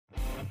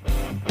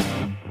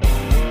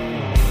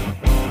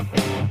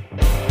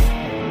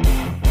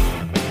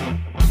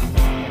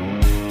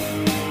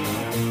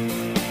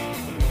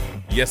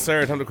Yes,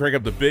 sir. Time to crank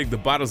up the big, the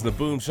bottles, and the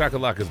boom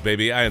shakalakas,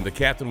 baby. I am the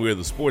captain. We are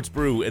the Sports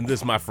Brew, and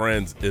this, my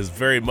friends, is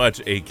very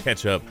much a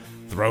catch-up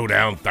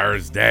throwdown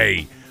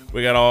Thursday.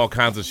 We got all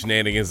kinds of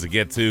shenanigans to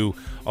get to,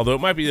 although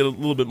it might be a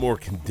little bit more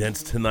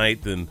condensed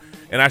tonight than,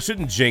 and I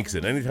shouldn't jinx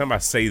it. Anytime I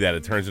say that,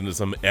 it turns into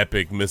some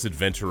epic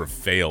misadventure or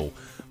fail.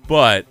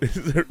 But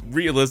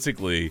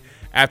realistically,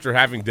 after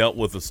having dealt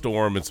with a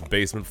storm and some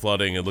basement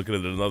flooding and looking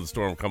at another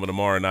storm coming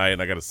tomorrow night,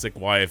 and I got a sick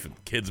wife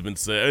and kids have been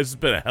sick, it's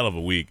been a hell of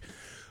a week.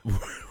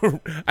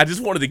 I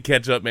just wanted to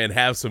catch up, man,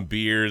 have some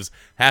beers,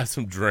 have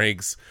some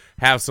drinks,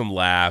 have some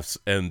laughs,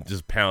 and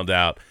just pound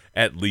out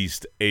at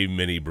least a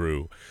mini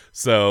brew.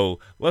 So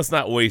let's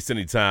not waste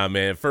any time,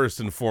 man. First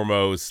and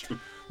foremost,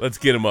 let's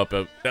get him up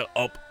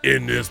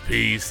in this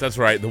piece. That's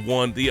right, the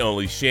one, the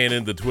only,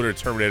 Shannon, the Twitter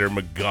Terminator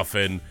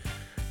McGuffin.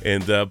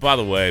 And by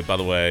the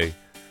way,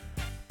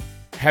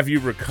 have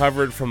you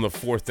recovered from the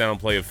fourth down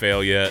play of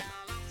fail yet?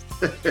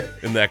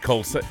 In that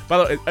cold set. By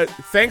the way,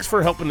 thanks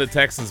for helping the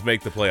Texans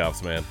make the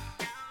playoffs, man.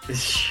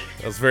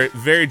 That was very,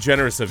 very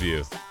generous of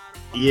you.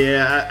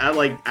 Yeah,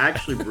 I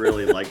actually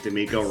really like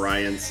D'Amico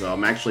Ryan, so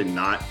I'm actually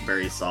not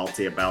very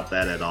salty about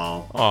that at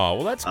all. Oh,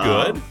 well, that's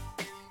good.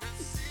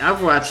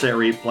 I've watched that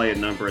replay a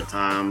number of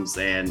times,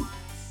 and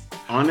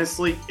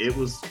honestly, it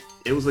was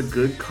a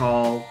good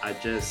call. I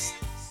just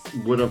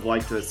would have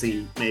liked to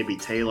see maybe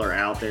Taylor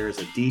out there as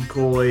a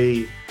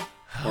decoy.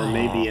 Or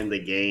maybe in the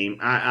game.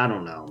 I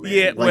don't know, man.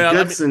 Yeah,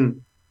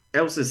 Goodson,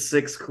 that was his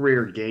sixth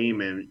career game,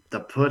 and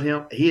to put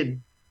him,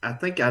 I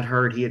think I'd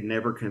heard he had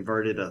never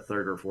converted a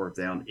third or fourth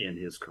down in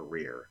his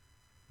career.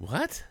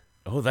 What?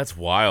 Oh, that's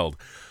wild.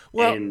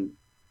 Well, and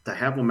to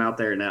have him out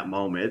there in that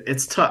moment,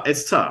 it's tough.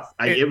 It's tough.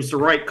 It was the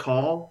right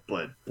call,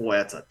 but boy,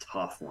 that's a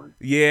tough one.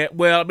 Yeah,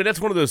 well, I mean, that's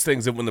one of those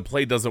things that when the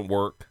play doesn't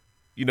work,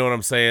 you know what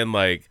I'm saying?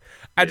 Like,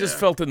 I just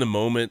felt in the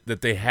moment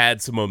that they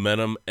had some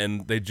momentum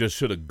and they just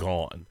should have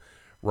gone.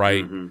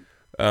 Right,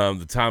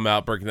 the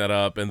timeout, breaking that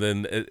up, and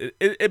then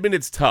I mean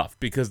it's tough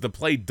because the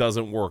play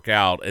doesn't work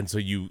out, and so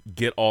you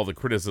get all the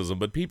criticism.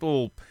 But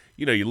people,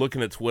 you're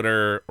looking at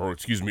Twitter or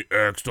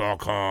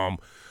X.com,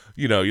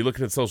 you're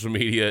looking at social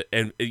media,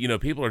 and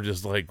people are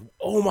just like,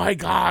 oh my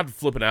God,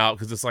 flipping out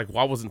because it's like,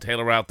 why wasn't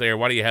Taylor out there?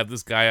 Why do you have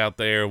this guy out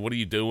there? What are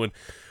you doing?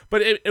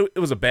 But it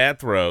was a bad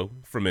throw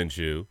from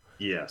Minshew.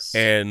 Yes,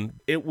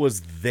 and it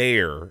was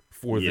there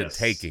for the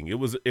taking. It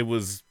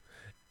was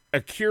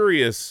a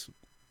curious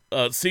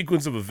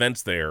sequence of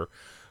events there,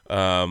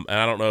 and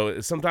I don't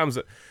know. Sometimes,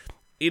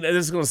 this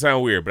is going to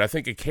sound weird, but I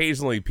think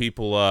occasionally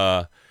people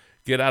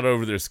get out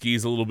over their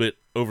skis a little bit,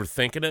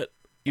 overthinking it.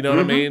 You know what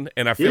I mean?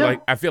 And I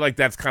feel like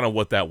that's kind of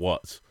what that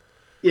was.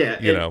 Yeah,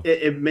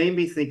 it made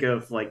me think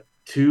of like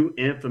two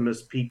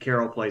infamous Pete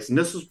Carroll plays, and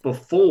this was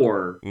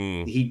before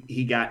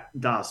he got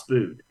Das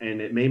booed,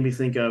 and it made me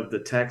think of the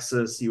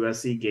Texas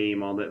USC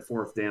game on that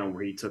fourth down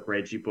where he took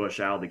Reggie Bush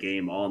out of the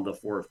game on the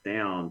fourth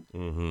down,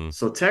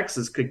 so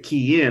Texas could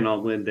key in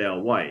on Lindell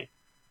White,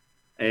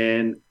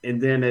 and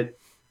then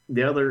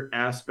the other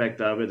aspect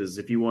of it is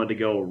if you wanted to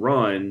go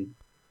run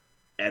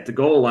at the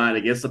goal line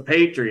against the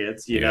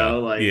Patriots, it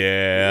was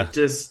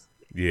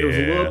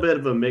a little bit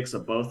of a mix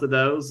of both of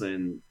those,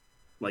 and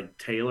like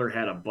Taylor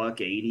had a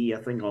 $180,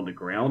 I think, on the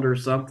ground or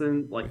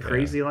something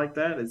crazy like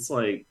that. It's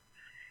like,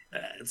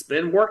 it's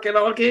been working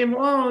all game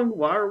long.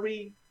 Why are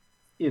we,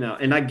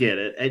 and I get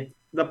it.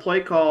 The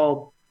play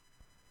call,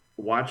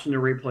 watching the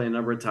replay a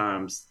number of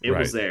times, it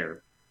was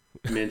there.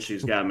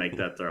 Minshew's got to make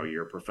that throw.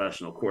 You're a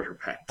professional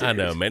quarterback, dude. I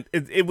know, man.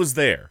 It was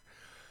there.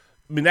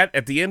 I mean,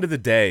 at the end of the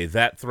day,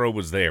 that throw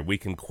was there. We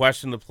can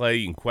question the play,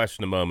 you can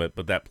question the moment,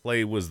 but that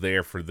play was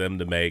there for them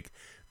to make.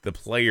 The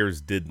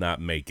players did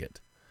not make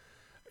it.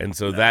 And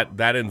so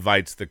that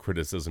invites the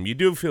criticism. You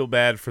do feel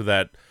bad for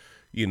that,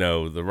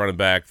 the running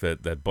back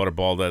that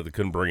butterball that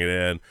couldn't bring it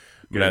in.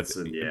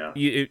 Goodson,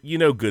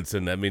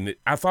 Goodson. I mean,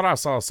 I thought I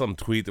saw some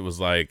tweet that was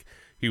like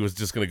he was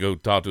just going to go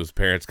talk to his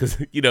parents because,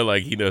 he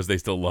knows they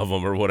still love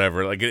him or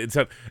whatever. Like, I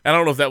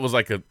don't know if that was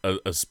like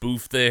a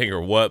spoof thing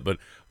or what, but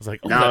I was like,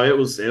 it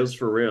was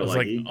for real.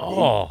 He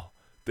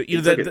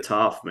took it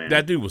tough, man.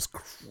 That dude was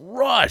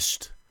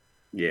crushed.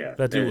 Yeah.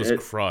 That dude was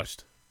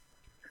crushed.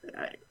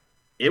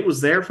 It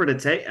was there for the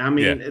take. I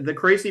mean, the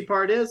crazy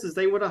part is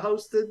they would have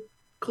hosted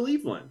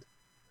Cleveland,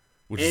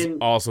 which is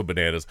also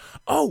bananas.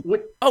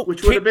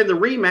 Which would have been the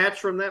rematch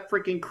from that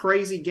freaking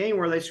crazy game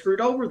where they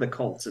screwed over the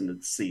Colts in the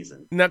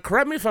season. Now,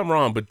 correct me if I'm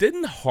wrong, but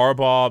didn't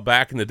Harbaugh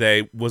back in the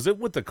day, was it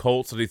with the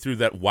Colts that he threw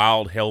that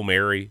wild Hail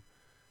Mary?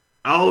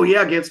 Oh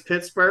yeah, against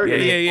Pittsburgh.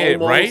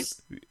 Right.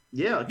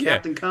 Yeah,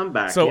 captain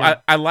comeback. So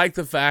I like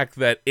the fact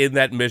that in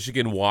that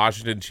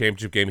Michigan-Washington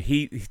championship game,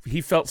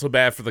 he felt so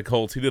bad for the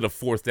Colts, he did a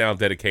fourth down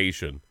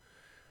dedication,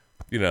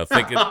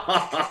 thinking,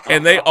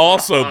 and they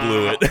also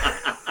blew it.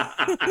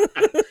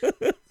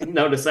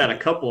 Noticed that a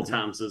couple of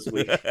times this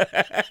week.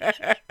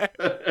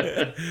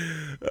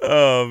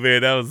 Oh,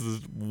 man, that was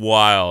just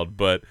wild.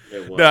 But,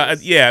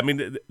 I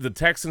mean, the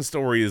Texan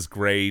story is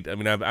great. I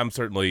mean, I'm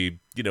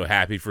certainly,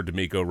 happy for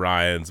D'Amico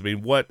Ryans. I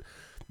mean, what...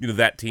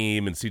 that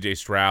team and C.J.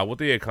 Stroud, what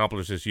they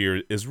accomplished this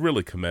year is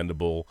really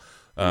commendable.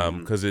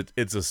 because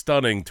it's a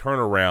stunning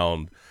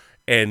turnaround.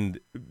 And,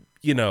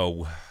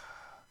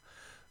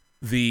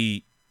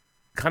 the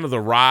kind of the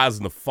rise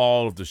and the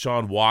fall of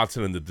Deshaun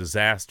Watson and the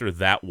disaster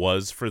that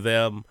was for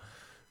them,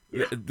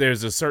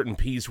 there's a certain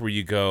piece where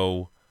you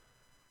go,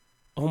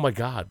 oh, my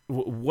God,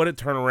 what a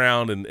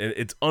turnaround. And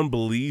it's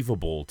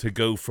unbelievable to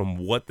go from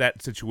what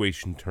that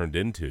situation turned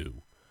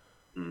into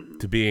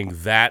to being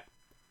that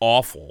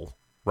awful,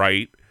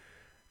 right?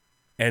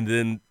 And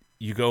then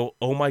you go,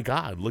 oh, my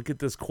God, look at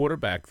this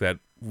quarterback that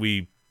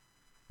we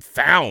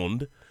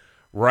found,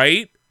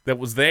 right? That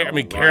was there. I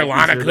mean,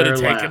 Carolina could have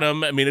taken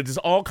him. I mean, it just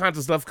all kinds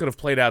of stuff could have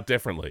played out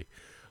differently.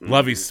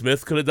 Lovie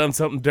Smith could have done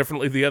something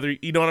differently. The other,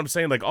 you know what I'm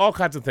saying? Like all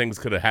kinds of things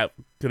could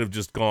have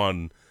just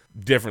gone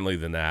differently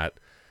than that.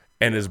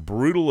 And as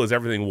brutal as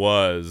everything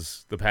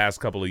was the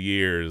past couple of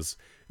years,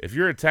 if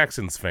you're a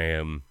Texans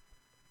fan,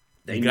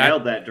 they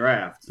nailed that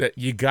draft.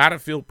 You got to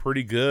feel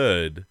pretty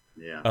good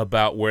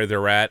about where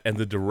they're at and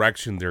the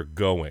direction they're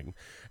going.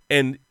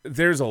 And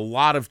there's a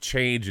lot of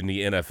change in the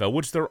NFL,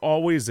 which there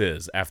always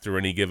is after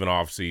any given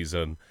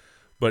offseason.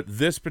 But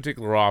this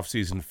particular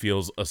offseason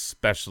feels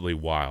especially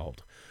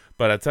wild.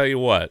 But I tell you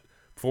what,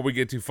 before we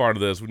get too far into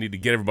this, we need to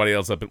get everybody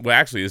else up. Well,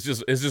 actually, it's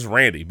just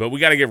Randy. But we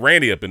got to get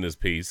Randy up in this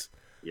piece.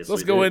 Yes, so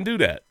let's go ahead and do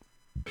that.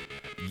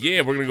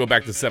 Yeah, we're going to go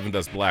back to 7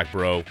 Dust Black,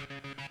 bro.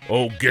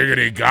 Oh,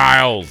 giggity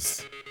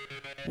Giles.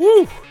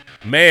 Woo,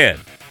 man.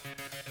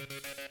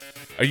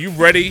 Are you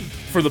ready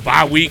for the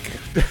bye week?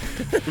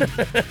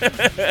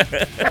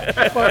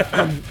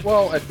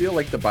 Well, I feel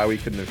like the bye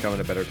week couldn't have come at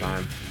a better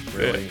time,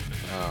 really.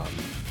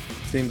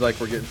 Seems like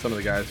we're getting some of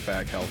the guys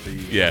back healthy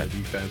on the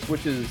defense,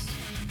 which is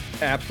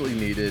absolutely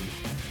needed.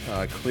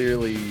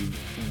 Clearly,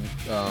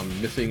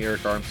 missing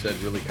Eric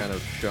Armstead really kind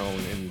of shown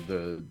in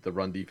the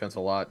run defense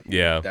a lot.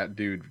 Yeah. That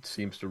dude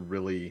seems to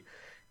really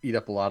eat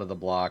up a lot of the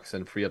blocks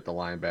and free up the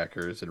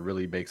linebackers and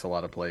really makes a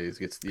lot of plays,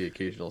 gets the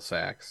occasional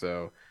sack.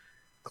 So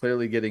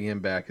clearly getting him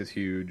back is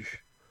huge.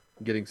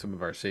 Getting some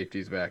of our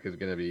safeties back is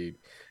going to be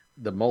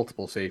the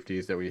multiple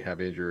safeties that we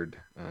have injured.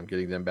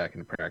 Getting them back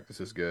in practice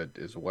is good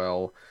as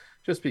well,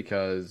 just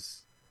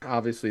because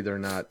obviously they're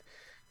not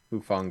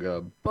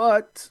Hufanga,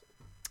 but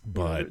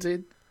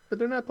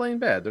they're not playing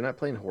bad. They're not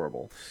playing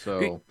horrible.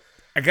 So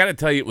I got to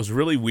tell you, it was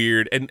really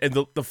weird. And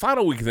the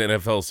final week of the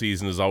NFL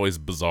season is always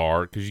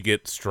bizarre because you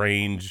get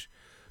strange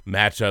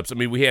matchups. I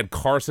mean, we had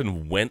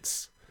Carson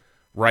Wentz,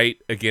 right,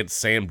 against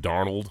Sam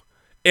Darnold.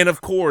 And,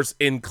 of course,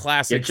 in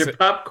classic... Get your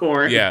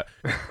popcorn. Yeah.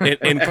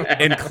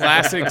 In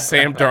classic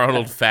Sam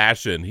Darnold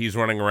fashion, he's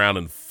running around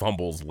and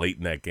fumbles late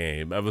in that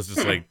game. I was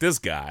just like, this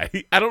guy,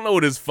 I don't know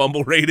what his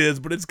fumble rate is,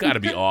 but it's got to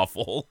be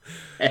awful.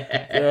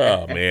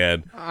 Oh,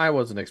 man. I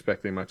wasn't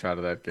expecting much out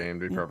of that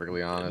game, to be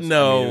perfectly honest.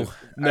 No.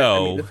 I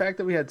mean, the fact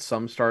that we had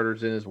some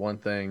starters in is one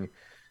thing.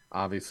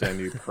 Obviously, I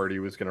knew Purdy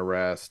was going to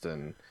rest,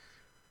 and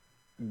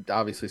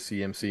obviously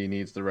CMC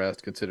needs the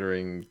rest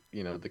considering,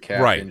 the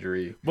calf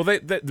injury. Well,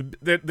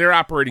 they're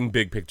operating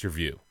big picture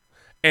view.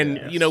 And,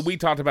 we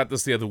talked about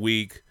this the other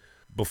week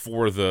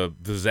before the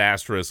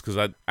disastrous,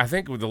 because I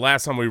think the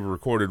last time we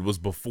recorded was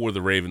before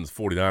the Ravens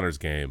 49ers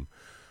game.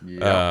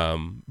 Yeah.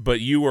 But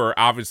you were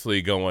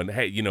obviously going,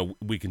 hey,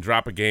 we can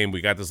drop a game.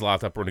 We got this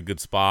locked up. We're in a good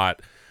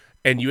spot.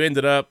 And you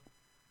ended up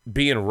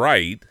being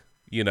right,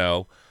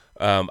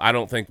 I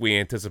don't think we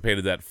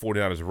anticipated that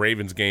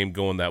 49ers-Ravens game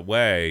going that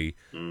way,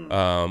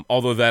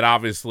 although that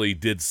obviously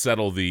did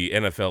settle the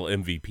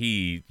NFL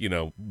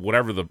MVP,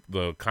 whatever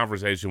the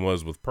conversation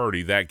was with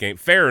Purdy that game.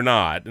 Fair or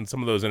not, and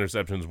some of those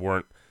interceptions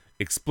weren't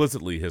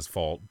explicitly his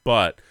fault,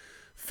 but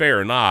fair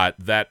or not,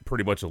 that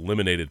pretty much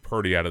eliminated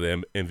Purdy out of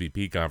the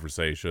MVP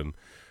conversation,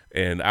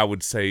 and I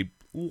would say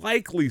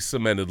likely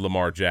cemented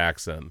Lamar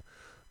Jackson,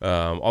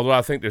 although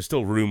I think there's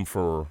still room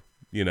for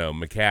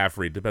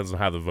McCaffrey. Depends on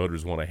how the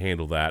voters want to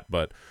handle that.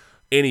 But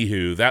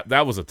anywho,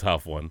 that was a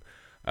tough one.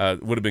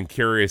 Would have been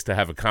curious to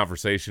have a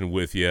conversation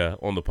with you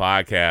on the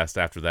podcast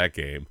after that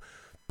game.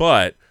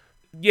 But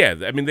yeah,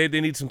 I mean they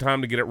need some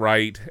time to get it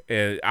right.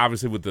 And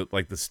obviously with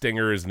the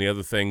stingers and the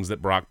other things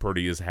that Brock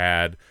Purdy has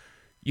had,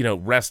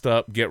 rest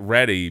up, get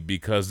ready,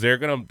 because they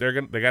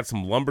got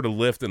some lumber to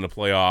lift in the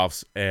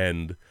playoffs,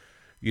 and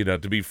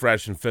to be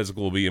fresh and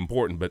physical will be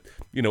important. But,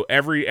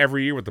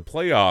 every year with the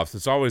playoffs,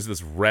 it's always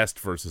this rest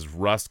versus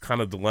rust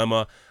kind of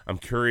dilemma. I'm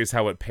curious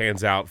how it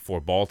pans out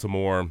for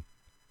Baltimore.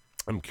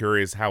 I'm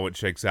curious how it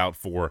shakes out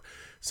for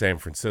San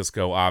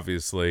Francisco,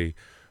 obviously.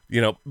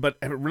 But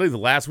really the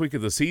last week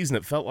of the season,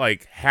 it felt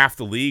like half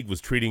the league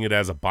was treating it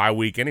as a bye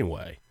week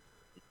anyway.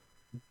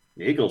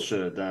 The Eagles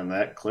should have done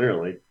that,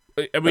 clearly.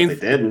 I mean, but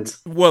they didn't.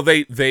 Well,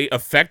 they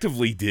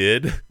effectively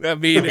did. I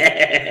mean,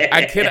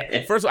 I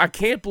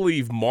can't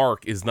believe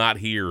Mark is not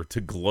here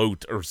to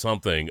gloat or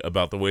something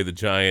about the way the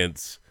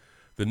Giants,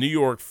 the New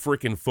York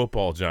freaking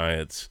football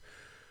Giants,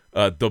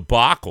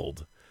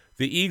 debacled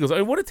the Eagles. I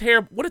mean, what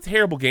a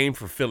terrible game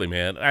for Philly,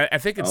 man. I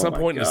think at some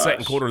point in the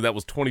second quarter that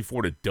was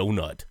 24 to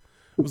donut.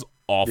 It was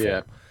awful.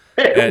 Yeah.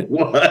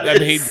 What? I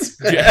mean,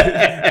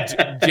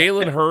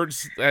 Jalen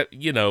Hurts,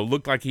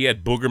 looked like he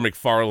had Booger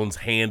McFarland's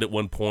hand at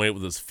one point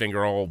with his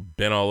finger all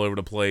bent all over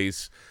the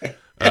place.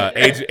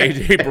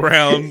 AJ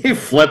Brown, he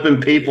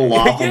flipping people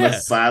off on the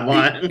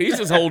sideline. He's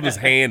just holding his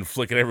hand,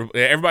 flicking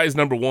everybody's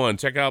number one.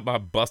 Check out my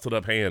busted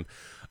up hand.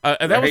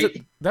 And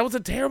that was a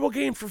terrible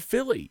game for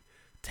Philly.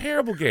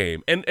 Terrible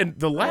game. And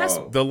the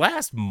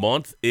last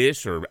month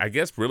ish, or I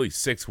guess really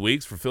 6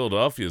 weeks for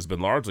Philadelphia has been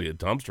largely a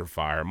dumpster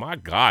fire. My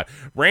God,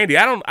 Randy,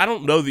 I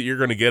don't know that you're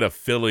going to get a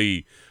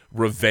Philly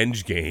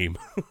revenge game.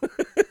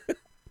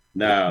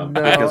 No,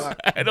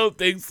 I don't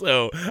think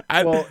so.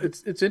 Well,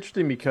 it's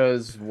interesting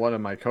because one of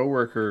my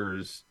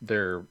coworkers,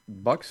 they're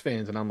Bucks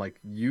fans, and I'm like,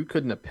 you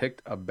couldn't have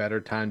picked a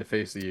better time to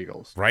face the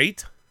Eagles,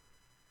 right?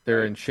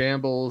 They're in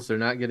shambles. They're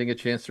not getting a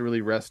chance to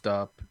really rest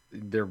up.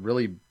 They're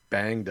really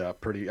banged up.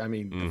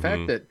 The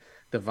fact that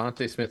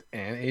Devontae Smith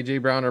and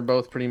AJ Brown are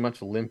both pretty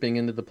much limping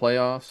into the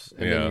playoffs,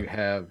 and then you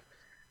have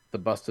the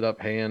busted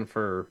up hand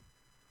for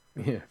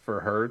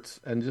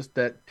Hurts, and just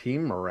that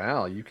team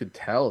morale, you could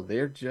tell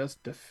they're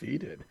just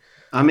defeated.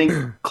 I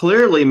mean,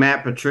 clearly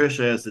Matt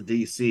Patricia as the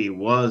DC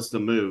was the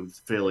move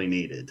Philly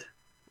needed.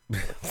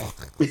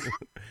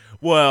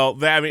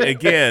 Well,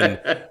 again,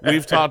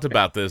 we've talked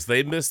about this.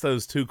 They missed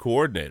those two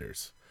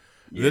coordinators.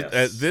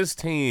 Yes. This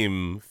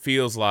team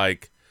feels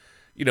like,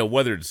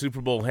 whether it's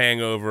Super Bowl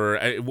hangover,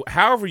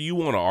 however you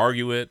want to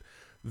argue it,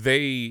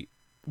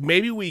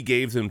 maybe we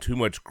gave them too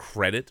much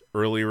credit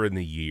earlier in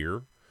the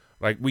year.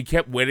 Like, we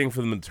kept waiting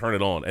for them to turn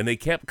it on, and they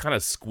kept kind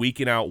of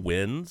squeaking out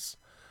wins,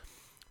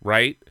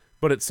 right?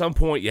 But at some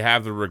point, you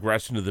have the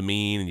regression to the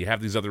mean, and you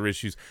have these other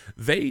issues.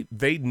 They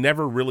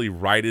never really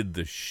righted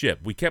the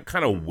ship. We kept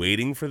kind of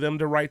waiting for them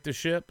to right the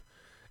ship.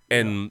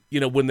 And,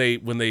 when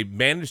they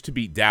managed to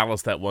beat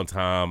Dallas that one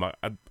time,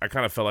 I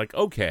kind of felt like,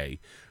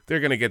 okay, they're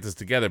going to get this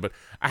together. But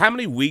how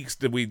many weeks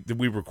did we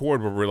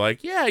record where we're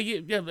like, yeah,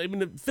 I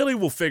mean, Philly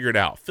will figure it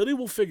out. Philly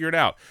will figure it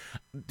out.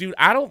 Dude,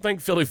 I don't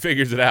think Philly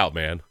figures it out,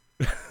 man.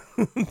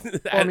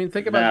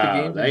 Think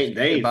about the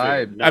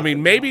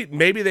games.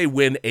 Maybe they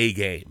win a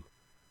game,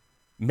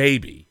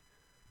 maybe,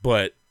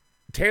 but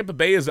Tampa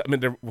Bay is.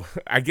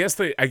 I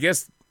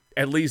guess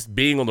at least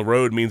being on the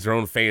road means their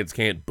own fans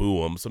can't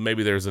boo them, so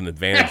maybe there's an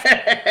advantage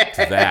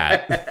to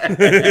that.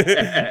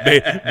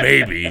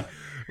 Maybe,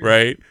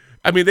 right?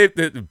 I mean, they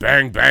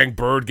bang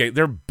Bird Gang.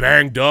 They're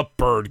banged up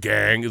Bird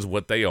Gang is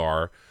what they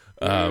are.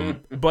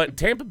 But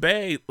Tampa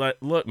Bay,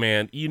 look,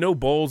 man,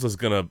 Bowles is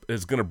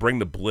gonna bring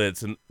the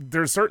blitz, and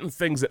there's certain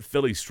things that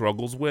Philly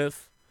struggles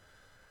with.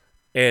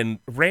 And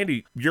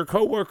Randy, your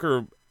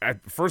coworker,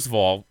 first of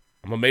all,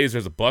 I'm amazed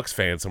there's a Bucks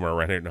fan somewhere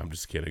around here. No, I'm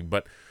just kidding.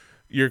 But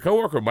your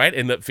coworker might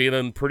end up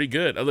feeling pretty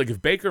good. Like,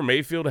 if Baker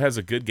Mayfield has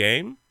a good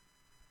game,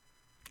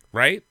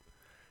 right?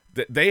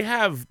 They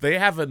have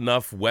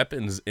enough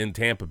weapons in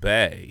Tampa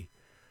Bay.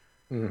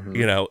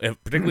 Mm-hmm.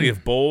 Particularly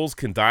if Bowles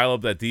can dial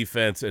up that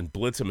defense and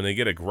blitz him and they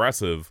get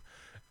aggressive.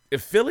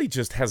 If Philly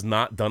just has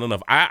not done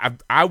enough,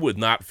 I would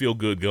not feel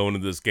good going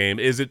into this game.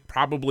 Is it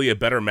probably a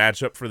better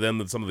matchup for them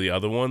than some of the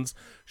other ones?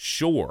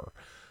 Sure.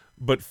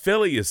 But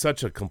Philly is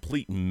such a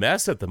complete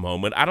mess at the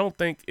moment. I don't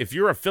think, if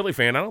you're a Philly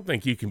fan, I don't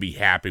think you can be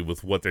happy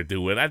with what they're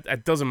doing.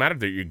 It doesn't matter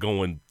that you're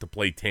going to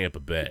play Tampa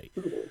Bay,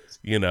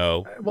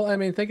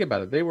 Well, think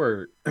about it. They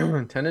were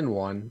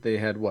 10-1. They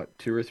had,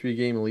 2 or 3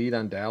 game lead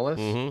on Dallas?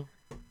 Mm-hmm.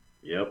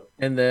 Yep.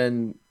 And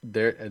then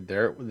they met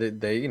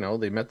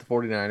the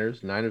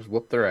 49ers. Niners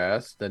whooped their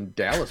ass. Then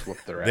Dallas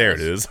whooped their ass. There it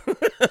is.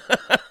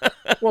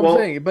 I'm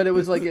saying, but it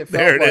was like, it felt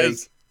there it like,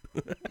 is.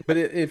 But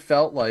it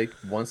felt like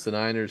once the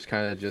Niners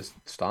kind of just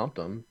stomped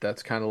them,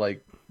 that's kind of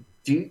like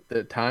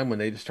the time when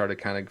they just started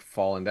kind of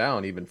falling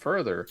down even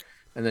further.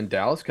 And then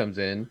Dallas comes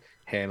in,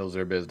 handles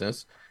their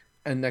business.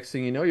 And next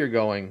thing you know, you're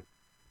going,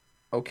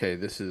 okay,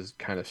 this is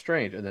kind of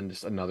strange. And then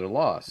just another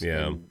loss.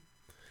 Yeah. And,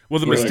 well,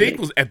 the mystique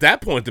was at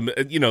that point.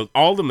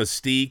 All the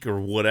mystique or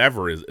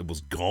whatever it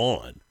was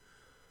gone.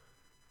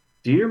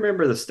 Do you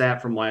remember the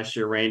stat from last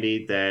year,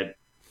 Randy, that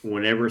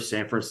whenever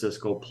San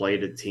Francisco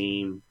played a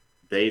team,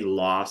 they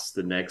lost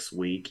the next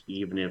week,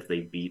 even if they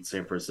beat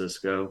San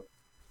Francisco?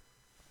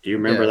 Do you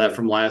remember that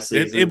from last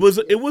season? It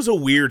was a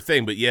weird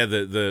thing, but yeah,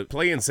 the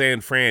play in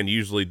San Fran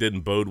usually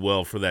didn't bode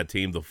well for that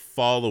team the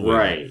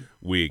following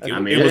week. It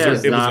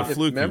was a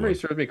fluke. If memory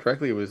serves me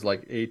correctly, it was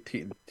like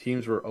 18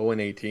 teams were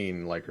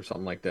 0-18, or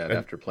something like that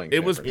after playing.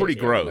 It was pretty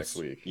gross. Next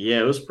week. Yeah,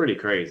 it was pretty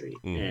crazy,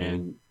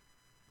 and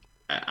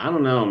I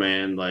don't know,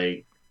 man.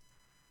 I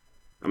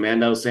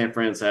know San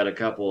Fran's had a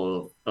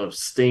couple of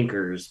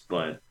stinkers,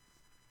 but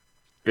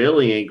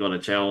Philly ain't going to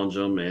challenge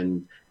them,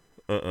 and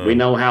we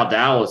know how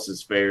Dallas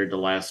has fared the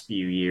last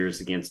few years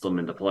against them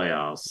in the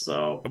playoffs.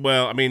 So,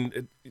 well,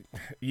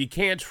 you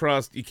can't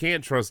trust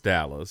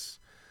Dallas.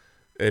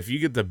 If you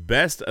get the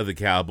best of the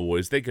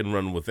Cowboys, they can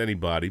run with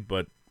anybody,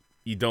 but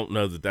you don't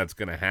know that that's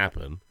going to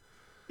happen.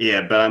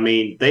 Yeah, but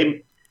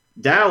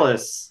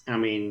Dallas,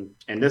 and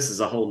this is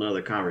a whole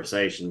nother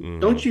conversation. Mm-hmm.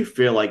 Don't you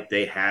feel like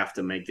they have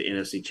to make the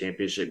NFC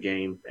Championship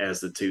game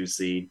as the 2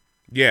 seed?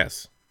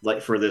 Yes.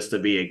 Like, for this to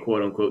be a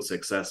quote unquote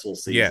successful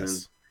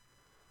season?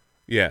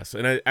 Yes,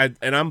 and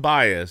I'm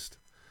biased,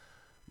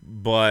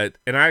 but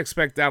I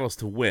expect Dallas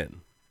to win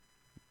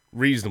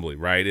reasonably,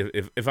 right?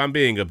 If I'm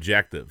being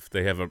objective,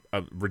 they have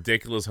a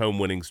ridiculous home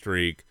winning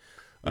streak.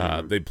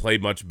 They play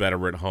much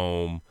better at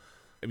home.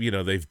 You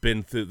know, they've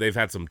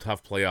had some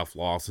tough playoff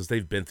losses.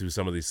 They've been through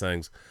some of these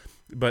things,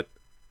 but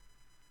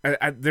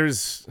I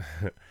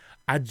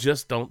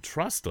just don't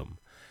trust them.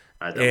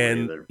 I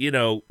don't either. You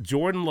know,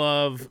 Jordan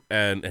Love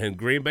and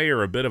Green Bay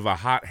are a bit of a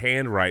hot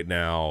hand right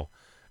now,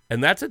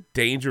 and that's a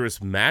dangerous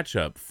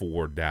matchup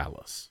for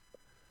Dallas.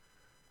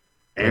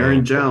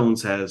 Aaron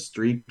Jones has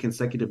 3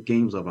 consecutive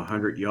games of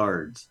 100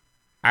 yards.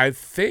 I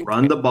think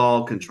run the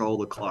ball, control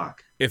the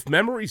clock. If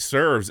memory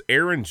serves,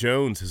 Aaron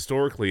Jones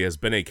historically has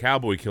been a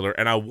cowboy killer,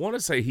 and I want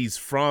to say he's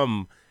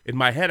from. In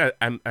my head,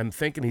 I'm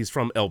thinking he's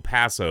from El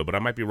Paso, but I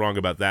might be wrong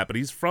about that. But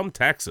he's from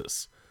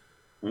Texas.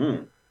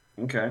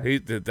 Okay.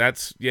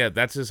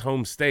 That's his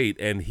home state,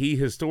 and he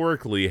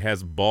historically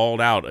has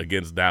balled out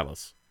against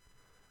Dallas.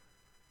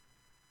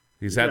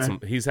 He's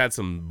had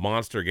some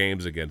monster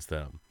games against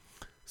them.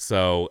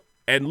 So,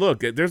 and look,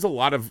 there's a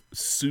lot of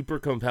super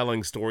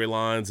compelling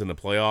storylines in the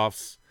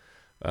playoffs.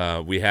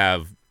 We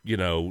have, you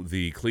know,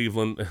 the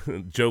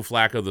Cleveland Joe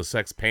Flacco, the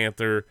Sex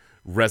Panther,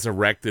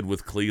 resurrected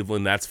with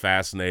Cleveland. That's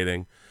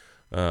fascinating.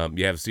 You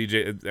have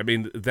CJ. I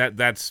mean,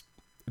 that's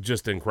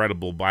just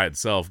incredible by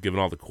itself, given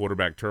all the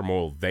quarterback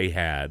turmoil they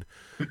had.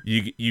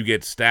 You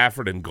get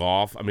Stafford and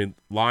Goff. I mean,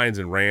 Lions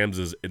and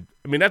Rams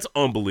that's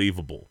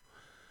unbelievable.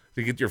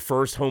 To get your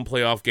first home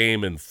playoff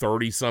game in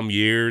 30-some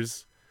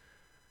years,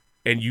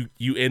 and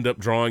you end up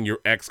drawing your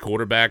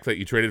ex-quarterback that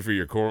you traded for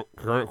your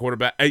current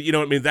quarterback. You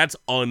know what I mean?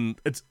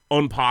 It's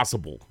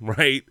impossible,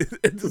 right?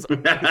 It's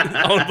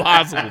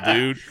impossible,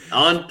 dude.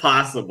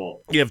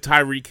 Impossible. You have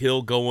Tyreek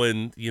Hill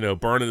going, you know,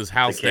 burning his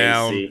house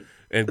down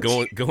and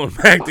going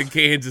back to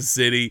Kansas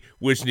City,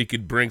 wishing he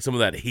could bring some of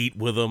that heat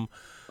with him.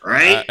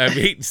 Right? I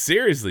mean,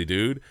 seriously,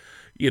 dude.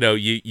 You know,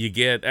 you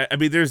get. I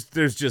mean, there's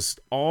just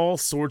all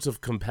sorts of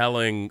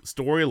compelling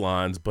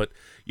storylines, but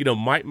you know,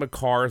 Mike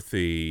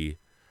McCarthy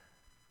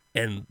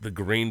and the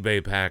Green Bay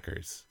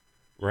Packers,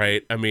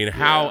 right? I mean,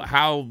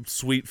 how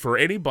sweet for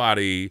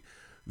anybody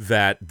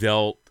that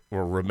dealt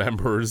or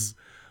remembers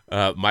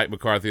Mike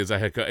McCarthy as a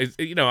head coach.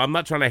 You know, I'm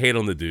not trying to hate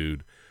on the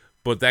dude,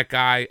 but that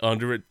guy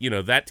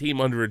that team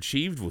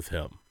underachieved with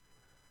him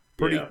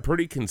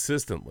pretty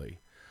consistently,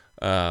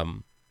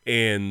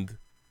 and.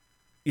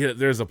 You know,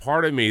 there's a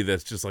part of me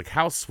that's just like,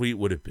 how sweet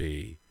would it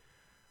be,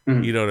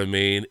 you know what I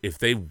mean, if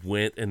they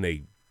went and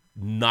they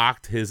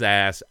knocked his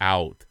ass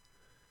out,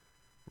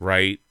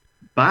 right?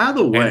 By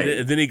the way.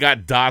 And then he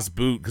got Das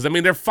Boot, because, I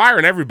mean, they're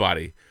firing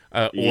everybody.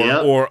 Or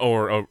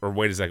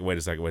wait a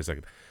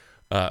second.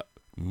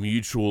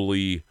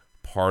 Mutually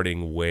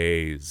parting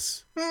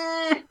ways.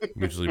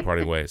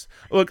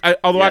 Look, I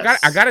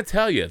got to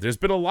tell you, there's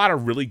been a lot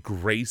of really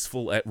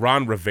graceful.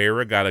 Ron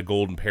Rivera got a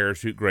golden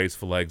parachute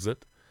graceful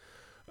exit.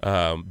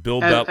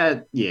 Bill Bell,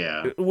 and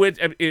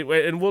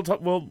we'll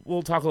talk a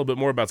little bit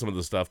more about some of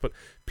this stuff. But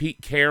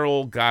Pete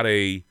Carroll got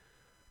a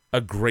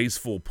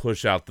graceful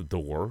push out the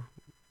door,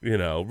 you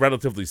know,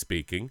 relatively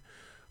speaking.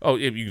 Oh,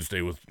 you can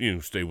stay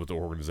with the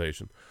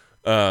organization.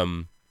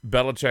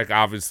 Belichick,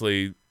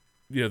 obviously,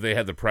 you know, they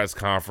had the press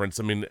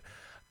conference. I mean,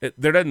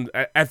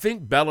 I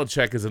think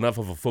Belichick is enough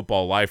of a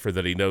football lifer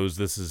that he knows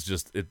this is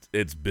just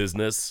it's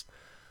business,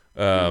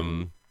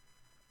 and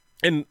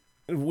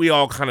we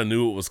all kind of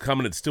knew it was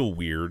coming. It's still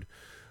weird.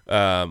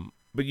 But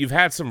you've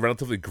had some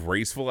relatively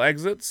graceful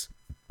exits,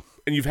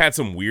 and you've had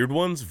some weird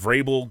ones.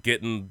 Vrabel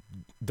getting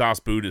Das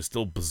Boot is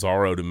still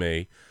bizarro to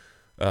me.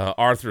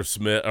 Arthur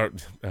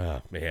Smith,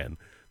 man,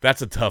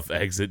 that's a tough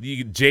exit.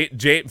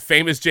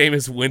 Famous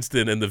Jameis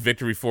Winston and the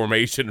victory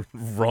formation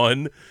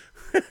run,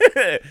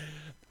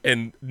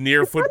 and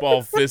near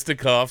football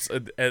fisticuffs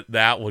at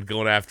that one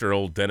going after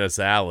old Dennis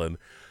Allen.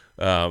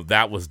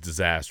 That was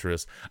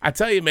disastrous. I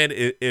tell you, man,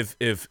 if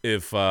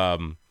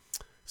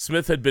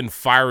Smith had been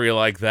fiery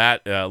like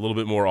that, a little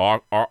bit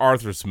more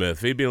Arthur Smith,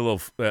 if he'd been a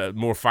little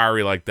more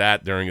fiery like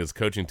that during his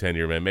coaching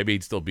tenure, man, maybe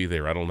he'd still be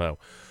there. I don't know.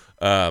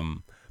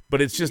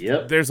 But it's just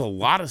there's a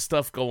lot of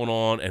stuff going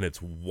on, and it's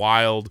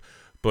wild.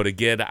 But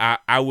again,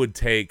 I would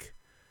take,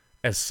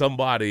 as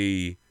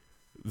somebody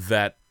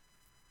that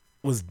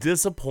was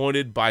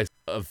disappointed by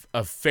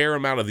a fair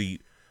amount of the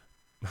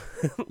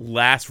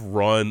last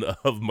run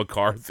of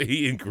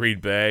McCarthy in Green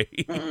Bay,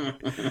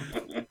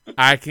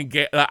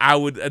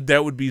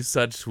 that would be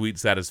such sweet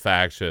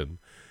satisfaction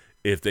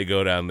if they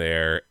go down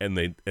there and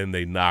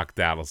they knock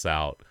Dallas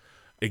out.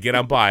 Again,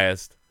 I'm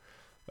biased,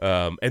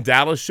 and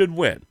Dallas should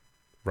win,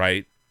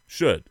 right?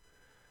 Should,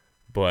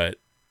 but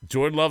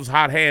Jordan Love's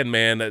hot hand,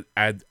 man.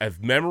 If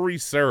memory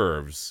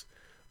serves,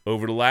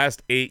 over the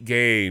last 8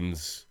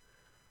 games.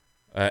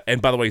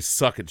 And by the way,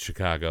 suck it,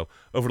 Chicago.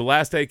 Over the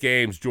last 8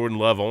 games, Jordan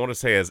Love, I want to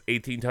say, has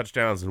 18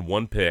 touchdowns and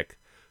 1 pick.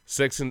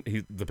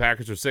 The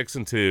Packers are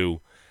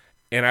 6-2,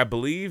 and I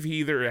believe he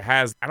either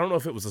has. I don't know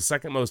if it was the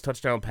second most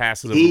touchdown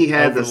passes. He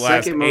had the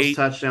second most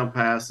touchdown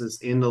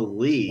passes in the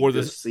league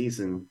this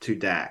season to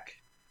Dak.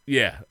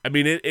 Yeah, I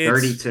mean it's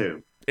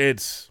 32.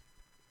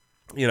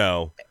 You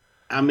know,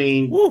 I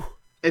mean, woo,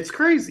 it's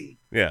crazy.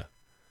 yeah.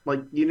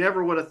 Like you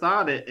never would have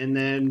thought it, and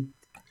then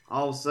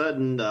all of a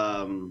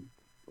sudden,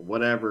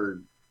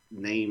 whatever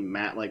name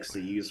Matt likes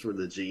to use for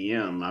the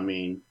GM. I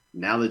mean,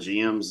 now the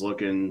GM's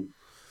looking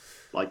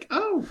like,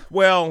 oh,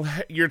 Well,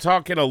 you're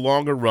talking a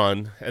longer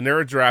run, and they're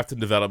a draft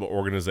and development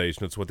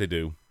organization. That's what they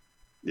do.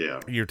 yeah,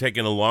 You're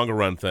taking a longer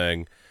run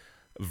thing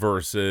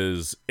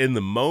versus in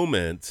the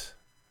moment.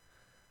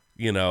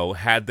 You know,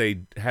 had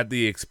they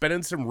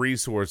expended some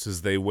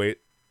resources they wait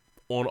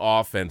on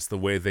offense the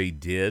way they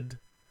did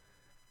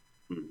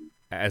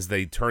as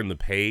they turned the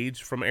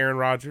page from Aaron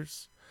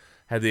Rodgers,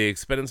 had they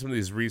expended some of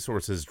these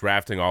resources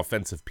drafting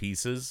offensive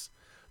pieces,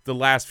 the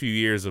last few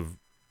years of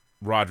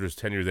Rodgers'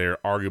 tenure there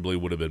arguably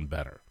would have been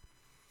better.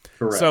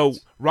 correct. So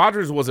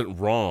Rodgers wasn't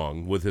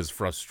wrong with his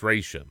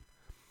frustration,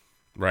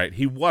 right?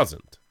 He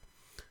wasn't.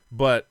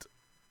 But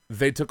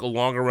they took a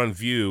longer run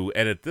view,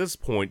 and at this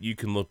point you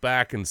can look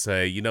back and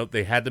say, you know,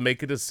 they had to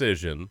make a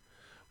decision.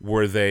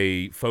 Were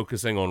they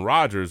focusing on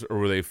Rodgers, or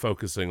were they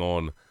focusing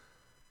on,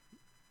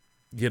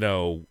 you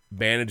know,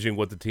 managing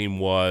what the team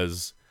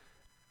was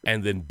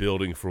and then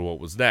building for what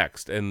was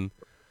next? And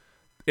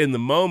in the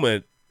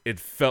moment, it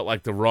felt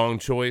like the wrong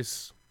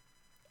choice.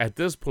 At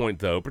this point,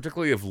 though,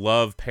 particularly if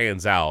Love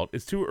pans out,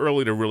 it's too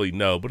early to really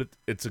know, but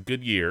it's a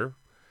good year.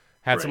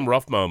 Had some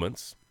rough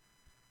moments.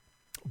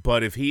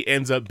 But if he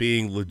ends up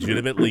being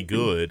legitimately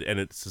good and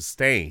it's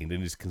sustained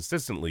and he's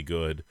consistently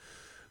good,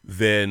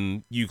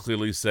 then you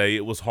clearly say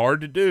it was hard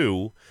to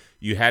do.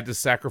 You had to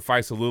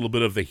sacrifice a little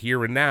bit of the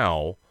here and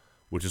now,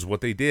 which is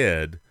what they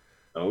did.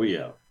 Oh,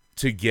 yeah.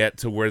 To get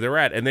to where they're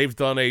at. And they've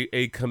done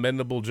a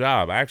commendable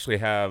job. I actually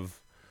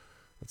have,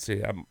 let's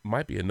see, I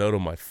might be a note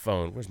on my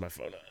phone. Where's my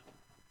phone at?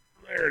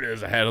 There it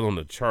is. I had it on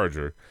the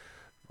charger.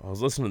 I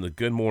was listening to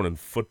Good Morning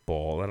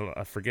Football.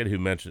 I forget who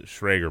mentioned it,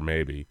 Schrager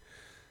maybe.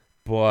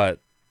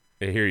 But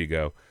here you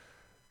go.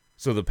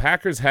 So the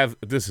Packers have,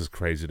 this is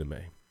crazy to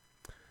me.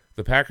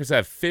 The Packers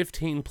have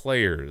 15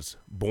 players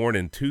born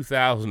in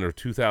 2000 or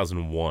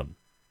 2001.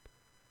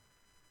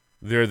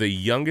 They're the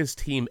youngest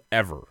team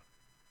ever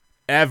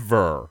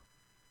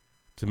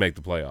to make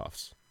the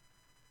playoffs.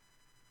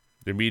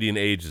 Their median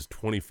age is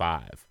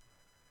 25.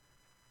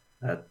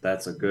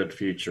 That's a good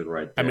future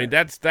right there. I mean,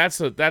 that's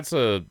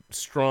a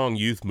strong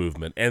youth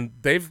movement, and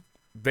they've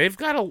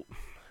got a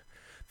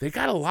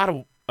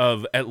lot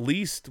of at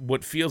least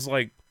what feels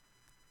like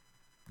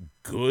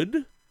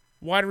good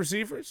wide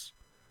receivers.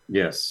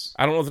 Yes.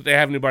 I don't know that they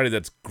have anybody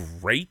that's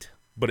great,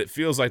 but it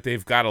feels like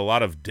they've got a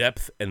lot of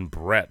depth and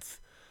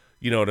breadth.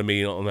 You know what I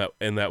mean, on that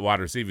in that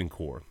wide receiving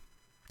core.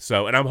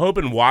 So, and I'm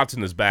hoping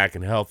Watson is back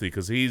and healthy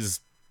because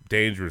he's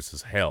dangerous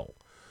as hell.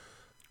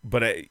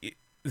 But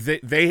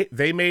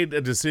they made a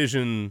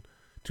decision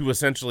to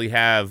essentially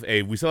have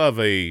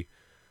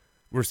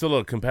we're still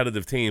a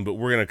competitive team, but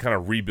we're going to kind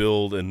of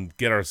rebuild and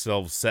get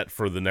ourselves set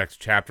for the next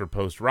chapter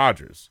post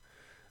Rodgers.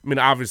 I mean,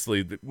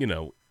 obviously, you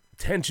know,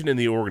 tension in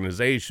the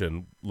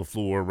organization,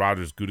 LaFleur,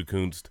 Rodgers,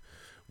 Gutekunst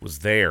was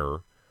there,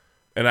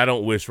 and I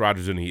don't wish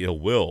Rodgers any ill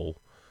will.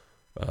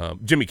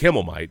 Jimmy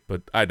Kimmel might,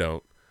 but I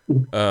don't.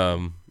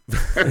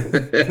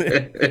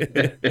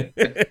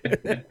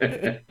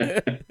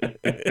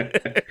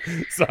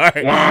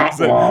 Sorry.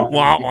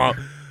 Wah, wah.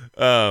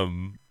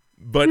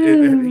 But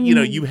you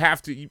know, you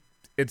have to.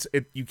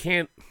 You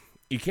can't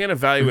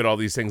evaluate all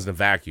these things in a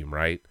vacuum,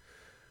 right?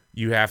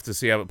 You have to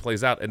see how it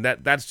plays out, and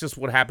that's just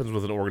what happens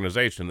with an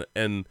organization.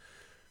 And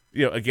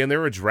you know, again,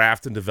 they're a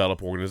draft and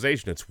develop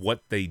organization. It's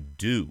what they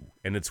do,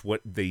 and it's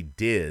what they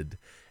did.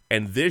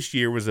 And this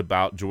year was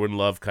about Jordan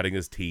Love cutting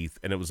his teeth,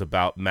 and it was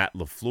about Matt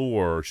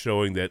LaFleur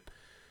showing that,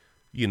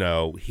 you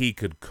know, he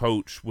could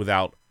coach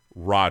without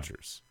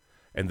Rodgers,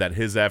 and that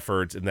his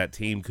efforts and that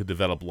team could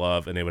develop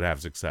Love, and they would have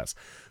success.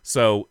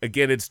 So,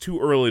 again, it's too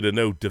early to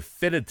know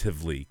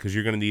definitively because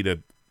you're going to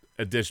need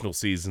additional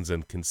seasons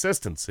and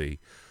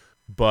consistency.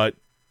 But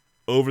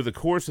over the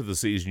course of the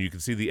season, you can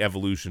see the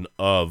evolution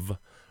of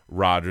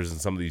Rodgers and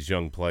some of these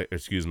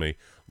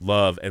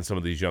Love and some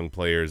of these young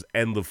players,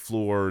 and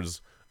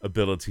LaFleur's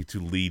ability to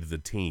lead the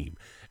team.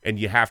 And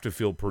you have to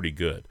feel pretty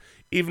good.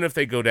 Even if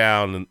they go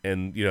down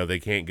and you know, they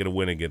can't get a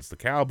win against the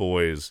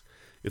Cowboys,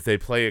 if they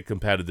play a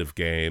competitive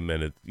game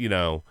and you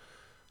know,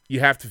 you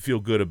have to feel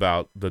good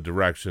about the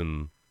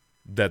direction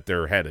that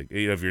they're heading.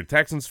 You know, if you're a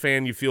Texans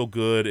fan, you feel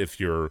good. If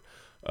you're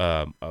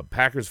a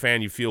Packers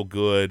fan, you feel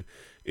good.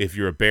 If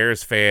you're a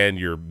Bears fan,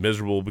 you're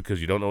miserable because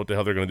you don't know what the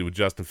hell they're going to do with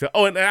Justin Fields.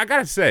 Oh, and I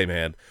gotta say,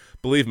 man,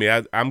 believe me,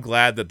 I'm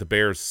glad that the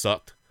Bears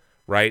sucked.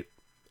 Right?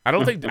 I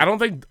don't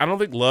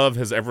think Love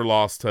has ever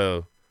lost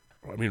to.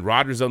 I mean,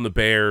 Rodgers owned the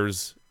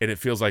Bears, and it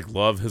feels like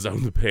Love has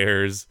owned the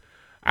Bears.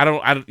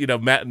 You know,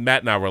 Matt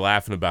and I were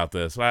laughing about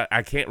this.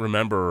 I can't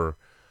remember.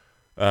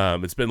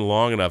 It's been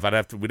long enough.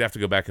 We'd have to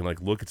go back and like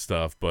look at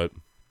stuff, but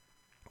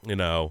you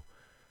know,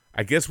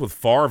 I guess with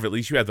Favre, at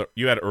least you had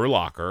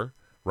Urlacher,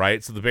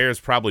 right? So the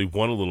Bears probably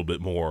won a little bit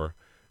more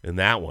in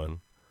that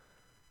one.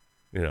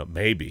 You know,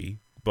 maybe,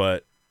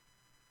 but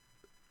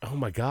oh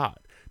my God.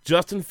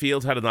 Justin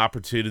Fields had an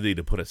opportunity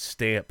to put a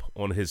stamp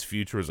on his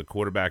future as a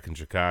quarterback in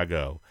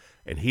Chicago,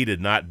 and he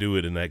did not do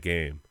it in that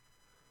game.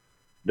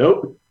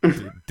 Nope.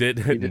 He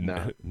did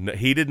not.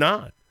 He did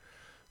not.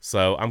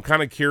 So I'm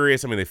kind of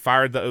curious. I mean, they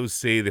fired the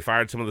OC. They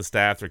fired some of the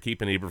staff. They're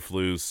keeping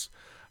Eberflus.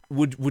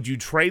 Would you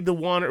trade the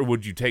one, or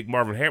would you take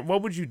Marvin Harrison?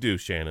 What would you do,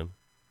 Shannon?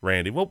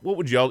 Randy? What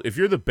would y'all, if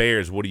you're the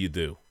Bears, what do you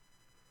do?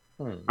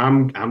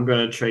 I'm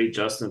going to trade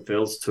Justin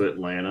Fields to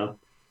Atlanta,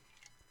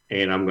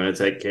 and I'm going to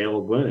take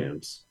Caleb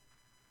Williams.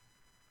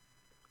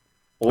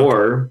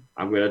 Or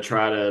I'm going to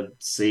try to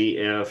see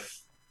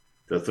if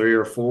the 3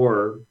 or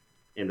 4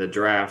 in the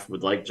draft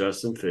would like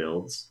Justin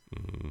Fields,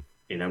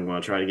 and I'm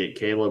going to try to get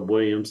Caleb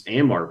Williams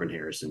and Marvin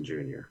Harrison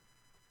Jr.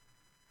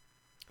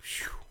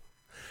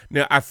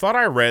 Now, I thought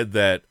I read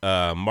that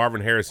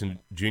Marvin Harrison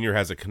Jr.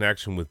 has a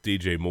connection with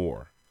DJ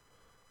Moore.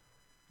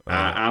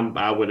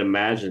 I would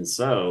imagine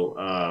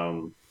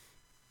so.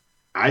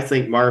 I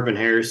think Marvin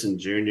Harrison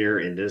Jr.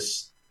 in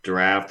this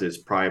draft is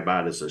probably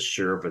about as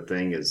sure of a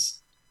thing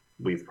as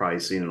we've probably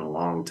seen in a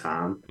long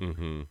time.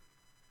 Mm-hmm.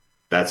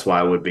 That's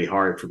why it would be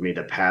hard for me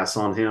to pass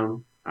on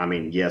him. I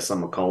mean, yes,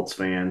 I'm a Colts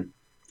fan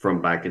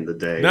from back in the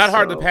day. Not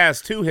hard to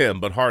pass to him,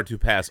 but hard to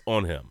pass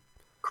on him.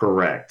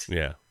 Correct.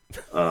 Yeah.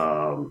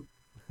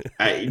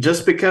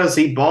 Just because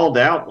he balled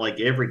out like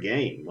every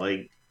game,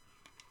 like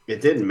it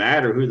didn't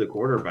matter who the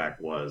quarterback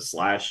was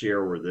last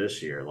year or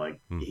this year. Like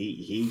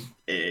he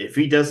if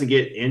he doesn't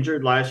get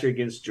injured last year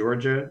against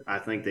Georgia, I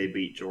think they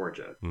beat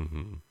Georgia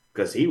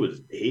because he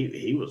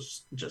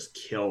was just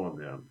killing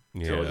them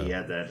until he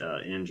had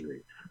that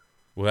injury.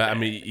 Well, I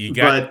mean, you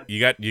got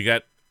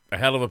a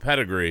hell of a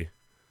pedigree,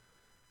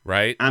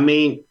 right? I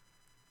mean,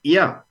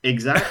 yeah,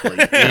 exactly.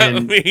 And I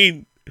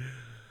mean,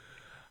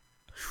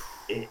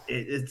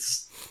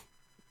 it's.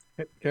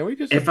 Can we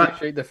just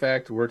appreciate the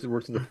fact we're to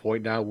the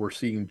point now we're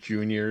seeing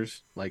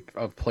juniors like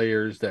of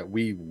players that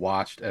we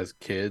watched as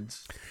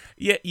kids?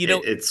 Yeah,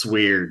 it's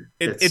weird.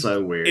 It's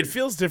so weird. It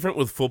feels different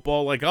with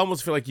football. Like I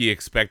almost feel like you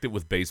expect it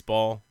with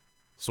baseball,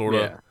 sort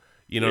of. Yeah.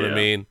 You know what I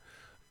mean?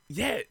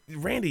 Yeah,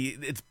 Randy,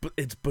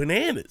 it's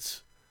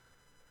bananas.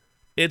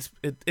 It's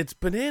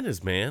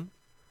bananas, man.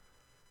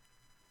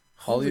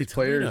 All these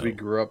players we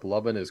grew up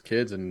loving as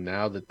kids, and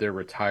now that they're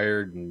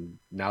retired, and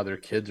now their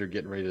kids are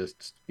getting ready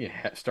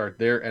to start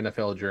their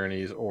NFL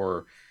journeys,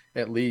 or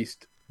at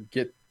least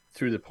get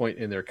through the point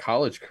in their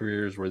college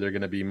careers where they're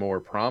going to be more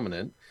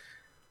prominent.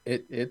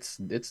 It's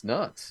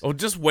nuts. Oh,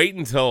 just wait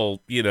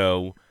until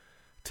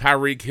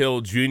Tyreek Hill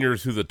Jr.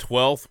 through the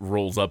 12th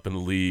rolls up in the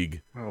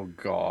league. Oh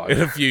God!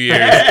 In a few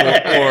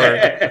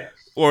years,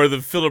 or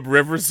the Phillip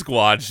Rivers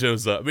squad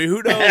shows up. I mean,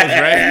 who knows,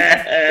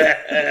 right?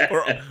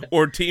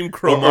 or Team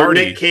Cromartie. Or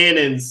Nick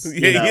Cannon's, the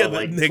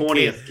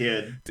 20th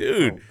kid.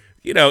 Dude,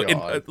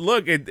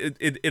 look,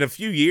 in a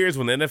few years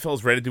when the NFL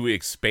is ready to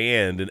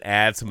expand and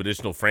add some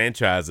additional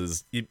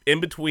franchises, in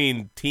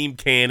between Team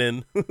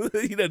Cannon,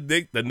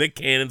 the Nick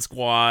Cannon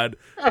squad,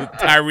 the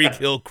Tyreek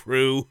Hill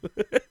crew,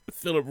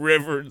 Phillip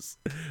Rivers,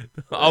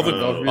 all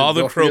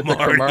the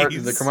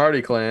Cromarties. The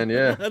Cromartie clan,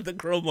 yeah. The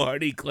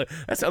Cromartie clan.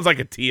 That sounds like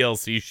a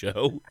TLC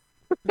show.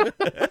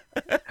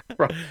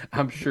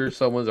 I'm sure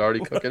someone's already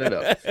cooking it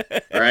up.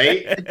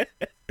 Right?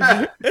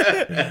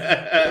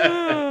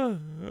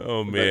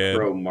 Oh, man. The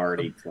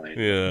Cromartie clan.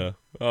 Yeah.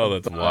 Oh,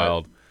 that's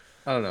wild.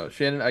 I don't know.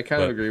 Shannon, I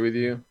kind of agree with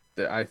you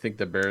that I think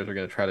the Bears are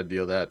going to try to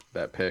deal that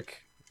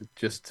pick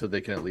just so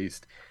they can at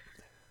least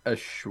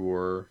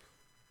assure,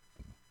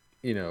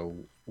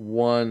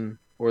 one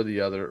or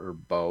the other or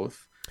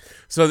both.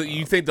 So that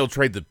you think they'll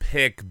trade the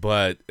pick,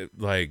 but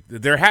like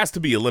there has to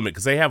be a limit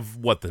because they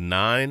have the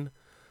 9,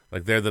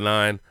 like they're the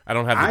 9. I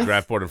don't have the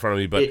draft board in front of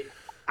me, but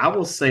I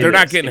will say they're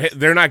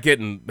not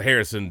getting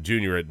Harrison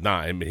Jr. at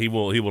 9. I mean, he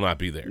will not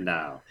be there.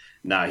 No,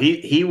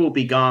 he will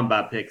be gone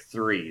by pick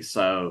 3.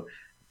 So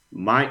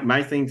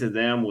my thing to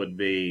them would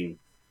be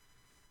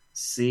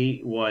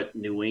see what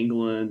New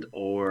England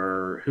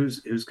or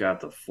who's got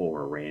the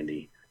 4,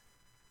 Randy.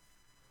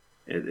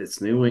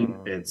 It's New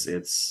England. It's.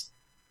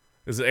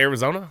 Is it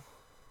Arizona?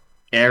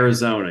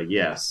 Arizona,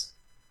 yes.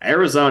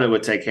 Arizona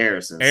would take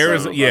Harrison.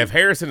 If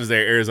Harrison is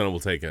there, Arizona will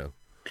take him.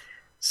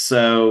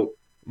 So,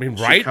 I mean,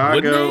 right? Chicago,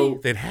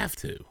 wouldn't they? They'd have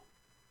to.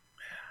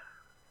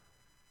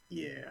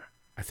 Yeah.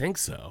 I think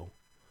so.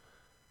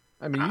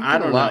 I mean, you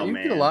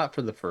get a lot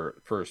for the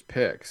first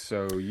pick,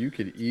 so you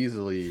could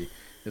easily,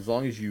 as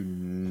long as you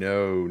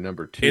know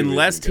number 2.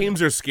 Unless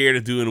teams are scared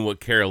of doing what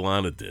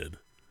Carolina did.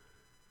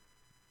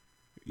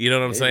 You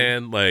know what I'm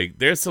saying? Like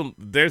there's some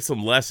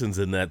lessons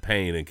in that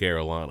pain in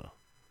Carolina.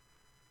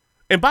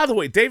 And by the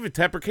way, David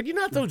Tepper, can you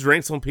not throw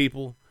drinks on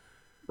people?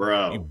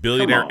 Bro. You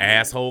billionaire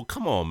asshole.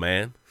 Come on,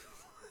 man.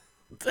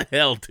 What the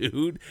hell,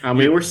 dude? I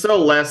mean, we're still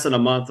less than a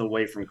month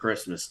away from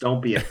Christmas.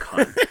 Don't be a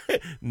cunt.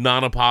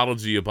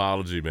 Non-apology,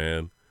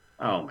 man.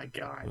 Oh my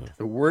God.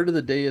 The word of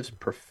the day is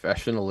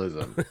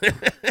professionalism.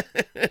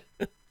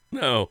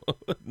 No,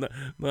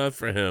 not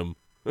for him.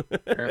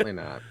 Apparently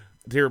not.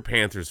 Dear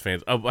Panthers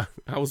fans,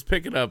 I was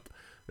picking up.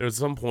 There was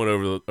some point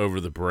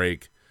over the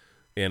break,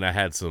 and I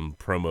had some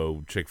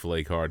promo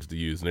Chick-fil-A cards to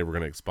use, and they were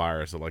going to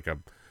expire. So like I,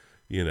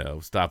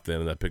 stopped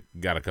them, and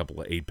got a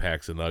couple of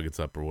 8-packs of nuggets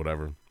up or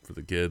whatever for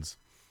the kids.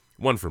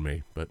 One for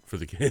me, but for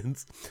the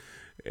kids.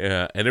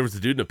 And there was a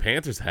dude in a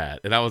Panthers hat,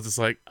 and I was just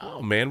like,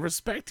 oh, man,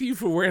 respect to you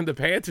for wearing the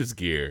Panthers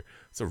gear.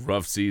 It's a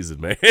rough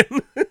season, man.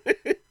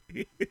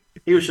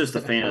 He was just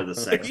a fan of the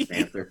Sex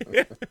Panther.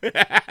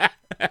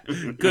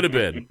 Could have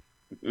been.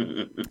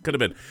 Could have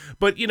been.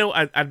 But, you know,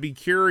 I'd be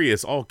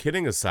curious, all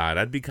kidding aside,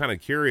 I'd be kind of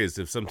curious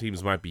if some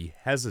teams might be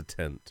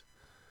hesitant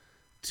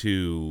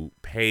to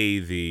pay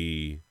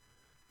the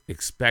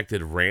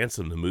expected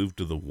ransom to move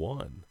to the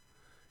 1.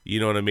 You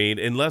know what I mean?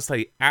 Unless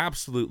they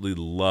absolutely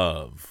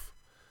love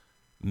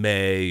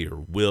May or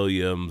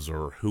Williams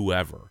or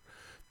whoever.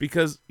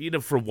 Because, you know,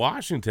 for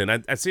Washington,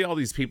 I see all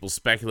these people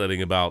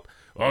speculating about,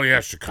 oh, yeah,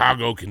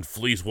 Chicago can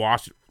fleece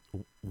Washington.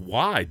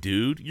 Why,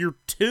 dude? You're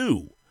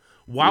 2.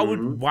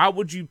 Why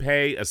would you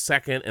pay a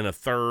second and a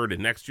third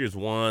and next year's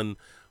 1?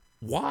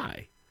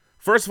 Why?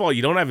 First of all,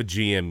 you don't have a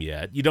GM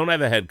yet. You don't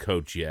have a head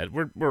coach yet.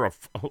 We're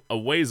a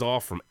ways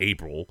off from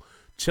April.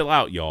 Chill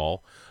out,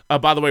 y'all.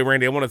 By the way,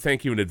 Randy, I want to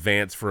thank you in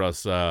advance for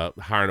us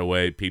hiring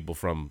away people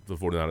from the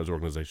 49ers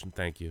organization.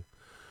 Thank you.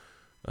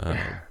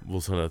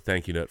 We'll send a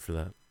thank you note for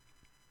that.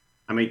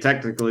 I mean,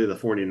 technically, the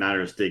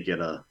 49ers did get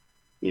a,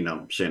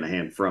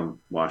 Shanahan from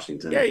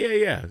Washington.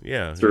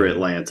 Yeah. Through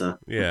Atlanta.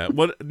 Yeah.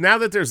 Well, now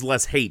that there's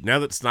less hate, now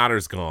that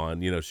Snyder's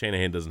gone,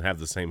 Shanahan doesn't have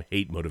the same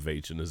hate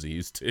motivation as he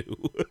used to.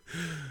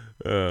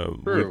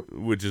 True.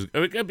 Which is,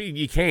 I mean,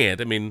 you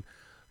can't. I mean,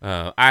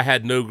 I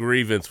had no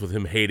grievance with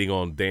him hating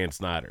on Dan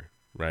Snyder.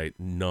 Right?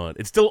 None.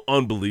 It's still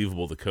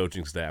unbelievable the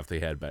coaching staff they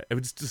had back. I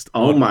mean, it's just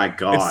my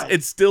God.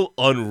 It's still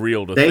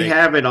unreal to they think.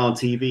 have it on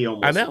TV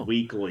almost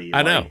weekly.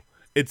 I know.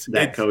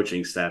 That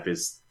coaching staff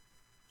is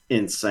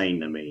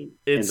insane to me.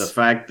 And the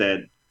fact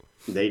that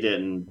they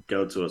didn't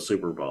go to a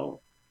Super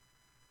Bowl.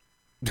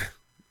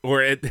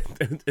 Or it's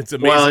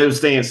amazing. Well, it was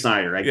Dan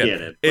Snyder. I get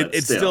it. But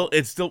it's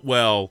still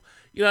well,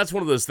 that's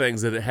one of those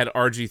things that had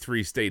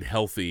RG3 stayed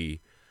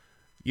healthy,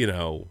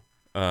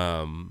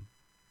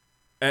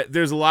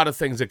 there's a lot of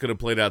things that could have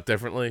played out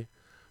differently,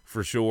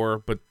 for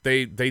sure. But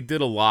they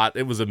did a lot.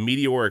 It was a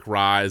meteoric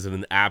rise and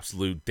an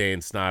absolute Dan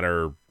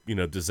Snyder,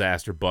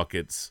 disaster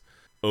buckets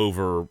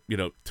over,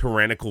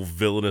 tyrannical,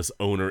 villainous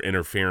owner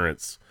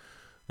interference,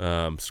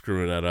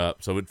 screwing that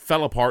up. So it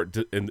fell apart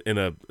in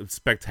a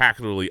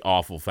spectacularly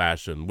awful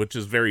fashion, which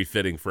is very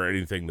fitting for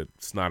anything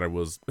that Snyder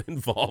was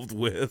involved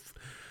with.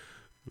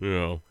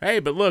 Hey,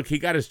 but look, he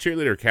got his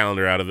cheerleader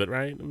calendar out of it,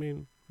 right? I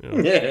mean,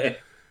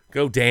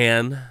 go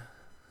Dan.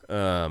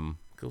 Go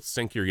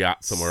sink your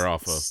yacht somewhere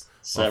off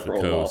several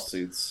off the coast.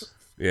 lawsuits.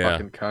 Yeah,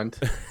 fucking cunt.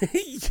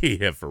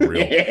 Yeah, for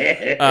real.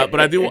 But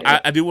I do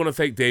want to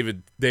thank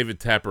David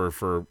Tepper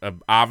for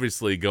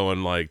obviously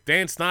going like,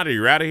 Dan Snyder,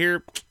 you're out of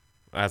here.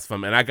 That's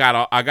fun, and I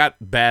got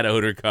bad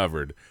odor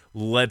covered.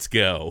 Let's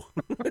go.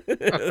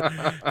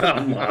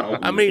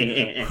 I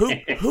mean,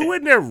 who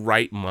in their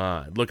right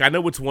mind? Look, I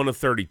know it's 1 of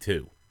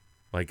 32.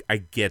 Like, I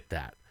get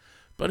that,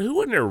 but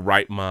who in their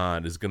right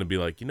mind is going to be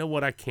like, you know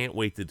what? I can't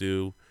wait to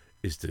do.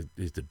 Is to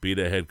be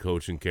the head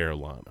coach in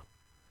Carolina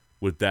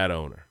with that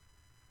owner.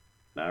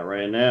 Not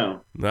right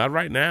now. Not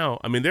right now.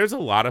 I mean, there's a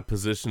lot of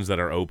positions that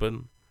are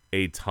open,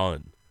 a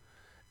ton.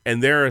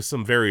 And there are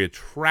some very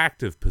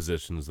attractive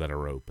positions that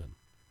are open.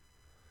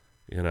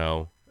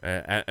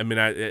 I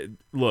mean,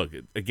 look,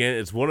 again,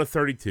 it's 1 of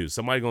 32.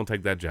 Somebody's going to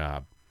take that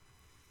job.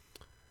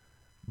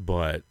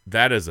 But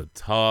that is a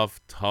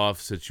tough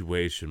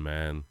situation,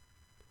 man.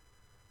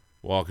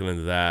 Walking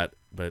into that.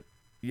 But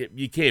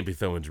you can't be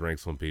throwing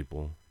drinks on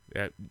people.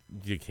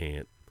 You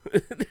can't.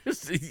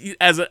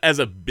 As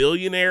a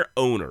billionaire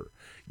owner,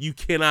 you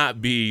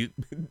cannot be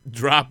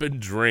dropping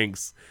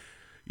drinks.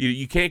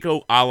 You can't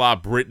go a la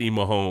Brittany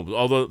Mahomes,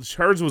 although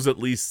hers was at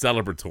least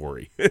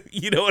celebratory.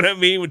 You know what I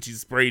mean? When she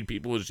sprayed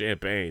people with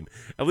champagne.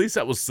 At least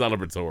that was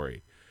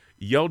celebratory.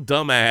 Yo,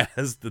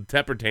 dumbass, the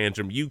Tepper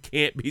tantrum, you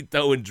can't be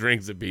throwing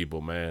drinks at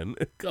people, man.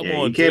 Come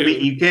on,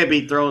 you can't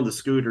be throwing the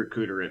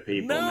Cooter at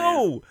people,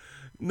 man.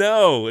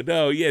 No.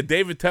 Yeah,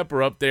 David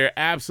Tepper up there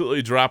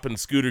absolutely dropping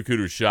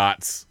Cooter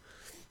shots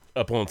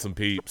up on some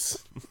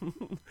peeps.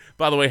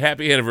 By the way,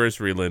 happy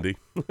anniversary, Lindy.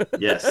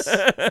 Yes.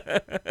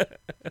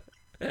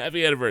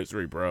 Happy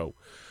anniversary, bro.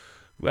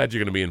 Glad you're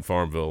going to be in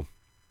Farmville.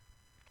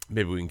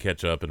 Maybe we can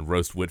catch up and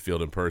roast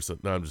Whitfield in person.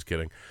 No, I'm just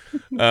kidding.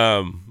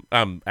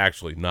 I'm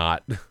actually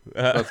not.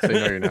 Let's say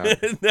no, you're not.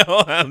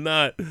 No, I'm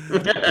not.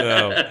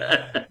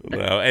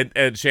 No.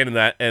 And Shannon,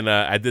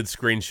 I did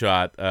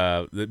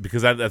screenshot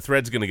because that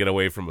thread's going to get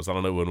away from us. I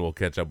don't know when we'll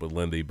catch up with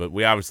Lindy, but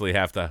we obviously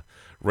have to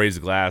raise a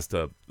glass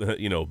to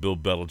Bill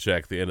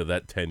Belichick, the end of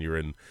that tenure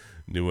in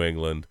New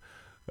England.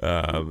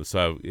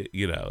 So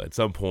at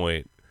some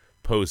point,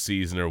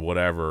 postseason or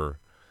whatever,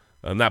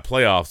 not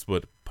playoffs,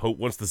 but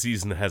once the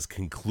season has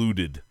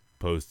concluded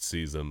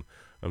postseason,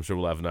 I'm sure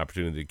we'll have an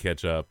opportunity to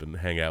catch up and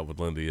hang out with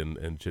Lindy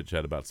and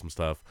chit-chat about some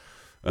stuff.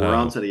 We're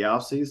on to the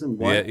off-season?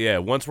 What? Yeah.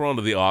 Once we're on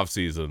to the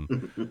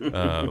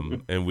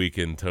off-season, and we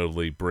can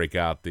totally break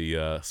out the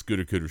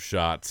Cooter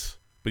shots.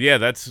 But yeah,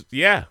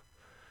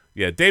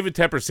 David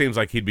Tepper seems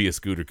like he'd be a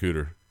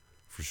Cooter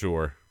for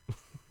sure.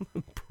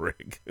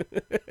 Prick.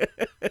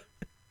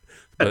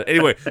 But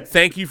anyway,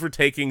 thank you for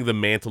taking the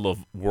mantle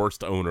of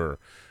worst owner.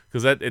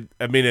 Because a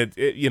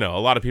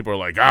lot of people are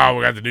like, oh,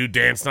 we got the new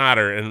Dan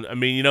Snyder. And I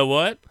mean, you know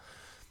what?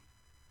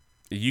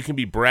 You can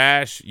be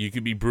brash, you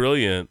can be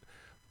brilliant,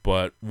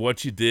 but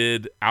what you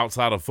did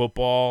outside of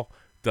football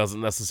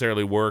doesn't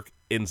necessarily work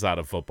inside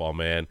of football,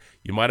 man.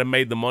 You might have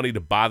made the money to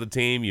buy the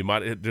team.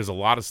 There's a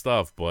lot of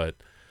stuff, but,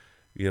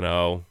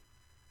 that's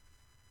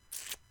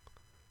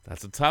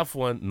a tough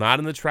one. Not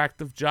an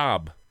attractive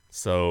job.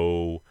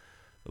 So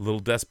a little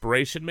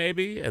desperation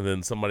maybe, and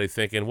then somebody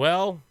thinking,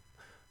 well,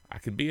 I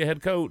could be a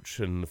head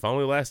coach, and if I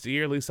only last a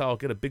year, at least I'll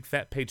get a big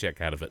fat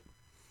paycheck out of it.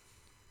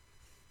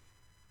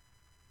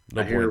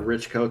 I hear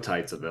Rich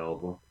Kotite's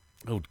available.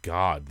 Oh,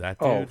 God, that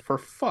dude. Oh, for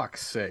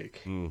fuck's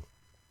sake.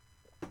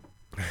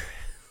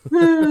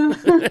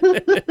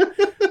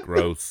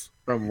 Gross.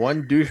 From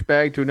one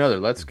douchebag to another.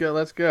 Let's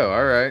go.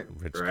 All right.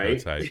 Rich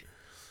Kotite.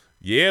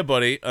 Yeah,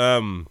 buddy.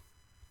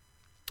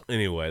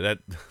 Anyway,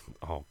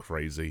 all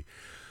crazy.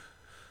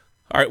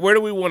 All right, where do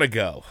we want to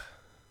go?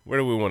 What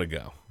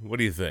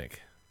do you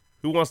think?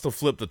 Who wants to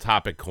flip the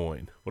topic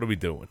coin? What are we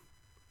doing?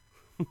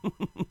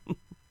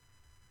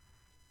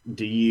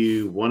 Do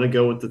you want to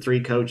go with the three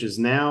coaches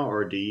now,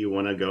 or do you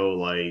want to go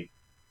like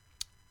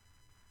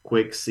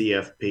quick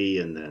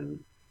CFP and then?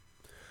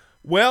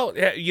 Well,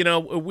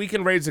 we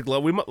can raise a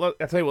glass. I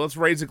tell you what, let's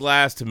raise a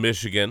glass to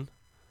Michigan.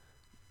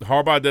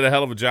 Harbaugh did a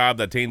hell of a job.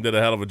 That team did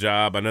a hell of a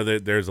job. I know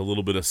that there's a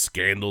little bit of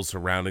scandal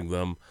surrounding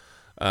them.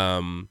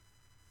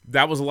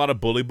 That was a lot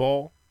of bully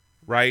ball,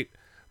 right?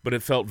 But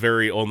it felt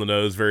very on the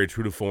nose, very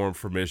true to form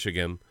for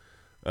Michigan.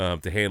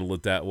 To handle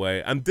it that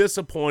way. I'm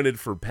disappointed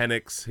for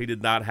Penix. He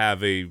did not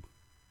have he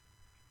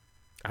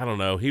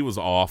was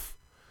off.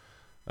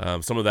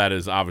 Some of that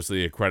is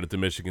obviously a credit to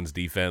Michigan's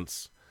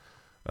defense.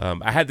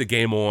 I had the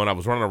game on. I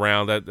was running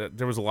around.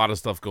 There was a lot of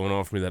stuff going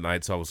on for me that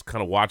night, so I was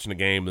kind of watching the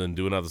game and then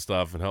doing other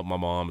stuff and helping my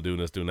mom and doing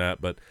this, doing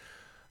that. But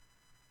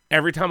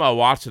every time I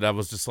watched it, I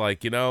was just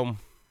like, I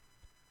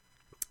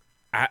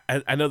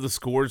know the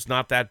score's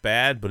not that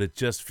bad, but it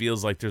just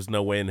feels like there's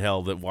no way in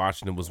hell that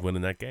Washington was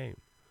winning that game.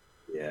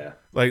 Yeah.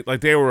 Like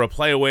they were a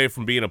play away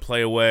from being a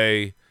play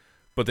away,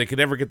 but they could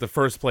never get the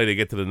first play to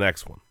get to the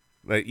next one.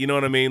 Like, you know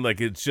what I mean? Like,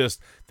 it's just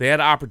they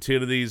had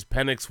opportunities.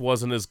 Penix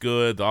wasn't as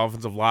good. The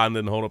offensive line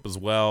didn't hold up as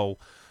well.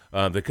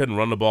 They couldn't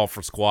run the ball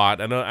for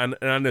squat. I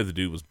know the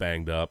dude was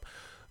banged up,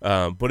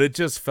 but it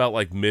just felt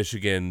like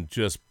Michigan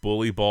just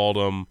bully balled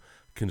them,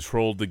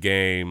 controlled the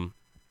game,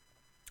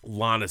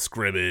 line of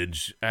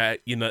scrimmage.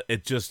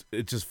 It just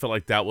felt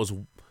like that was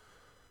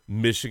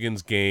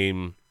Michigan's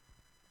game.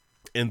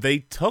 And they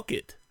took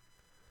it.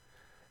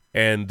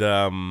 And,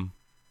 I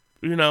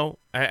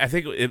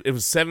think it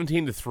was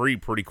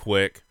 17-3 pretty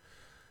quick.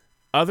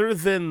 Other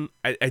than,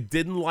 I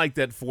didn't like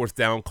that fourth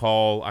down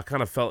call. I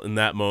kind of felt in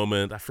that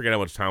moment, I forget how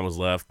much time was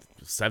left,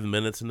 7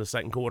 minutes in the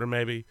second quarter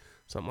maybe,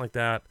 something like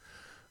that.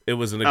 It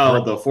was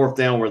the fourth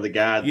down where the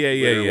guy,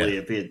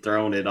 if he had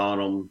thrown it on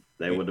them,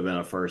 they would have been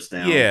a first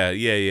down.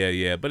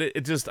 Yeah. But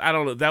it just, I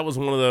don't know, that was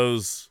one of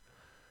those,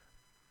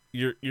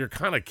 you're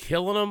kind of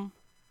killing them.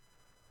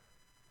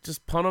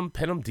 Just pin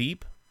them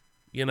deep,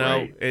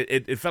 Right.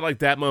 It felt like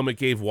that moment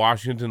gave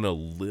Washington a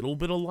little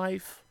bit of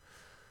life,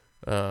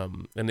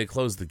 and they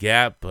closed the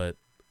gap. But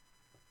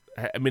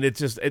I mean, I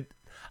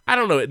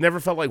don't know. It never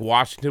felt like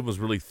Washington was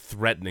really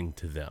threatening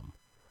to them.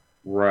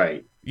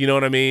 Right. You know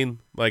what I mean?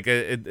 Like,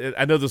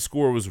 I know the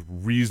score was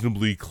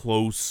reasonably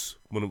close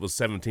when it was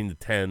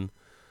 17-10,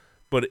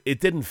 but it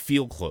didn't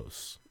feel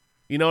close.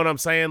 You know what I'm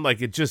saying?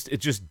 Like, it just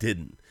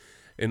didn't.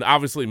 And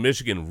obviously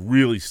Michigan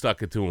really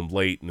stuck it to them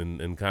late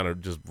and kind of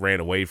just ran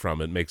away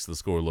from it. Makes the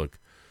score look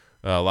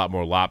a lot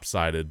more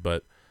lopsided.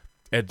 But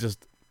it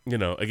just,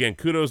 again,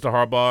 kudos to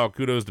Harbaugh,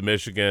 kudos to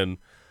Michigan.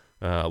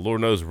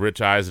 Lord knows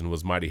Rich Eisen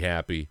was mighty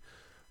happy.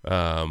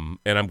 And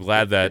I'm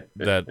glad that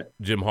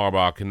Jim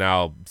Harbaugh can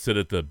now sit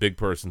at the big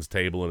person's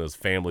table in his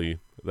family.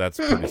 That's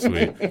pretty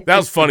sweet. That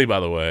was funny,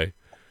 by the way.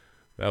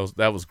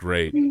 That was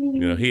great.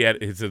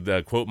 He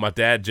said, quote, "My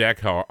dad, Jack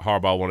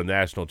Harbaugh, won a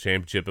national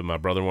championship and my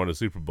brother won a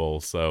Super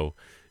Bowl, so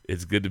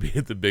it's good to be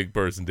at the big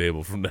person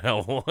table from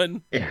now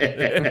on."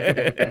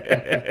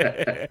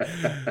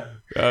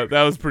 That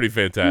was pretty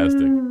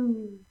fantastic.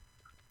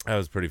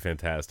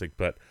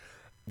 But,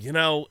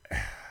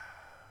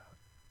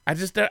 I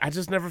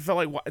just never felt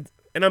like,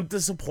 and I'm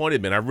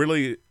disappointed, man. I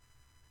really,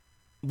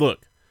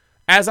 look,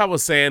 as I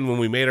was saying when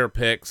we made our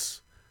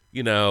picks,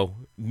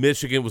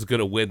 Michigan was going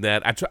to win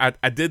that. I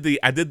did the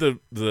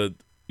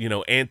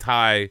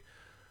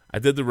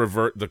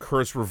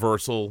curse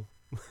reversal.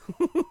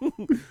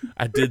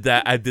 I did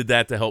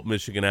that to help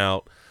Michigan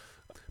out.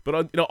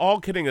 But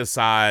all kidding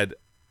aside,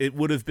 it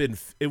would have been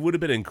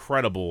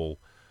incredible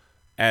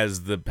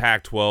as the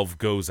Pac-12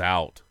 goes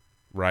out,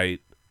 right?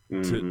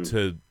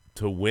 Mm-hmm.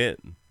 To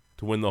win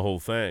the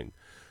whole thing.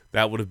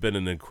 That would have been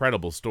an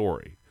incredible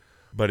story.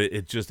 But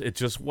it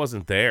just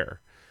wasn't there.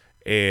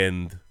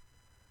 And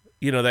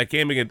that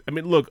game again, I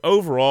mean, look,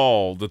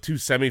 overall, the two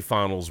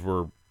semifinals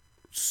were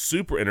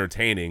super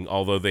entertaining,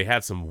 although they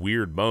had some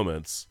weird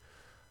moments.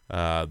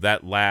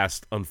 That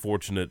last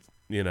unfortunate,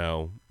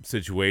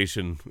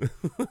 situation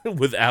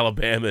with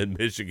Alabama and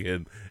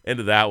Michigan. End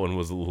of that one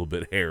was a little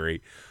bit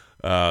hairy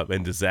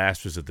and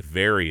disastrous at the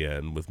very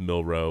end with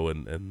Milroe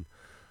and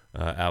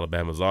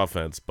Alabama's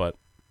offense. But,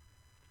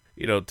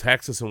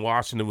 Texas and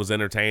Washington was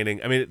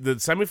entertaining. I mean, the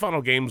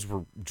semifinal games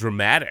were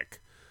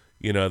dramatic.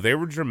 They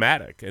were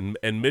dramatic.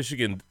 And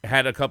Michigan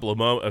had a couple of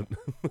moments.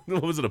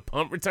 What was it, a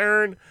punt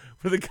return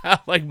where the guy,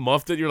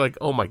 muffed it? You're like,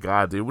 oh, my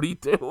God, dude, what are you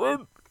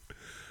doing?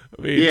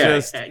 I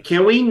mean,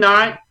 can we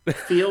not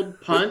field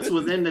punts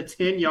within the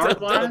 10-yard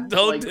line?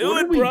 Don't do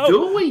it, bro.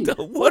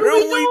 What are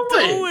we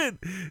doing?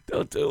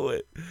 Don't do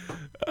it.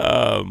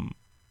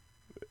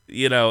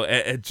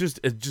 It's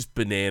just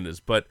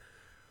bananas. But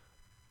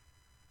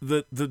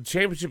the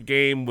championship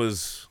game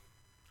was,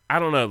 I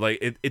don't know,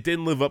 it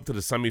didn't live up to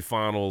the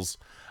semifinals.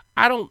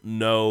 I don't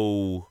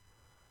know.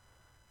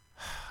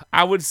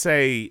 I would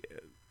say,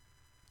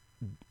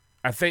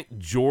 I think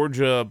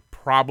Georgia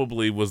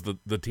probably was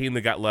the team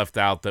that got left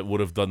out that would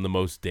have done the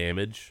most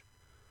damage,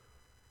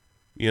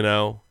 And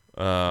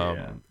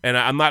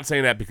I'm not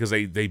saying that because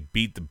they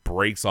beat the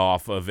brakes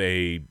off of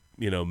a,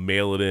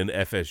 mail-it-in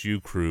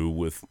FSU crew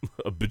with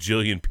a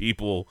bajillion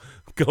people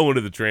going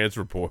to the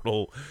transfer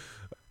portal.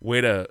 Way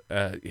to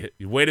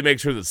make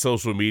sure that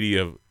social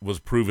media was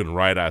proven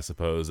right, I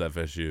suppose,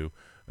 FSU.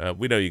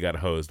 We know you got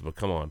hosed, but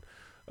come on.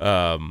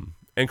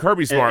 And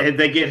Kirby Smart. And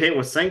they get hit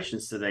with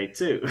sanctions today,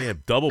 too. Yeah,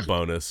 double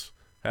bonus.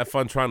 Have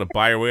fun trying to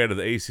buy your way out of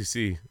the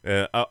ACC.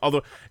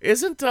 Although,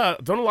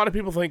 don't a lot of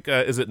people think,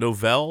 is it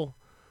Novell?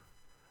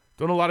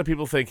 Don't a lot of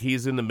people think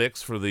he's in the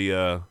mix for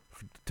the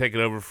taking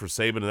over for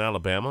Saban in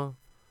Alabama?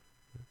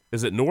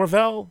 Is it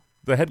Norvell,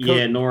 the head coach?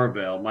 Yeah,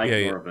 Norvell, Mike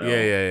Norvell.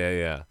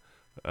 Yeah.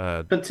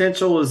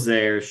 Potential is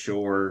there,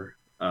 sure.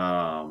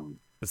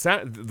 It's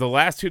not, the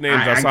last two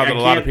names I saw that a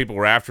lot of people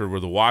were after were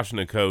the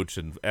Washington coach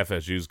and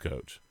FSU's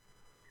coach.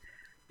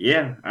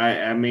 Yeah,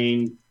 I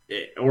mean,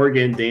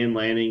 Oregon, Dan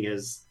Lanning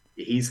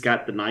he's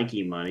got the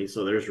Nike money,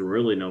 so there's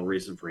really no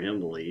reason for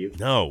him to leave.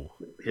 No.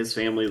 His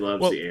family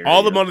loves the area.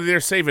 All the money they're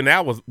saving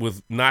now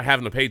with not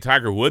having to pay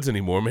Tiger Woods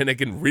anymore, man, they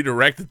can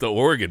redirect it to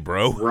Oregon,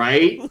 bro.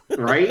 Right?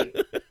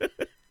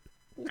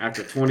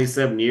 After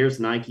 27 years,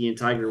 Nike and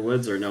Tiger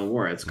Woods are no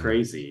more. It's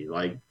crazy.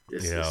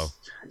 It's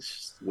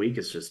just week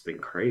has just been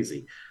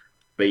crazy.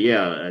 But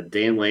yeah,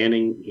 Dan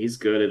Lanning, he's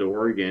good at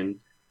Oregon.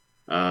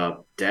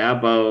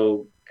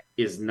 Dabo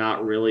is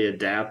not really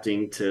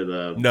adapting to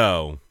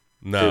the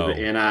to the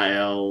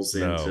NILs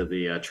and to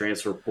the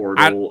transfer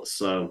portal.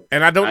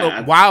 I don't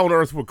know why on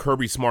earth would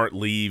Kirby Smart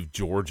leave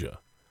Georgia.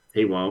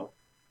 He won't.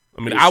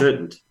 I mean, he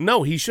shouldn't.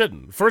 No, he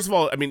shouldn't. First of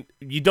all, I mean,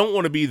 you don't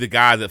want to be the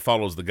guy that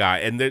follows the guy.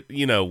 And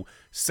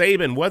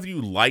Saban, whether you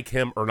like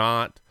him or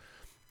not,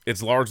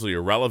 it's largely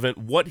irrelevant.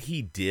 What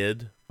he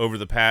did over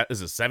the past,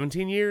 is it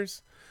 17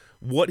 years?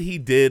 What he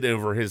did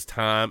over his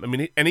time. I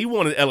mean, and he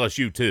wanted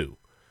LSU too.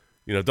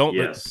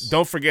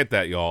 Don't forget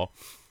that, y'all.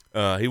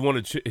 He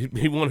wanted chip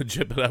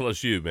at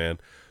LSU, man.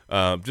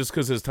 Just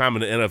because his time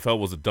in the NFL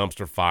was a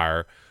dumpster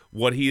fire,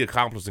 what he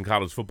accomplished in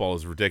college football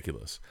is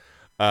ridiculous.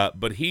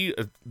 But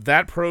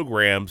that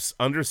program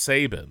under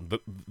Saban,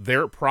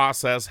 their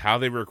process, how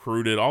they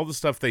recruited, all the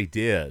stuff they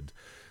did,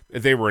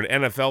 they were an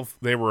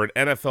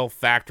NFL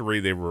factory,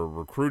 they were a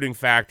recruiting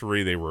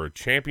factory, they were a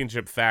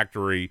championship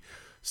factory.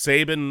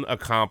 Saban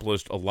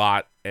accomplished a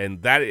lot,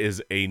 and that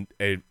is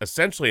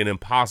essentially an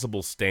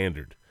impossible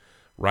standard,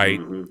 right?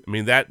 Mm-hmm. I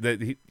mean that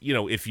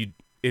if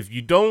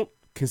you don't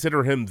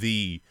consider him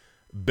the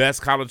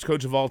best college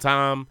coach of all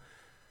time,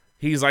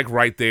 he's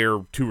right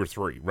there, 2 or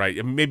 3, right?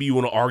 And maybe you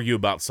want to argue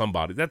about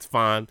somebody. That's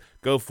fine.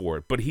 Go for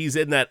it. But he's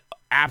in that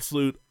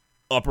absolute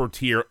upper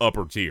tier.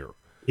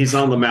 He's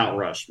on the Mount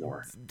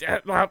Rushmore.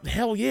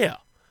 Hell yeah.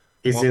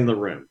 He's in the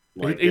room.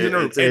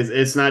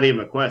 It's not even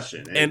a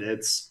question.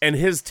 And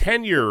his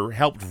tenure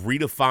helped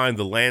redefine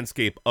the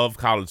landscape of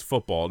college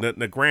football.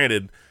 Now,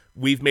 granted,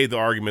 we've made the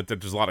argument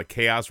that there's a lot of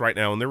chaos right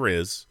now, and there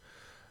is.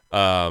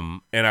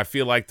 And I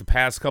feel like the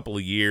past couple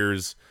of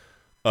years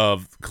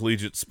of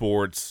collegiate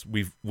sports,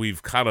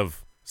 we've kind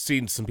of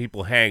seen some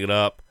people hang it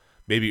up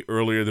maybe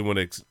earlier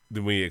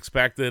than we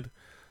expected.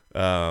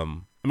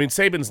 I mean,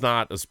 Saban's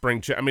not a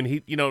spring I mean,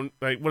 he,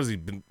 what has he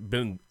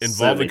been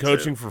involved in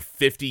coaching for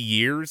 50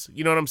 years?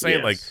 You know what I'm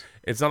saying? Yes.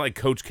 It's not like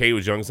Coach K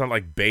was young. It's not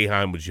like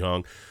Boeheim was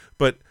young.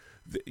 But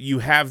you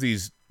have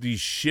these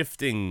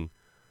shifting,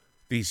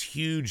 these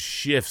huge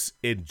shifts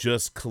in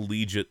just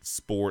collegiate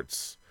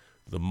sports.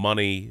 The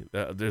money,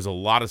 there's a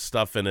lot of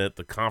stuff in it.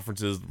 The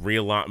conferences,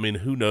 I mean,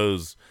 who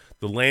knows?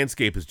 The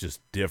landscape is just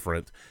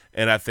different.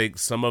 And I think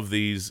some of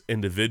these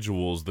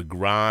individuals, the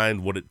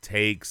grind, what it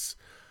takes,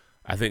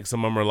 I think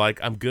some of them are like,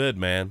 I'm good,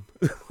 man.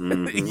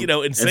 Mm-hmm.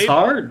 And it's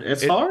hard.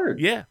 It's hard.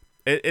 Yeah,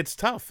 it's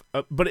tough.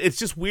 But it's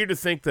just weird to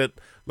think that,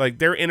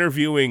 they're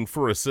interviewing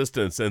for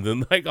assistants and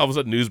then, all of a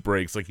sudden news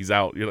breaks, he's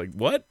out. You're like,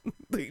 what?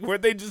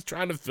 Weren't they just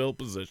trying to fill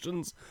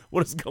positions?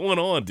 What is going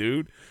on,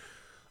 dude?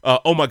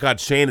 Oh, my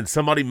God, Shannon,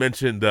 somebody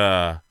mentioned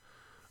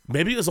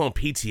maybe it was on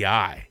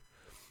PTI,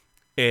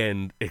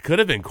 and it could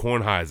have been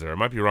Kornheiser. I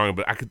might be wrong,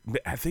 but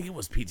I think it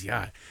was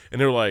PTI. And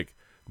they're like,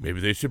 Maybe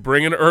they should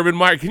bring in Urban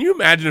Meyer. Can you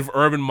imagine if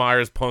Urban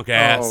Meyer's punk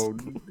ass? Oh,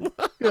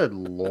 good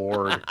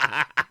Lord.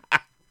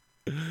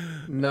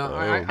 No,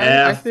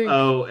 I think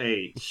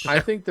FOH. I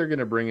think they're going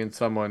to bring in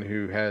someone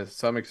who has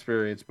some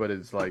experience, but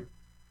is like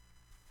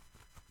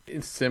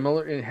it's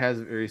similar. It has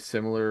very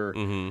similar,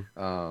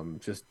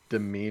 just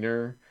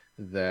demeanor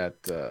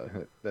that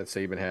that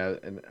Saban had.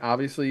 And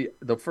obviously,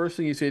 the first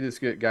thing you say to this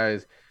guy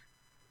is,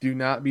 "Do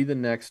not be the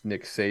next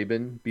Nick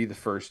Saban. Be the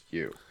first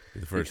you."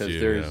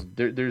 Because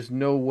there's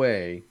no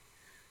way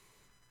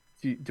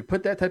to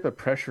put that type of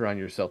pressure on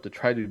yourself to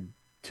try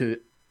to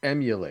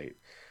emulate,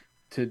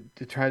 to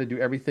try to do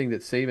everything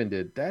that Saban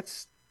did.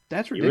 That's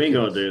ridiculous. You ain't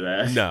gonna do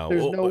that. No,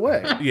 There's no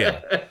way.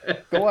 Yeah,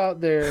 go out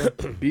there,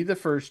 be the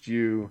first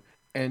you,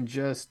 and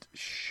just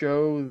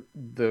show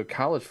the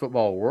college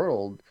football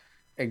world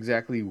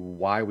exactly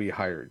why we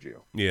hired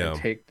you. Yeah, and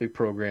take the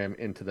program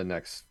into the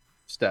next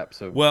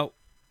steps of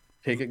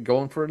take it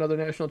going for another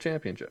national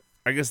championship.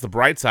 I guess the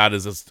bright side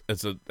is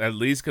it's at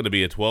least going to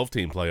be a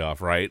 12-team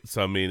playoff, right?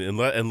 So I mean,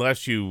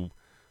 unless you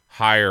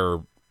hire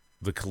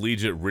the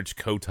collegiate Rich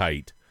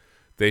Kotite,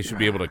 they should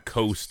be able to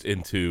coast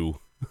into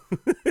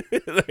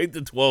like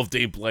the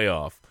 12-team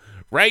playoff,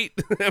 right?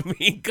 I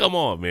mean, come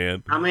on,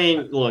 man. I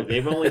mean, look,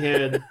 they've only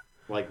had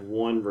like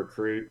one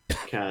recruit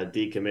kind of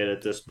decommit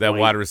at this point. That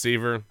wide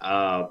receiver?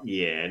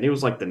 Yeah, and he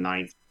was like the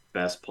 9th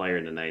best player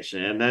in the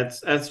nation, and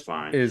that's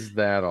fine. Is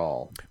that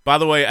all? By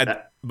the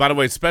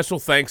way, special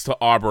thanks to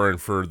Auburn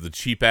for the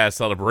cheap ass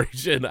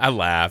celebration. I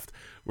laughed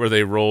where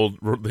they rolled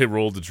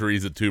the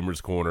trees at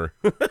Toomer's Corner,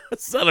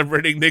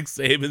 celebrating Nick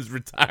Saban's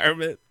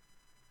retirement.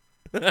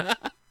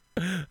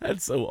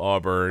 That's so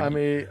Auburn.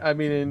 I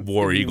mean,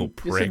 War Eagle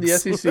pricks.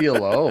 Just in the SEC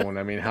alone.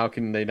 I mean, how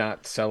can they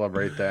not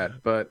celebrate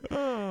that? But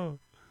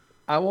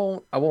I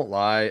won't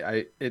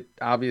lie. It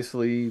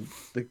obviously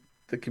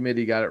the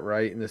committee got it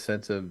right in the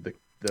sense of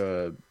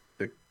the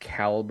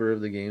caliber of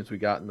the games we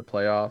got in the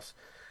playoffs,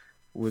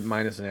 with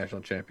minus the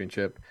national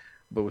championship.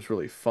 But what's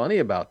really funny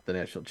about the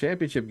national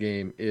championship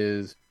game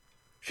is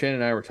Shannon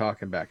and I were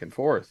talking back and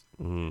forth,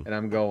 and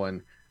I'm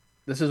going,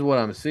 this is what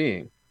I'm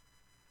seeing.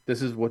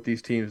 This is what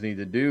these teams need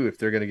to do if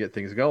they're going to get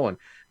things going.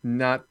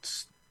 Not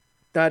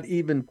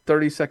even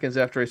 30 seconds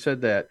after I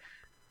said that,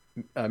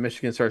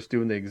 Michigan starts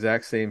doing the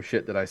exact same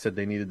shit that I said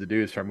they needed to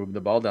do, start moving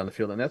the ball down the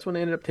field. And that's when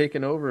they ended up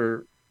taking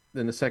over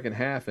in the second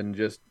half and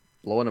just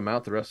blowing them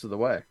out the rest of the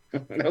way.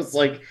 I was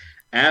like,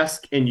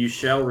 ask and you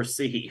shall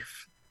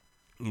receive.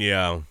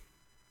 Yeah.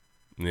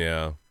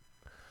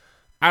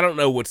 I don't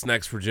know what's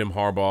next for Jim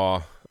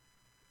Harbaugh.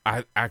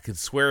 I could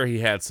swear he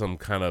had some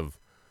kind of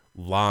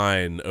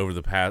line over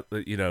the past,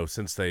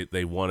 since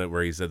they won it,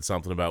 where he said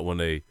something about when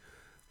they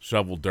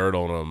shoveled dirt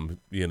on him,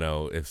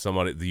 if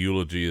somebody, the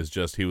eulogy is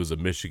just he was a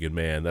Michigan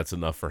man, that's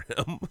enough for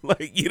him.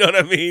 Like, you know what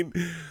I mean?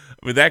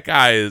 I mean, that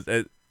guy is,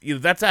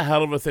 that's a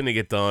hell of a thing to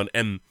get done.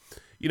 And,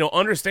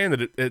 understand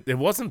that it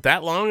wasn't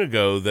that long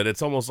ago that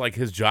it's almost like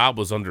his job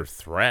was under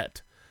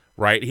threat,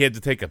 right? He had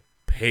to take a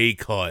pay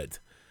cut.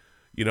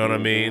 You know what I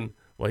mean?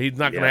 Well, he's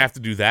not going to have to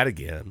do that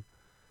again.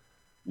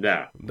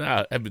 No.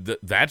 I mean,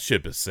 that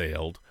ship has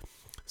sailed.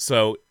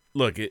 So,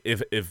 look,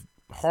 if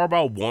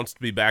Harbaugh wants to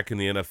be back in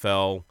the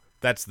NFL,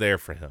 that's there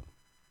for him.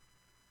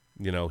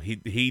 Look,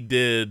 he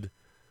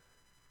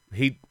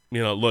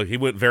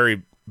went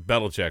very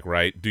Belichick,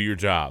 right? Do your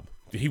job.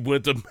 He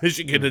went to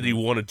Michigan and he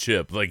won a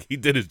chip. Like, he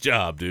did his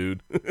job,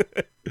 dude.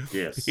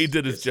 Yes. He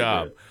did his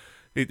job.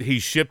 He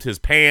shipped his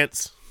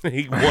pants.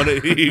 He won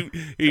a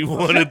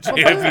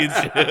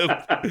championship.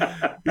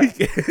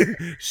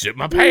 Shipped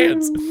my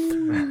pants.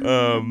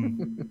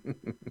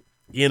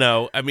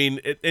 I mean,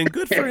 and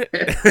good for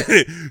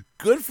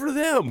good for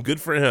them.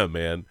 Good for him,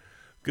 man.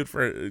 Good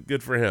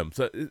for him.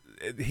 So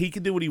he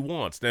can do what he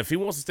wants. Now, if he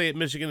wants to stay at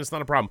Michigan, it's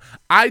not a problem.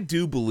 I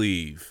do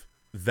believe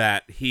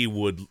that he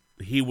would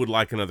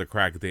like another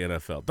crack at the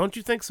NFL. Don't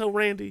you think so,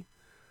 Randy?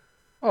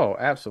 Oh,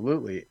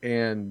 absolutely.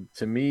 And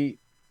to me,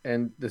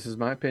 and this is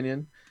my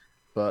opinion,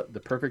 but the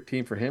perfect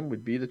team for him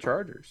would be the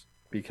Chargers,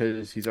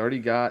 because he's already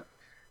got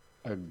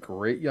a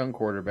great young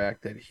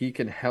quarterback that he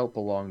can help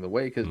along the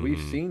way, because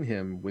we've seen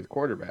him with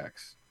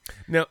quarterbacks.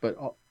 Now, but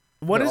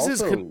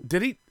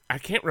did he? I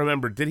can't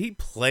remember. Did he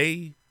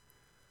play?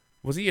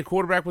 Was he a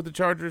quarterback with the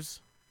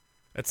Chargers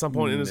at some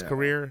point in his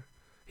career?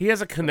 He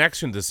has a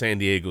connection to San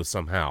Diego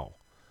somehow.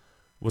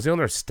 Was he on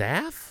their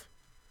staff?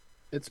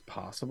 It's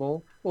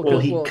possible.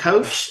 He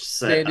coached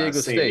San Diego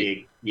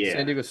State. Yeah,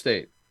 San Diego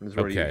State is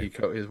where he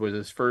was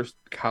his first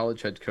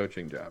college head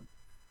coaching job.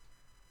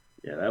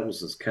 Yeah, that was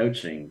his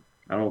coaching.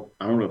 I don't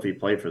know if he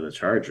played for the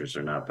Chargers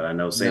or not, but I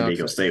know San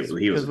Diego State.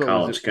 He was a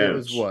college coach. It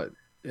was what?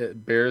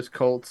 Bears,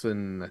 Colts,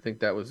 and I think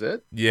that was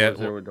it. Yeah,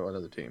 or was there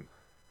another team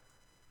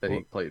that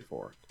he played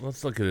for?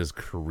 Let's look at his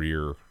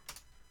career.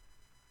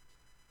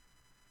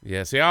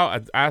 Yeah, see,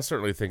 I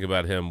certainly think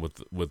about him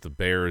with the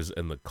Bears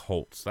and the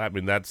Colts. I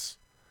mean, that's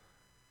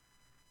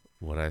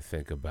what I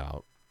think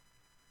about.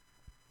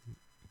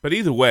 But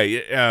either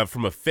way,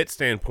 from a fit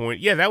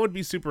standpoint, yeah, that would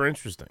be super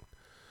interesting,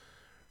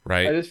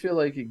 right? I just feel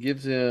like it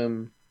gives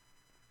him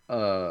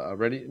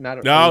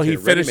No, he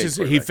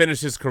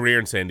finished his career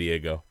in San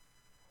Diego.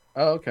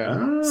 Oh, okay.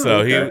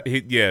 So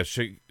he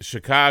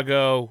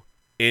Chicago,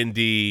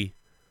 Indy.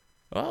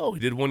 Oh, he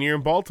did 1 year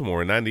in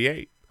Baltimore in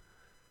 '98,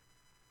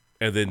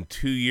 and then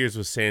 2 years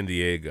with San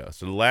Diego.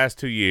 So the last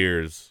 2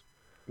 years.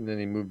 And then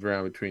he moved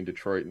around between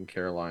Detroit and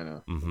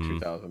Carolina in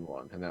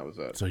 2001, and that was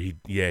it. So he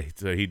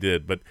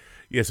did, but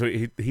so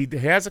he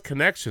has a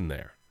connection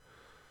there.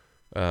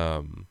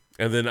 And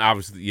then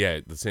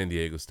obviously, the San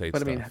Diego State.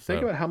 But I mean,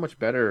 think about how much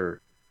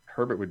better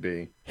Herbert would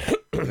be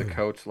with a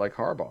coach like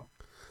Harbaugh.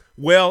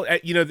 Well,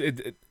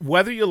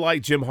 whether you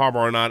like Jim Harbaugh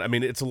or not, I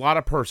mean, it's a lot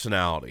of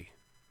personality,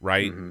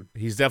 right? Mm-hmm.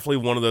 He's definitely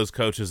one of those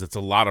coaches that's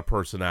a lot of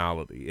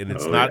personality, and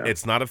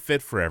it's not a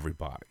fit for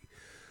everybody.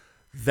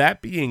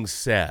 That being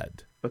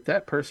said, but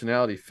that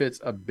personality fits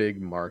a big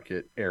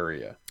market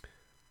area.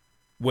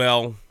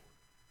 Well,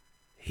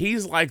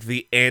 he's like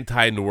the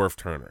anti-Norv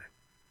Turner.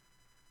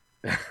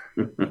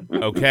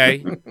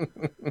 Okay?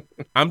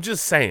 I'm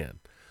just saying,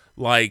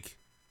 like,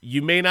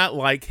 you may not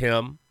like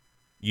him.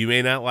 You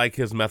may not like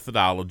his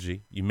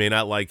methodology. You may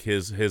not like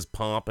his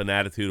pomp and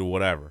attitude or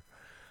whatever.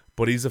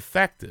 But he's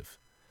effective.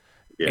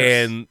 Yes.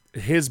 And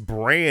his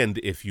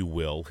brand, if you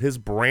will, his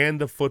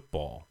brand of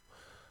football,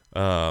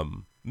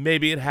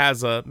 maybe it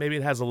has a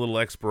little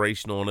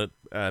expiration on it.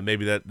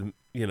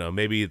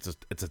 Maybe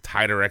it's a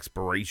tighter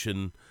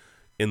expiration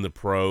in the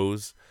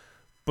pros.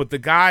 But the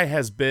guy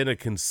has been a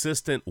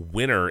consistent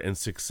winner and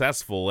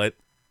successful at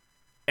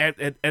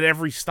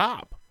every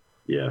stop.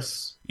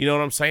 Yes. You know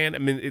what I'm saying? I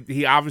mean,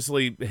 he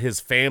obviously, his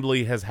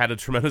family has had a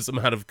tremendous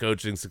amount of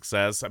coaching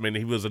success. I mean,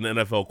 he was an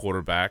NFL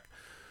quarterback.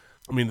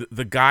 I mean,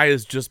 the guy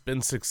has just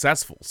been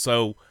successful.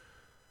 So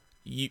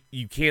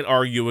you can't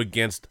argue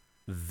against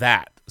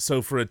that.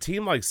 So for a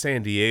team like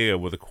San Diego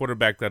with a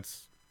quarterback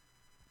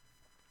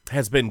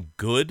has been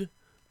good,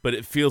 but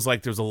it feels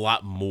like there's a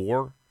lot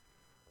more,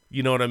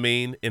 you know what I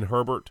mean, in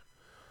Herbert.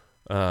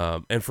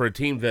 And for a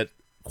team that,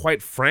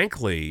 quite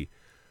frankly,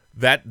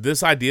 that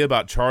this idea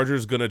about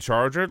Chargers going to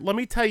Charger, let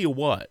me tell you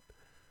what,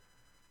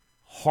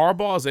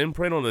 Harbaugh's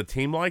imprint on a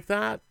team like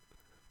that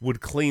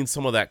would clean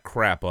some of that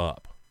crap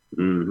up.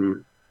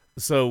 Mm-hmm.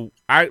 So,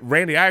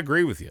 Randy, I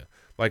agree with you.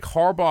 Like,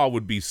 Harbaugh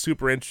would be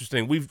super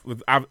interesting.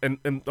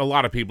 And a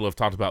lot of people have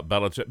talked about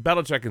Belichick.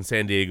 Belichick in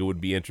San Diego would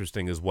be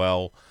interesting as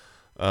well.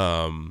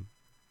 Harbaugh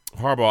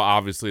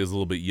obviously is a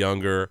little bit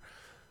younger.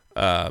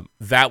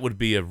 That would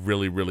be a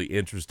really, really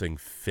interesting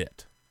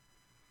fit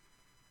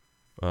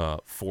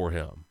for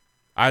him.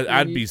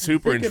 I'd be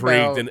super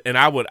intrigued, and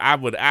I would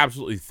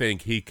absolutely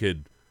think he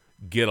could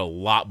get a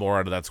lot more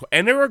out of that squad.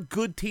 And they're a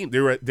good team.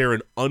 They're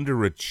an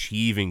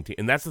underachieving team,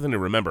 and that's the thing to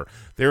remember.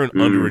 They're an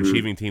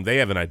underachieving team. They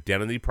have an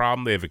identity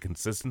problem. They have a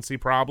consistency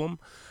problem,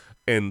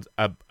 and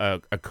a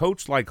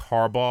coach like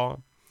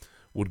Harbaugh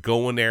would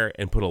go in there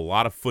and put a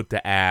lot of foot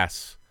to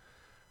ass,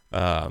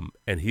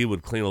 and he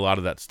would clean a lot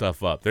of that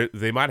stuff up.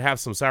 They might have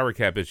some salary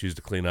cap issues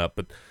to clean up,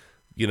 but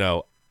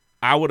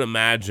I would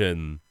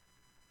imagine.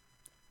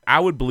 I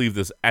would believe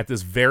this at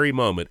this very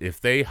moment. If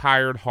they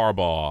hired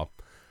Harbaugh,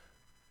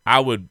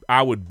 I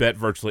would bet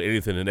virtually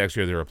anything that next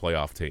year they're a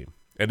playoff team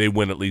and they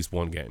win at least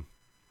one game.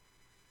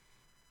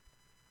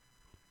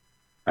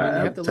 You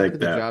have to look at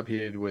the job he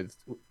did with.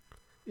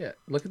 Yeah,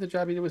 look at the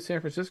job he did with San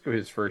Francisco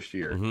his first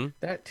year.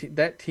 Mm-hmm.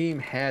 That team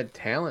had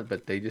talent,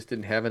 but they just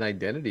didn't have an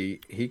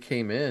identity. He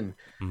came in,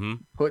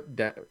 put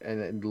down,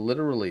 and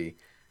literally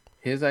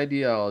his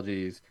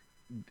ideologies.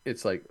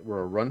 It's like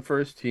we're a run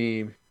first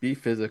team, be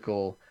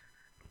physical.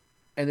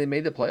 And they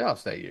made the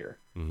playoffs that year.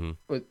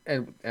 Mm-hmm.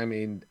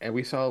 And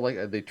we saw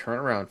like the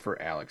turnaround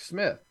for Alex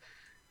Smith,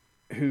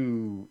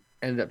 who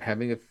ended up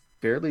having a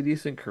fairly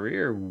decent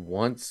career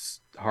once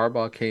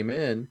Harbaugh came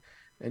in.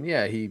 And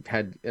yeah, he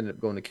ended up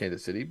going to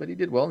Kansas City, but he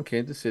did well in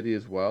Kansas City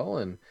as well.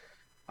 And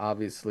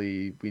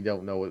obviously, we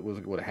don't know what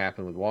would have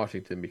happened with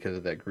Washington because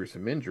of that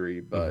gruesome injury.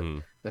 But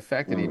the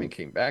fact that he even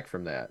came back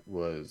from that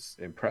was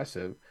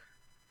impressive.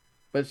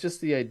 But it's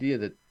just the idea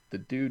that the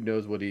dude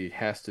knows what he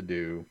has to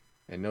do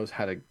and knows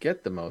how to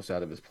get the most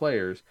out of his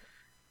players,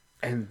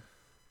 and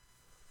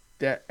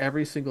that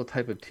every single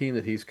type of team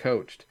that he's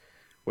coached,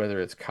 whether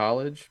it's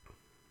college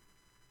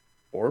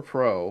or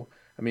pro,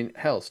 I mean,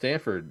 hell,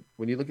 Stanford,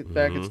 when you look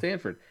back at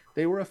Stanford,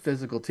 they were a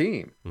physical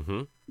team.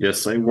 Mm-hmm.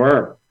 Yes, they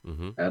were.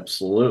 Mm-hmm.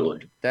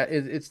 Absolutely.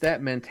 It's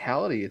that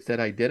mentality, it's that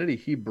identity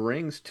he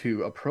brings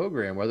to a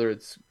program, whether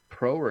it's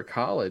pro or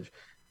college.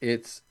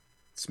 It's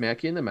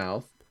smack you in the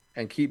mouth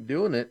and keep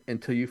doing it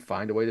until you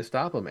find a way to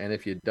stop them. And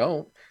if you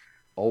don't,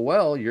 oh,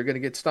 well, you're going to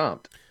get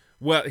stomped.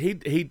 Well, he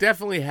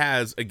definitely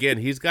has. Again,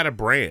 he's got a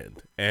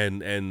brand,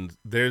 and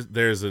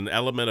there's an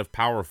element of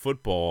power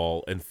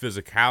football and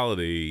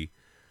physicality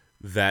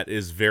that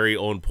is very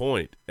on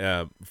point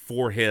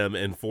for him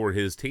and for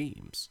his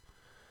teams.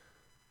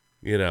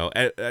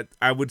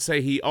 I would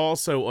say he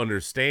also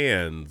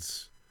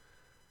understands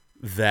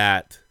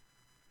that,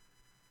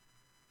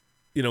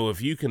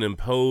 if you can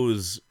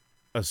impose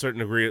a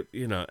certain degree,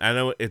 I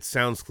know it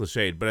sounds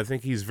cliched, but I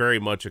think he's very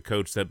much a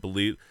coach that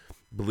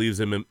believes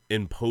in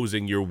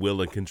imposing your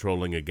will and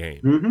controlling a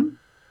game. Mm-hmm.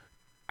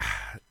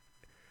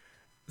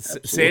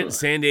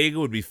 San Diego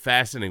would be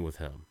fascinating with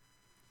him.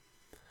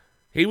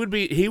 He would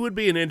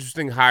be an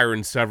interesting hire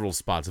in several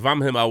spots. If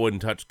I'm him, I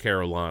wouldn't touch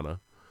Carolina.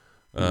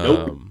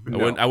 Nope.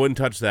 I wouldn't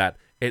touch that.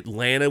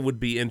 Atlanta would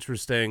be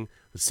interesting.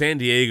 San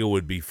Diego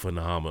would be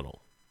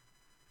phenomenal.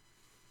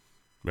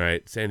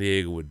 Right? San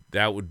Diego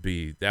would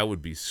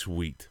be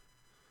sweet.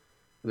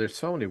 There's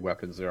so many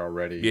weapons there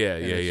already. Yeah.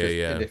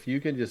 And if you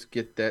can just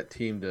get that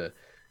team to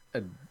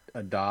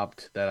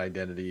adopt that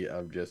identity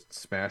of just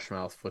smash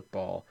mouth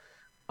football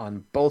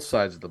on both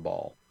sides of the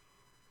ball,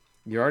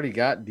 you already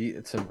got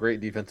some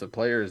great defensive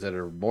players that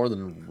are more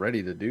than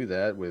ready to do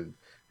that.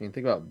 Think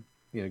about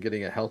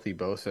getting a healthy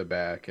Bosa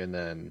back and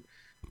then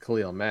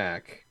Khalil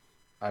Mack.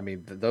 I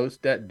mean,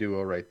 that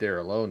duo right there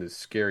alone is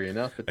scary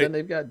enough. But then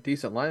they've got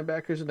decent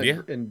linebackers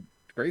and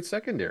great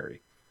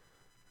secondary.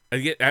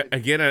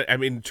 Again, I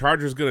mean,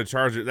 Chargers going to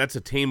charge it. That's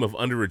a team of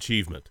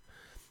underachievement.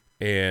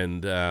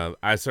 And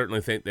I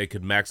certainly think they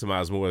could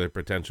maximize more of their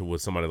potential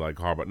with somebody like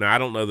Harbaugh. Now, I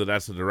don't know that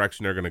that's the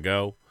direction they're going to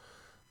go.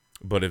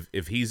 But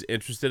if he's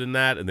interested in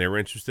that and they're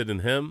interested in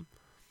him,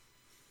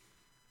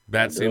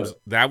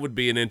 that would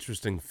be an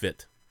interesting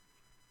fit.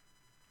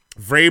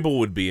 Vrabel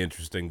would be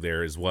interesting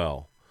there as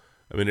well.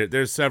 I mean,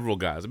 there's several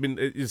guys. I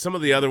mean, some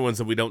of the other ones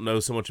that we don't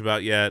know so much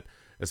about yet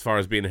as far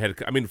as being a head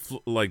coach. I mean,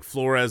 like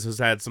Flores has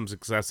had some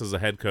success as a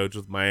head coach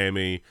with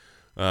Miami.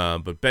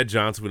 But Ben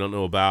Johnson we don't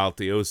know about.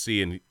 The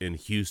OC in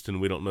Houston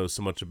we don't know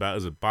so much about.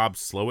 Is it Bob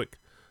Slowick?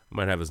 I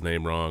might have his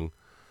name wrong.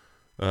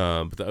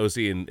 But the OC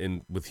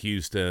with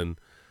Houston.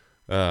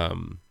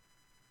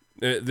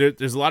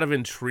 There's a lot of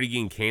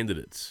intriguing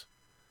candidates,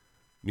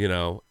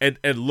 and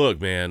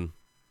look, man,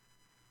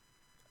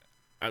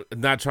 I'm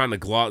not trying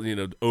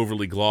to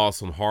overly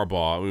gloss on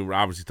Harbaugh. I mean, we're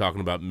obviously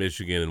talking about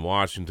Michigan and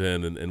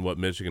Washington and what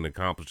Michigan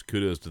accomplished.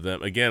 Kudos to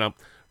them. Again, I'm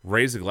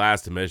raise a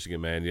glass to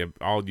Michigan, man.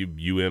 All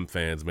you UM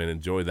fans, man,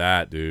 enjoy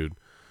that, dude.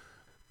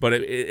 But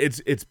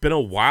it's been a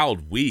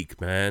wild week,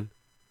 man.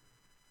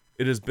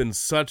 It has been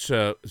such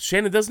a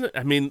Shannon, doesn't it?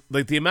 I mean,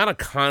 like the amount of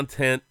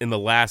content in the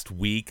last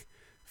week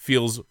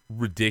feels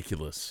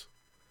ridiculous.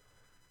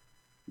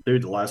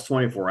 Dude, the last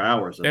 24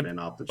 hours have been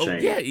off the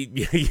chain. Yeah,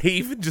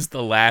 even just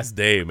the last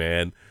day,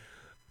 man.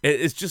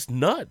 It's just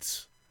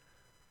nuts.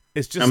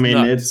 It's just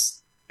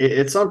nuts.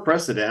 It's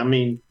unprecedented. I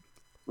mean,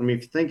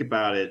 if you think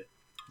about it,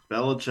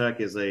 Belichick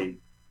is a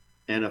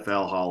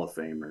NFL Hall of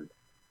Famer.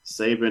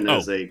 Saban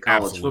is a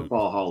college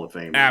football Hall of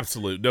Famer.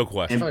 Absolute, no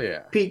question.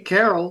 And Pete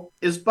Carroll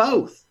is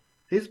both.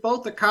 He's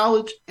both a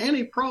college and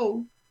a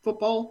pro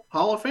football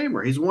Hall of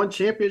Famer. He's won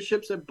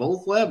championships at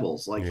both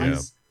levels.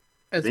 He's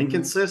been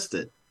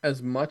consistent.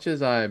 As much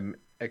as I'm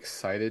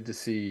excited to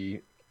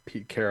see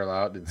Pete Carroll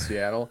out in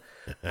Seattle,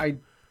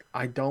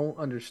 I don't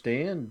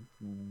understand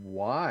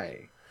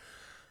why.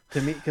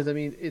 To me, because I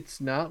mean,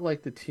 it's not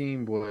like the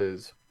team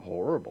was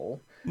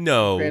horrible.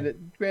 No.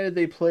 Granted,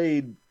 they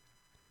played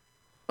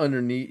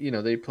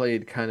underneath. They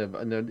played kind of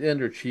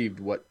underachieved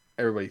what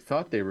everybody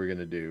thought they were going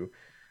to do.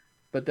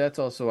 But that's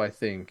also, I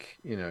think,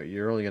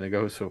 you're only going to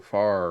go so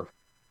far.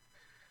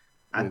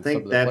 I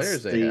think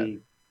that's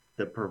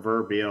the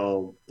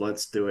proverbial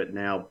let's do it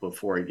now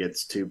before it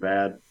gets too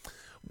bad.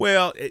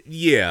 Well,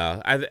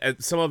 yeah.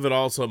 Some of it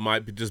also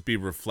might just be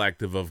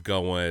reflective of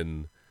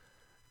going,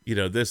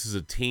 this is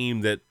a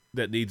team that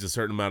needs a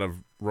certain amount of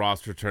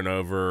roster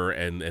turnover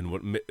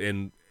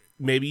and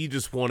maybe you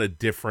just want a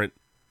different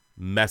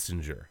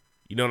messenger.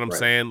 You know what I'm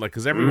saying? Like,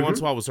 because every once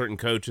in a while with certain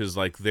coaches,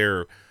 like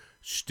their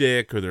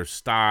shtick or their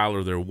style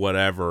or their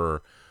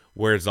whatever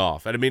wears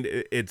off. And I mean,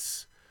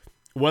 it's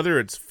whether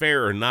it's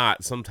fair or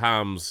not,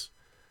 sometimes,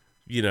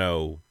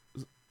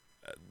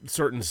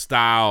 certain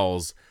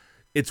styles,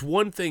 it's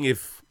one thing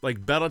if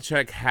like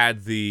Belichick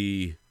had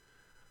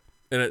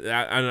and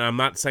I'm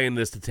not saying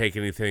this to take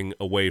anything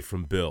away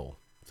from Bill,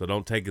 so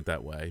don't take it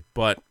that way,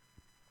 but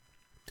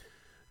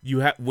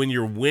when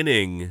you're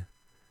winning,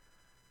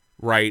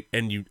 right,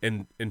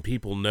 and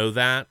people know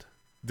that,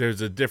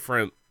 there's a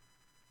different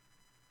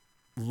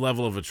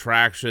level of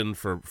attraction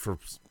for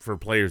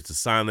players to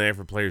sign there,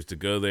 for players to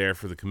go there,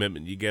 for the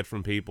commitment you get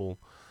from people,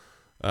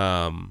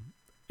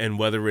 and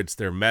whether it's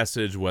their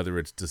message, whether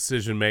it's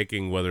decision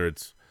making, whether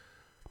it's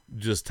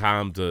just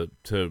time to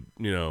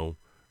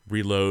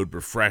reload,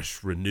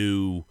 refresh,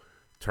 renew,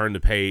 turn the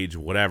page,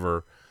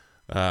 whatever.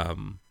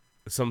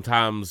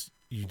 Sometimes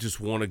you just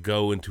want to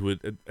go into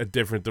a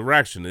different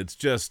direction. It's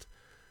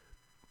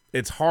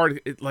hard.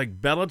 Like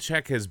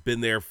Belichick has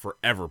been there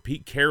forever.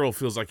 Pete Carroll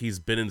feels like he's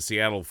been in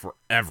Seattle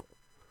forever.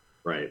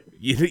 Right.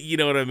 You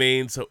know what I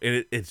mean? So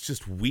it's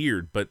just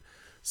weird. But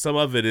some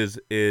of it is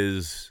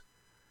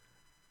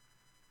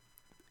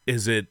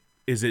it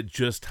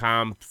just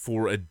time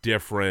for a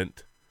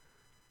different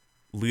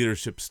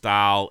leadership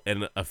style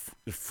and a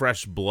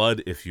fresh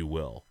blood, if you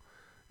will,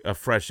 a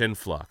fresh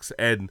influx?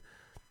 And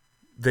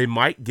they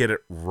might get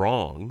it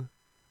wrong.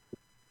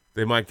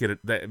 They might get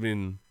it. They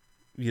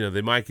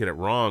might get it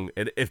wrong.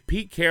 And if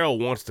Pete Carroll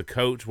wants to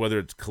coach, whether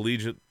it's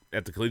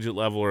at the collegiate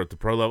level or at the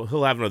pro level,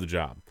 he'll have another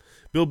job.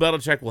 Bill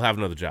Belichick will have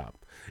another job.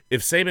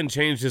 If Saban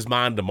changed his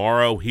mind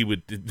tomorrow, he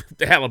would.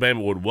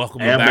 Alabama would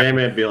welcome him back.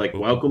 Alabama would be like,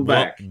 "Welcome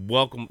back,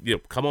 welcome,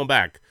 come on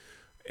back."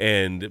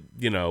 And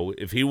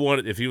if he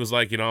was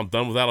like, I'm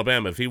done with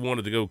Alabama. If he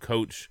wanted to go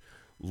coach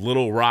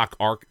Little Rock,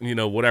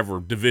 whatever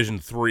Division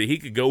III, he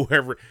could go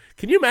wherever.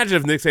 Can you imagine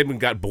if Nick Saban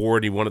got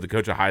bored and he wanted to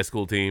coach a high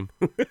school team?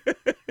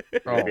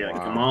 They'd be like,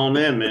 come on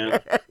in,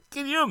 man.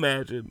 Can you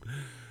imagine?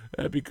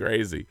 That'd be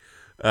crazy.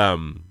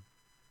 The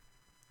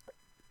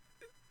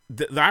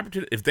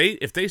opportunity,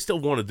 if they still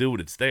want to do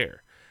it, it's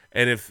there.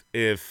 And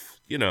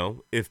if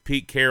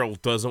Pete Carroll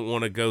doesn't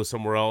want to go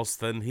somewhere else,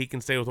 then he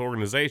can stay with the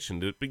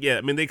organization. But yeah,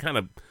 I mean, they kind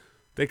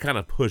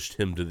of pushed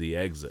him to the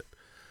exit.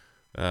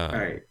 All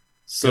right.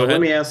 So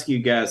let me ask you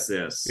guys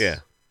this. Yeah.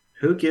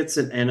 Who gets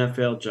an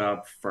NFL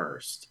job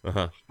first?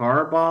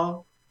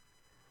 Harbaugh,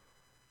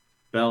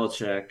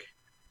 Belichick,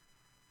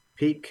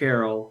 Pete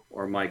Carroll,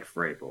 or Mike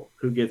Vrabel?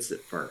 Who gets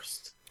it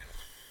first?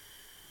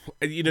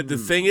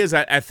 The thing is,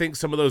 I think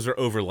some of those are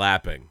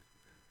overlapping,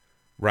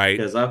 right?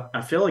 Because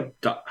I feel like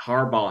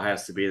Harbaugh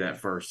has to be that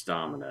first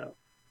domino,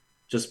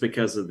 just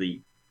because of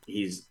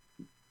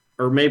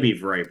or maybe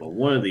Vrabel,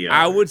 one of the other.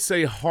 I would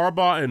say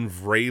Harbaugh and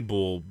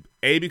Vrabel,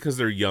 because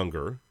they're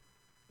younger,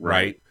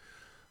 right?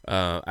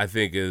 I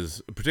think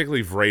is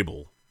particularly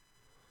Vrabel.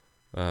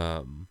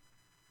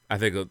 I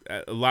think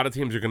a lot of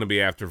teams are going to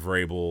be after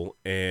Vrabel,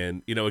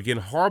 and again,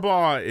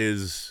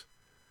 Harbaugh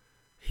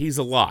he's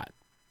a lot,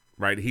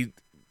 right?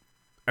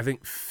 I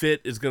think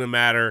fit is going to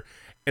matter,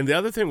 and the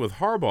other thing with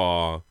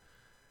Harbaugh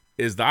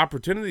is the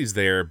opportunity's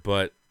there,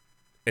 but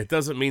it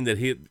doesn't mean that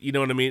you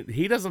know what I mean?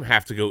 He doesn't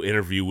have to go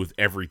interview with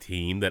every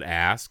team that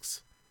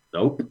asks.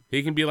 Nope.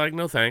 He can be like,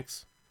 no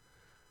thanks.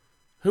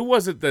 Who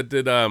was it that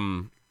did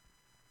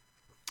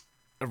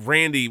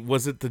Randy,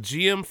 was it the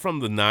GM from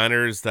the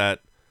Niners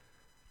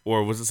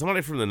or was it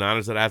somebody from the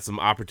Niners that had some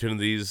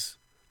opportunities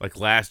like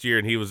last year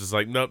and he was just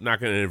like, nope, not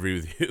going to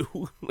interview with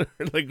you?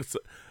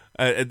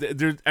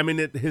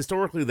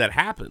 Historically that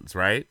happens,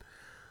 right?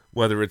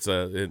 Whether it's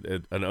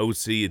an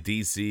OC, a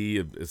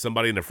DC,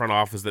 somebody in the front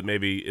office that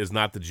maybe is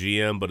not the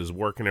GM but is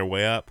working their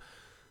way up.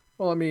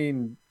 Well, I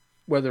mean,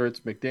 whether it's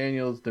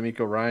McDaniels,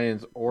 D'Amico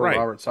Ryans, or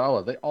Robert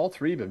Saleh, all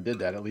three of them did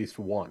that at least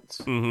once.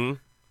 Mm-hmm.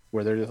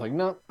 Where they're just like,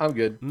 no, I'm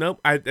good.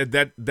 Nope,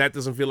 that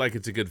doesn't feel like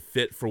it's a good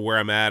fit for where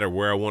I'm at or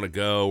where I want to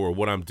go or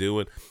what I'm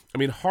doing. I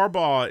mean,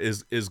 Harbaugh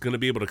is going to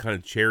be able to kind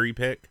of cherry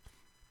pick,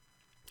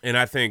 and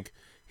I think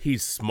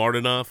he's smart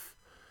enough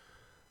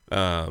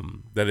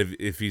that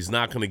if he's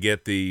not going to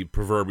get the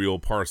proverbial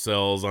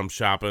Parcells, I'm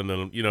shopping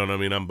and you know what I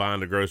mean, I'm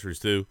buying the groceries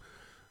too.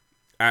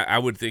 I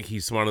would think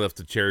he's smart enough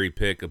to cherry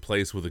pick a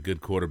place with a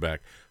good quarterback.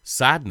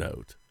 Side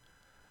note,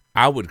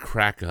 I would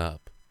crack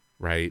up,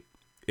 right?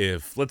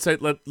 If, let's say,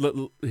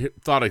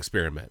 thought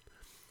experiment.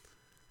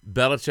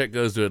 Belichick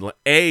goes to Atlanta.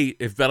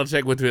 If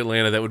Belichick went to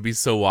Atlanta, that would be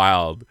so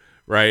wild,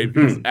 right?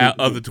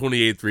 Of the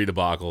 28-3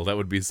 debacle, that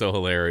would be so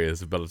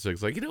hilarious if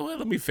Belichick's like, you know what,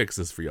 let me fix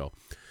this for y'all.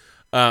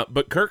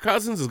 But Kirk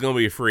Cousins is going to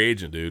be a free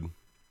agent, dude.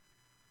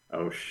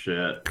 Oh,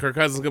 shit. Kirk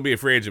Cousins is going to be a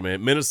free agent,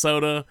 man.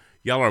 Minnesota,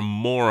 y'all are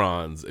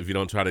morons if you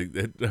don't try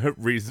to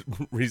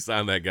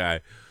re-sign that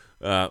guy.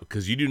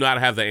 Because you do not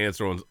have the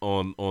answer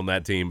on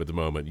that team at the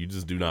moment. You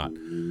just do not.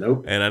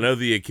 Nope. And I know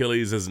the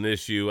Achilles is an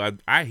issue.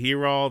 I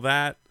hear all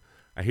that.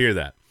 I hear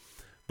that.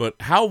 But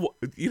how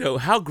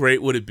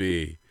great would it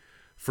be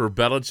for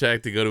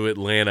Belichick to go to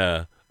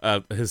Atlanta,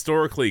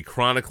 historically,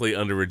 chronically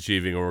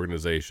underachieving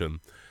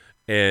organization,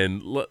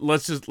 and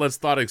let's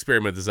thought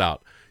experiment this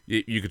out.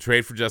 You could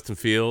trade for Justin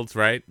Fields,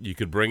 right? You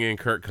could bring in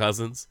Kirk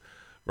Cousins,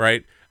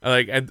 right?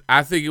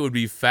 I think it would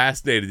be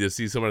fascinating to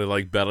see somebody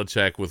like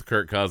Belichick with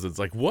Kirk Cousins.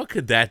 Like, what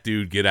could that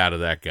dude get out of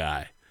that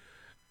guy?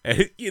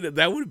 And,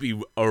 that would be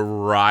a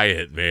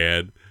riot,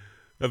 man.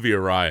 That'd be a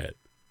riot.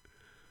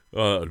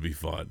 Oh, that would be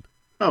fun.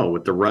 Oh,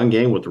 with the run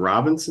game with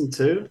Robinson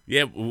too?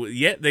 Yeah.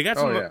 They got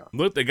some.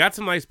 Look, they got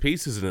some nice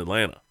pieces in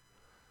Atlanta.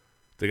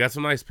 They got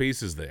some nice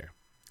pieces there,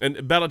 and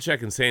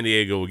Belichick in San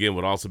Diego again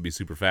would also be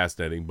super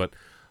fascinating. But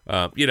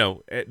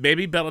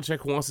maybe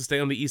Belichick wants to stay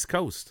on the East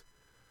Coast.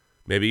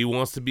 Maybe he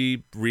wants to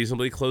be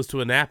reasonably close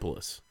to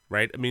Annapolis,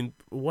 right? I mean,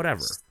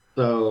 whatever.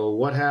 So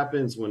what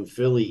happens when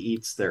Philly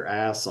eats their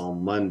ass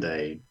on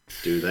Monday?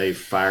 Do they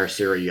fire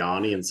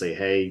Sirianni and say,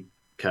 hey,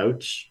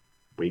 coach,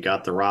 we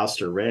got the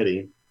roster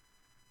ready?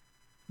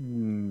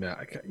 No,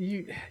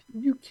 you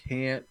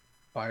can't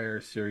fire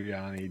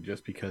Sirianni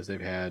just because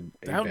they've had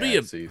a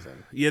bad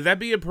season. Yeah, that'd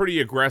be a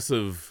pretty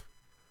aggressive.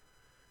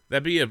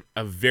 That'd be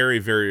a very,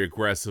 very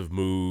aggressive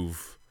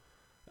move.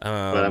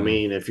 But I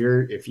mean, if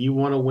you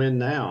want to win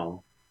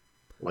now,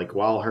 like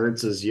while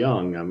Hurts is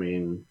young, I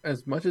mean,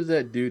 as much as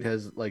that dude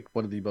has like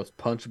one of the most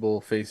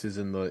punchable faces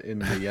in the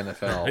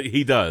NFL,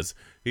 he does.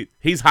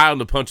 He's high on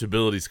the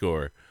punchability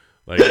score.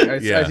 Like I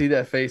see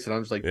that face and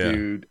I'm just like,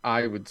 dude,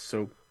 I would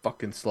so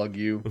fucking slug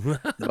you.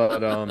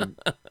 But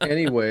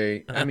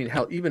anyway, I mean,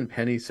 hell, even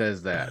Penny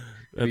says that.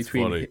 That's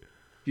funny.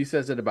 She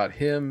says it about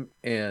him,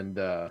 and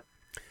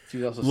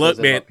she also says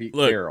it about Pete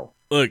Carroll.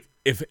 Look,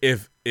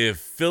 if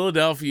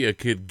Philadelphia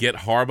could get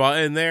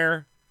Harbaugh in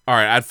there, all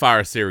right, I'd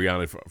fire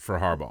Sirianni for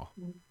Harbaugh.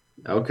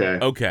 Okay.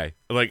 Okay,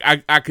 like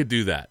I could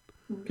do that.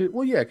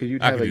 Well, yeah, because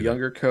you'd I have could a do that.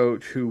 younger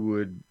coach who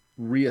would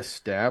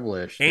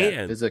reestablish that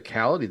And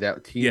physicality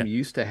that yeah, team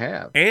used to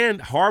have.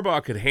 and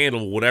Harbaugh could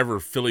handle whatever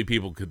Philly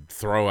people could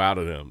throw out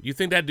at him. You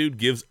think that dude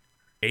gives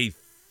a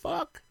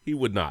fuck? He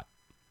would not.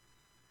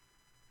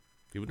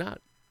 He would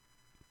not.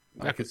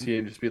 I could see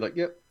him just be like,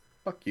 "Yep,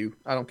 fuck you.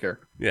 I don't care."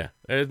 Yeah,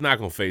 it's not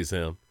gonna phase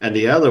him. And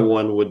the other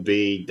one would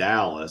be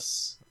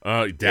Dallas.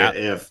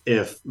 That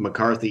If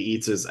McCarthy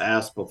eats his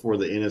ass before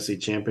the NFC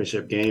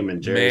Championship game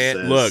and Jerry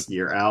man, says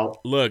you're out.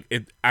 Look,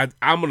 I'm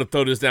gonna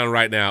throw this down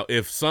right now.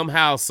 If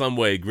somehow, some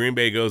way, Green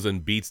Bay goes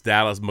and beats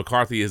Dallas,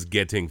 McCarthy is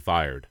getting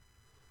fired.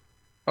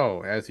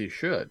 Oh, as he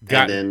should.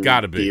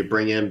 Gotta be. Do you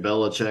bring in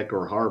Belichick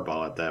or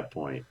Harbaugh at that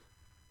point?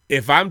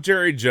 If I'm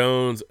Jerry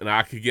Jones and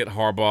I could get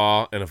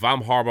Harbaugh, and if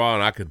I'm Harbaugh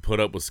and I could put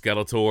up with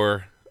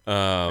Skeletor,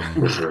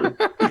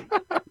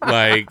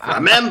 like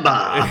remember,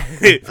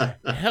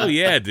 hell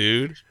yeah,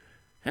 dude.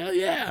 Hell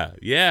yeah,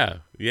 yeah.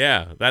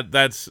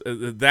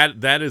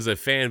 That is a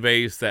fan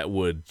base that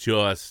would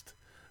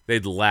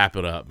they'd lap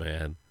it up,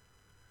 man.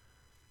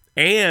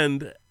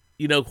 And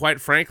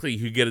quite frankly,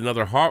 you get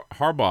another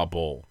Harbaugh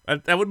Bowl.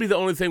 That would be the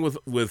only thing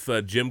with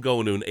Jim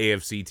going to an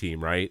AFC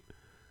team, right?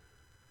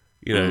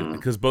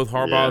 Because both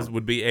Harbaughs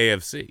would be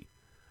AFC.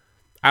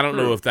 I don't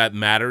know if that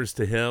matters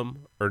to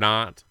him or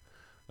not.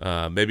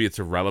 Maybe it's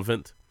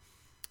irrelevant.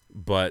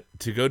 But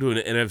to go to an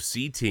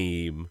NFC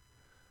team,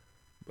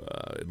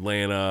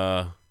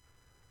 Atlanta,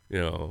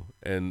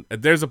 and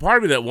there's a part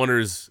of me that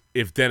wonders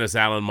if Dennis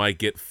Allen might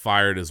get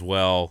fired as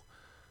well.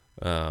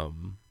 But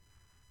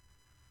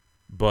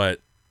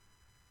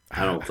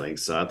I don't think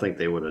so. I think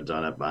they would have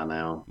done it by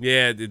now.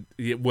 Yeah,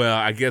 well,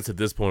 I guess at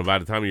this point, by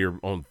the time you're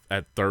on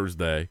at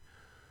Thursday,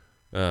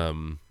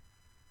 do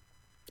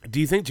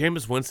you think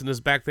Jameis Winston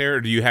is back there,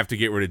 or do you have to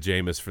get rid of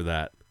Jameis for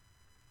that?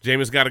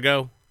 Jameis got to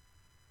go?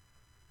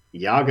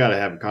 Y'all got to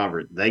have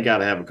they got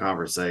to have a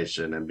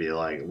conversation and be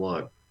like,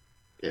 look,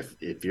 if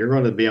you're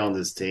going to be on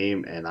this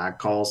team and I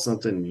call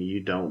something and you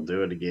don't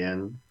do it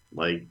again,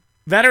 like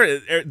that or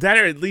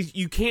at least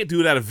you can't do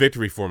it out of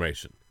victory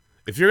formation.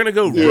 If you're gonna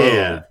go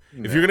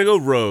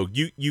rogue,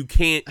 you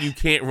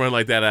can't run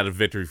like that out of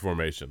victory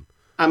formation.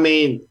 I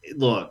mean,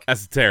 look,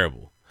 that's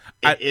terrible.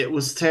 It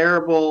was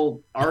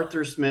terrible.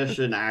 Arthur Smith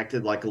should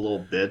acted like a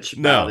little bitch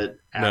about it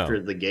after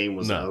the game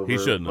was over. He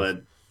shouldn't.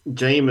 But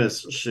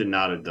Jameis should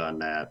not have done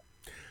that.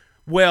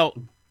 Well,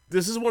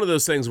 this is one of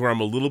those things where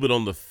I'm a little bit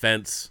on the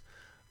fence.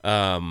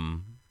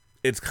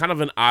 It's kind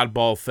of an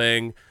oddball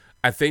thing.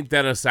 I think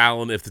Dennis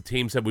Allen, if the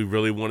team said we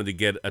really wanted to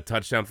get a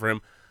touchdown for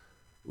him,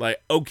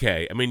 like,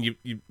 okay. I mean,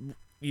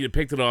 you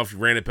picked it off, you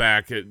ran it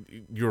back,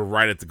 you were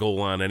right at the goal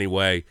line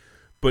anyway,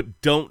 but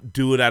don't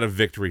do it out of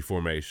victory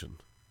formation.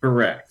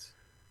 Correct.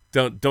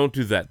 Don't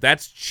do that.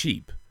 That's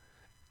cheap.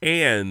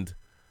 And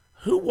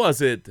who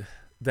was it?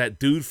 That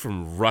dude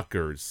from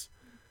Rutgers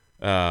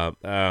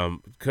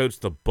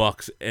coached the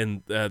Bucks,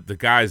 and the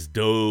guys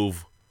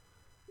dove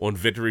on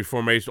victory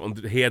formation.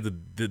 He had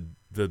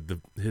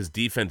his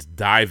defense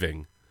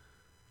diving.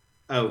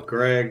 Oh,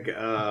 Greg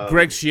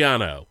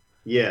Schiano.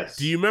 Yes.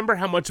 Do you remember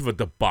how much of a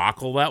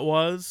debacle that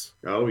was?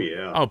 Oh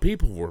yeah. Oh,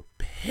 people were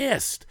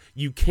pissed.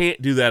 You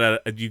can't do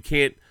that. You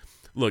can't.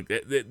 Look,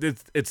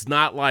 it's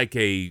not like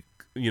a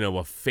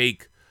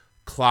fake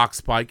clock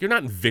spike. You're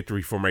not in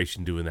victory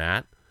formation doing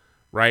that,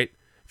 right?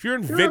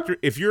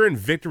 If you're in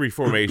victory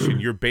formation,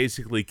 you're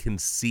basically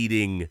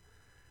conceding.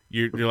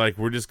 You're like,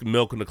 we're just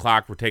milking the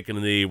clock. We're taking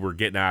a knee. We're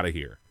getting out of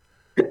here.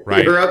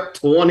 Right? You're up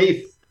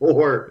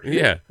 24.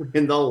 Yeah.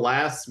 In the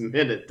last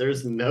minute,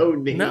 there's no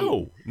need.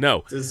 No.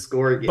 To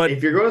score again. But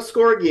if you're going to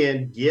score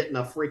again, get in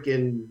a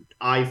freaking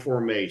I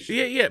formation.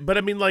 Yeah. But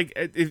I mean, like,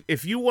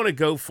 if you want to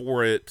go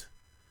for it,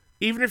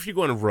 even if you're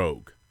going to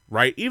rogue,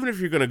 right? Even if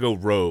you're going to go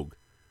rogue,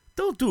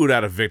 don't do it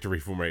out of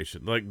victory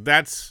formation. Like,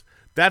 that's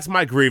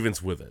my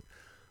grievance with it.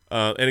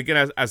 And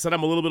again, I said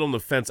I'm a little bit on the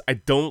fence.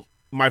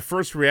 My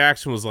first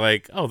reaction was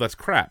like, oh, that's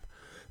crap.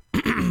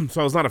 So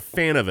I was not a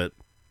fan of it.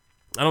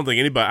 I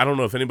don't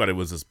know if anybody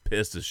was as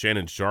pissed as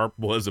Shannon Sharp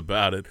was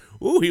about it.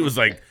 Ooh, he was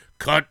like,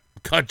 cut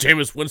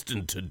Jameis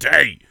Winston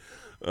today.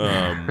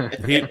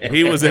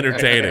 He was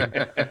entertaining.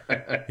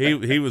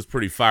 He was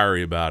pretty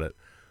fiery about it.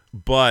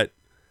 But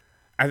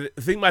I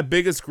think my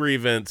biggest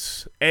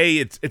grievance,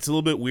 it's a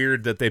little bit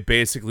weird that they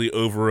basically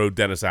overrode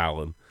Dennis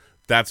Allen.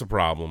 That's a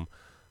problem.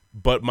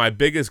 But my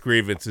biggest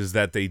grievance is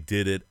that they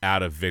did it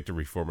out of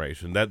victory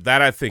formation. That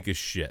I think is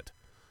shit.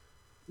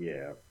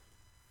 Yeah.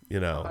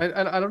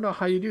 I don't know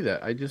how you do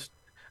that.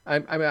 I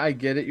mean, I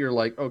get it. You're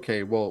like,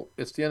 okay, well,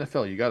 it's the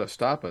NFL. You got to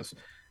stop us.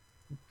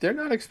 They're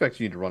not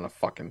expecting you to run a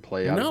fucking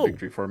play out of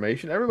victory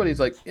formation.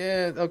 Everybody's like,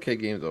 okay,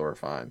 game's over,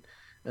 fine.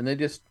 And they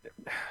just,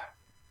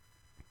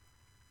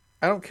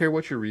 I don't care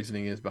what your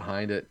reasoning is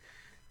behind it.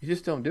 You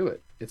just don't do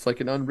it. It's like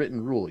an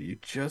unwritten rule. You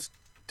just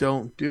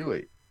don't do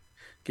it.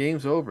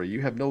 Game's over.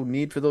 You have no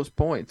need for those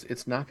points.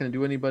 It's not going to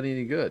do anybody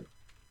any good.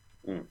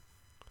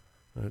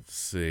 Let's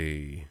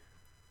see.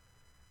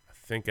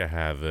 I think I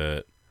have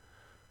it.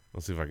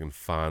 Let's see if I can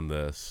find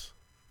this.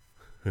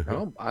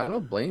 I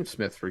don't blame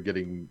Smith for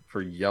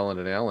yelling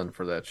at Allen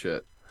for that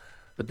shit.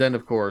 But then,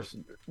 of course,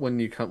 when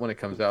it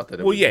comes out that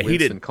it Well, was yeah, he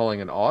Winston did. calling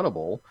an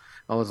audible,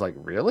 I was like,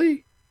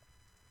 really?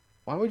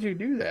 Why would you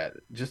do that?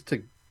 Just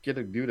to get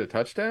a dude a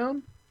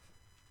touchdown?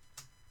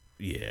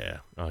 Yeah.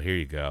 Oh, here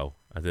you go.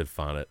 I did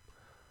find it.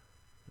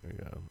 There you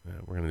go. Yeah,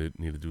 we're gonna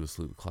need to do a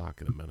salute the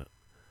clock in a minute.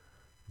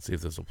 Let's see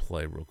if this will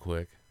play real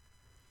quick.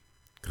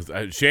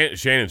 Because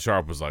Shannon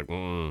Sharp was like,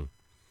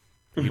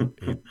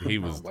 he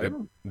was.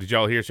 Did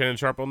y'all hear Shannon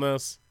Sharp on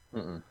this?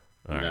 Mm-mm.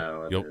 All right.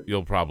 No,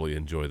 You'll probably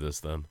enjoy this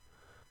then.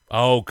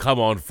 Oh, come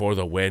on for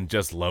the win.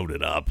 Just load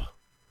it up.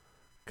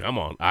 Come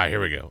on. All right, here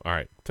we go. All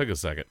right. Took a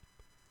second.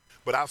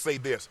 But I'll say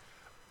this.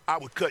 I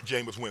would cut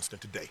Jameis Winston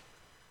today.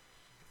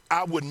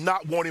 I would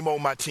not want him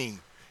on my team.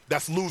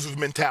 That's loser's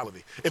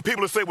mentality. And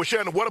people will say, well,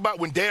 Shannon, what about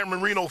when Dan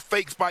Marino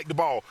fake spiked the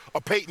ball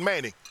or Peyton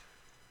Manning?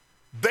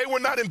 They were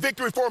not in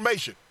victory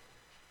formation.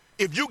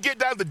 If you get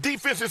down, the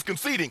defense is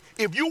conceding.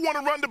 If you want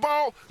to run the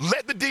ball,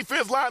 let the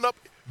defense line up.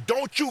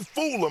 Don't you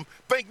fool them,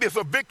 think there's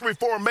a victory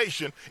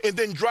formation, and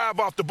then drive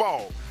off the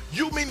ball.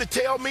 You mean to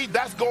tell me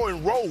that's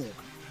going rogue?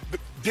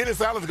 Dennis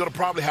Allen's going to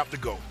probably have to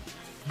go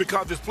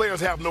because his players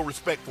have no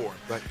respect for him.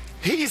 Right.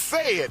 He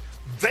said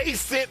they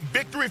sent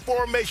victory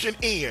formation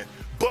in,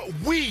 but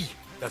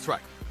That's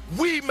right.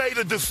 we made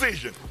a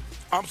decision.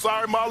 I'm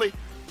sorry, Molly.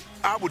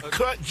 I would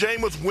cut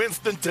Jameis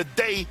Winston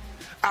today.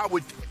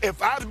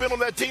 If I'd been on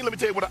that team, let me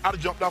tell you what, I'd have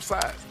jumped off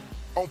sides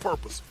on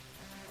purpose.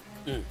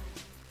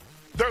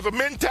 There's a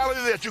mentality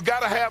that you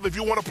got to have if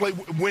you want to play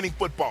winning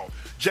football.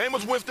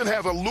 Jameis Winston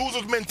has a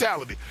loser's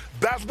mentality.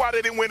 That's why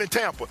they didn't win in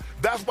Tampa.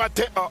 That's why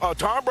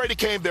Tom Brady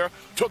came there,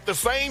 took the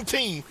same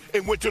team,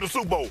 and went to the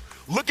Super Bowl.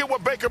 Look at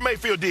what Baker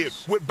Mayfield did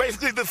with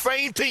basically the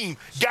same team,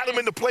 got him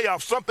in the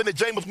playoffs, something that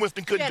Jameis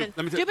Winston couldn't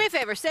do. Do me a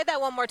favor. Say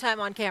that one more time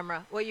on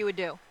camera, what you would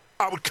do.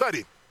 I would cut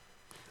him.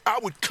 I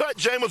would cut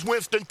Jameis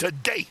Winston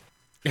today.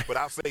 But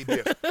I'll say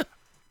this.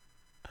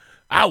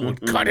 I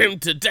would cut him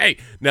today.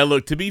 Now,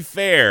 look, to be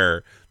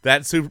fair,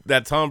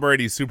 that Tom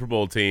Brady Super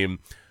Bowl team,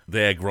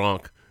 they had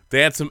Gronk. They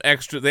had some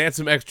extra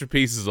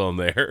pieces on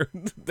there.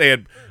 They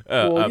had.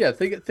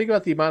 Think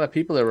about the amount of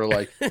people that were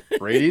like,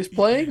 Brady's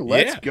playing.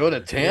 Let's go to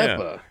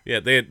Tampa. Yeah,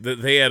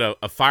 they had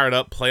a fired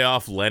up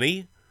playoff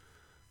Lenny.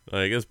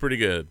 Like, it's pretty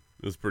good.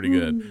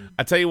 Good.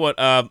 I tell you what.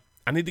 I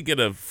need to get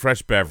a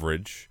fresh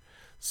beverage,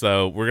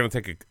 so we're gonna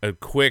take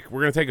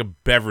a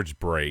beverage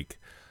break.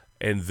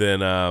 And then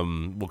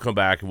we'll come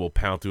back and we'll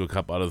pound through a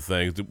couple other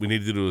things. We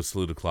need to do a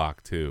salute the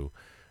clock too,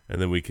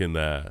 and then we can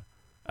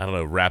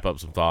wrap up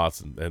some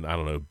thoughts and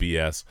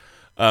BS.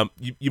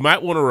 You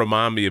might want to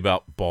remind me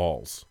about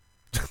balls.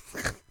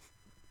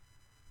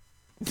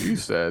 You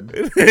said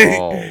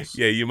balls.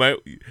 Yeah, you might.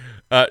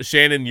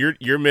 Shannon,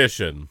 your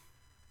mission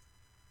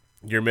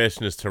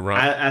is to run.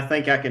 I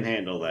think I can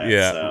handle that.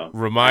 Yeah, so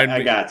remind me.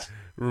 I got you.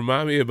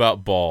 Remind me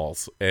about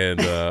balls, and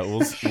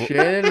we'll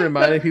Shannon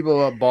reminding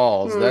people about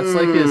balls. That's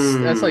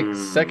like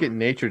second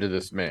nature to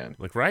this man.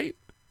 like right.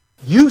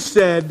 You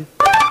said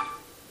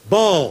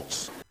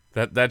balls.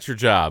 That's your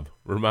job.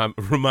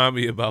 Remind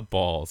me about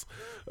balls.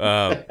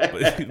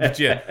 But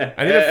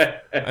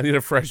yeah, I need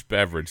a fresh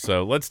beverage.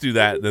 So let's do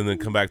that, and then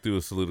come back through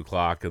a salute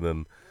o'clock, and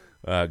then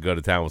go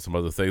to town with some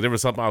other things. There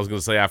was something I was going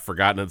to say, I've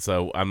forgotten it,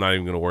 so I'm not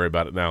even going to worry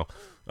about it now.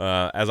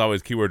 As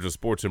always, keywords are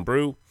sports and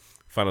brew.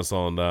 Find us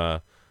on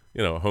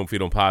Home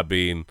Feed on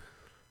Podbean,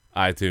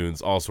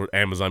 iTunes, all sorts,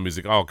 Amazon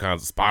Music, all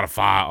kinds of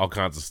Spotify, all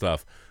kinds of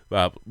stuff.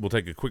 We'll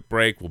take a quick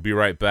break. We'll be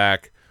right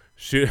back.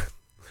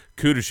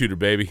 Cooter shooter,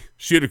 baby.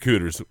 Shooter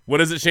cooters.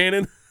 What is it,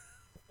 Shannon?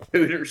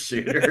 Cooter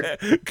shooter.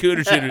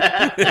 Cooter shooter.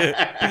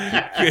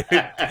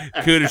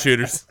 Cooter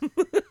shooters.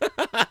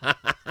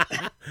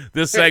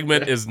 This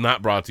segment is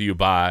not brought to you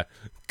by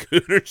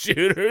Cooter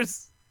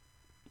shooters.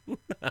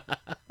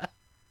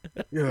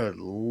 Good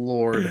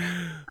Lord.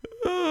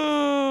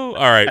 Oh,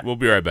 all right, we'll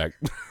be right back.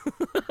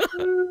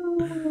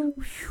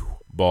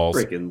 Balls.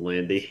 Freaking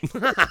Lindy.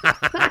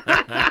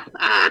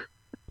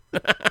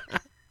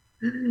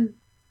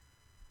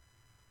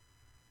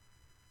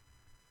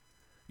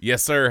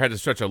 Yes, sir. Had to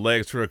stretch our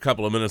legs for a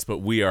couple of minutes, but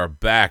we are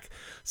back.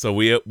 So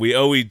we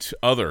owe each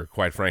other,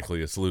 quite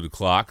frankly, a salute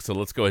o'clock. So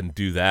let's go ahead and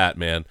do that,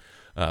 man.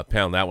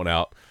 Pound that one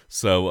out.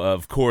 So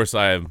of course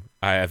I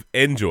have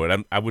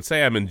enjoyed. I would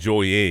say I'm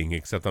enjoying,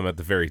 except I'm at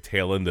the very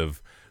tail end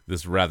of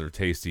this rather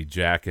tasty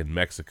Jack and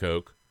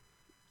Mexico.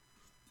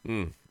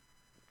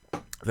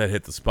 That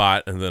hit the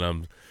spot, and then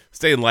I'm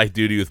staying light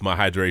duty with my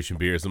hydration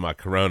beers and my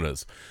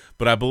Coronas.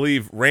 But I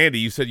believe, Randy,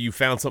 you said you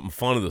found something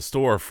fun in the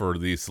store for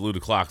the salute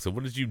o'clock. So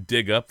what did you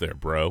dig up there,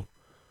 bro?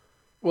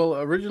 Well,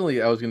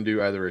 originally I was going to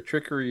do either a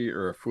trickery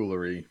or a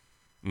foolery,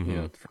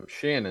 from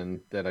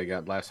Shannon that I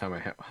got last time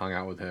I hung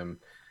out with him,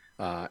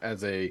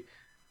 as a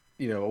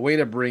way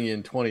to bring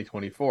in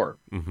 2024.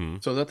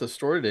 So that's the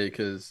store today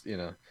because,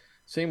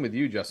 same with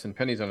you, Justin.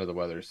 Penny's under the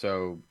weather,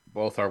 so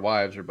both our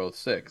wives are both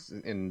sick,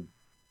 and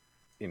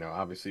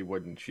obviously,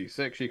 wasn't she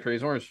sick? She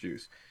craves orange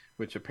juice,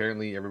 which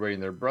apparently everybody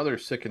and their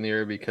brother's sick in the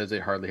area because they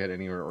hardly had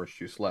any orange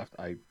juice left.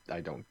 I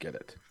don't get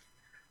it.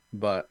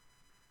 But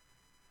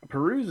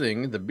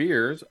perusing the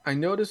beers, I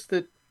noticed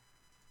that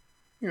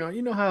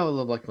you know how I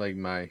love like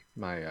my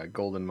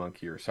golden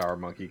monkey or sour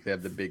monkey. They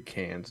have the big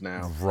cans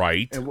now,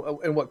 Right.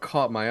 And what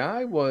caught my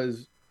eye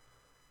was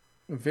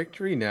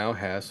Victory now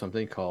has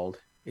something called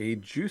a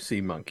juicy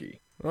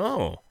monkey.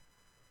 Oh.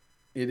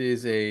 It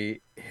is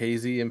a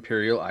hazy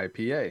imperial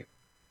IPA.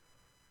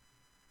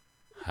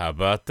 How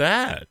about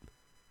that?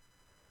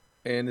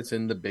 And it's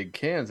in the big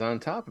cans on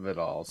top of it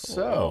all.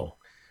 So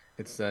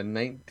it's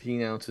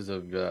 19 ounces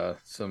of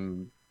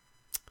some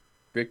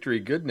Victory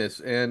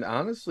goodness. And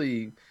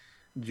honestly,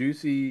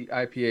 juicy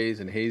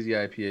IPAs and hazy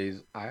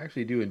IPAs, I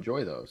actually do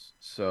enjoy those.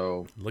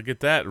 So look at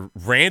that.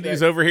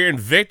 Randy's over here in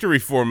victory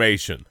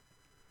formation.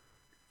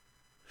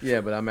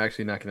 Yeah, but I'm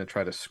actually not going to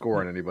try to score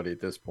on anybody at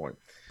this point.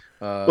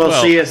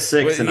 Well, she is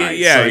 6 tonight.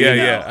 Yeah, so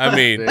yeah. I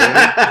mean,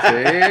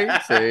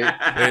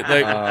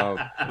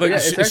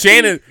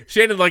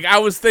 Shannon, like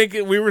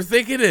we were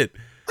thinking it.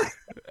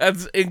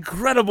 That's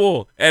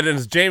incredible. And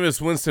as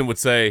Jameis Winston would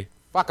say,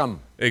 fuck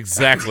 'em.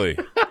 Exactly.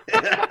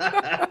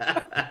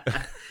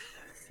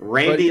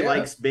 Randy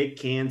likes big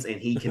cans and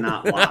he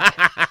cannot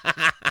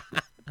lie.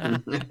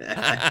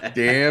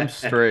 Damn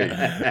straight.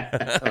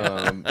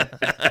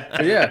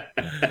 But yeah,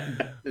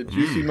 the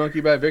Juicy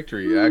Monkey by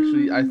Victory.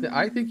 Actually,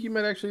 I think you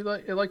might actually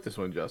like this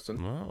one,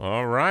 Justin. Well,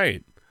 all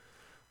right.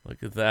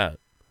 Look at that.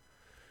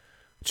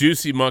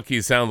 Juicy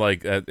Monkey sound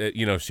like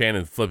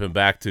Shannon flipping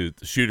back to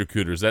Shooter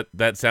Cooters.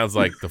 That sounds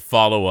like the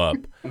follow up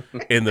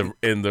in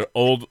the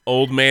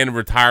old man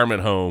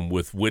retirement home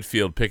with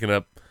Whitfield picking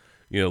up,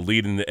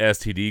 leading the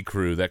STD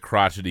crew. That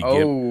crotchety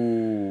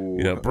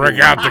gimp. Break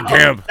out the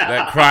gimp.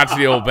 That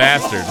crotchety old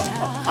bastard.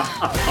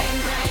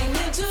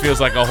 Feels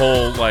like a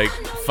whole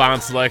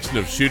fine selection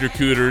of Shooter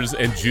Cooters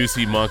and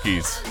Juicy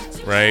Monkeys.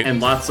 Right, and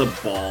lots of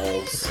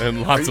balls,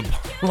 and lots of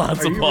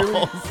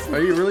balls.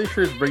 Are you really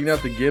sure it's bringing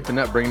out the gimp and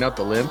not bringing out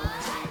the limp?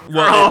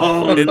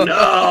 Well,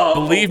 no!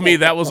 Believe me,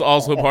 that was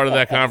also part of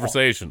that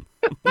conversation.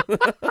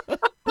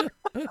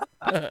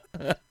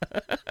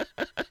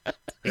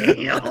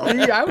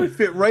 I would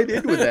fit right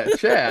in with that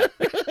chat.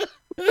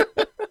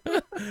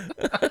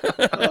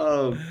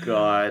 Oh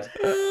God,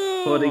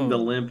 putting the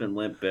limp in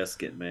Limp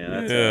Biscuit,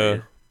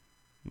 man.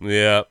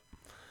 Yeah.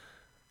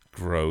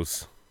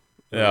 Gross.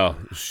 Oh,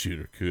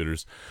 Shooter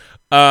Cooters.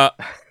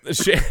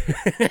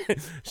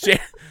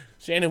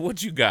 Shannon,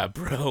 what you got,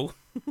 bro?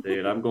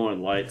 Dude, I'm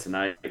going light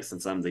tonight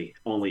since I'm the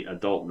only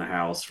adult in the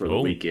house for the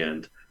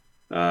weekend.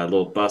 A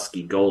little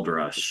Busky Gold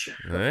Rush.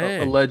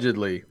 Hey.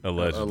 Allegedly.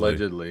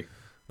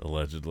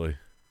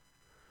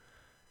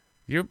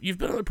 You've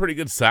been on a pretty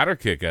good cider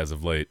kick as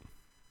of late.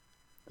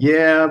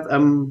 Yeah,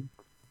 I'm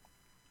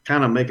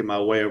kind of making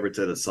my way over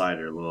to the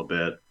cider a little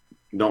bit.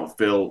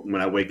 When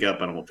I wake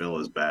up, I don't feel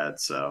as bad,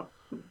 so...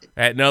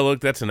 No, look,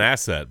 that's an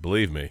asset.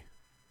 Believe me.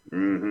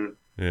 Mm-hmm.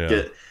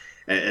 Yeah.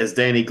 As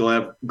Danny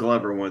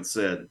Glover once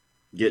said,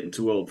 "Getting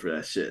too old for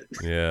that shit."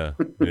 Yeah.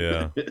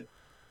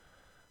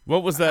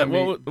 What was that?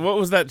 What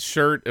was that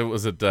shirt? It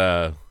was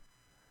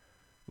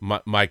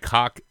my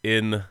cock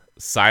in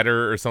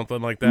cider or something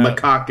like that.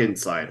 McCocken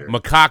cider.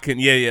 McCocken,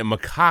 yeah,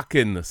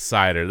 McCocken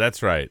cider.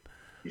 That's right.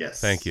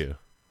 Yes. Thank you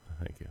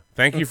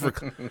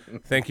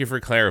for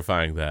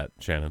clarifying that,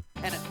 Shannon.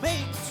 And it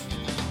means,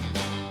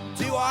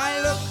 do I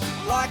look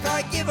like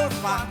I give a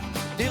fuck?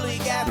 Dilly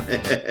gab.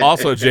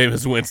 Also,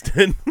 Jameis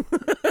Winston.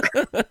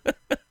 I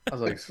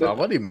was like,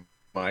 somebody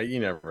might. You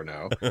never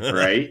know,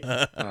 right?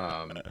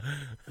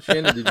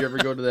 Shannon, did you ever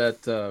go to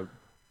that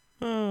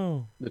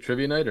the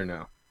trivia night or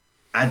no?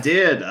 I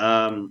did.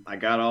 I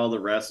got all the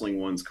wrestling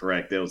ones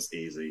correct. It was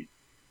easy.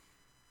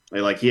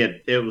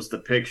 It was the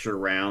picture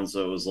round,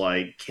 so it was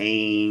like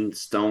Kane,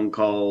 Stone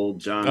Cold,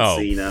 John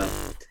Cena,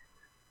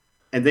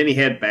 and then he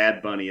had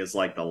Bad Bunny as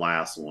like the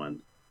last one.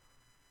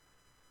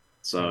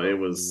 So it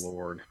was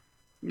Lord.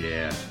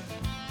 Yeah.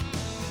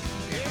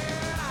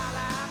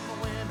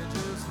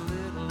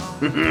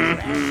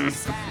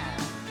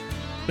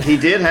 He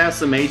did have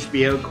some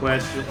HBO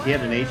questions. He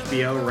had an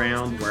HBO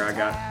round where I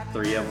got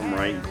 3 of them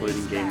right,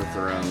 including Game of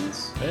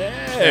Thrones.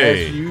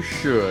 Hey, as you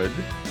should.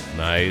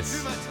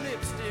 Nice.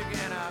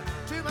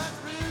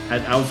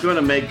 I was going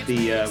to make when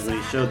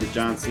he showed the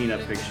John Cena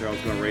picture, I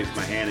was going to raise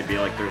my hand and be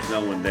like, "There's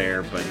no one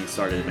there," but he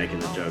started making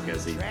the joke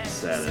as he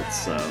said it.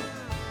 So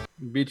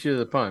beat you to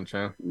the punch,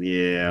 huh?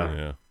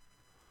 Yeah.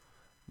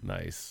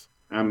 Nice.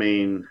 I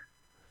mean,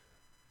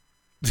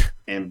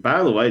 and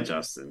by the way,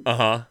 Justin.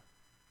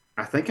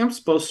 I think I'm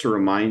supposed to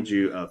remind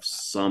you of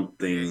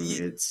something.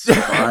 It's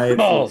 5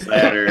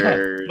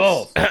 letters.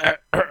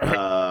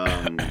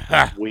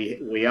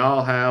 We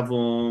all have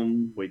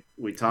them.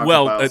 We talk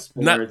about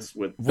sports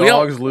with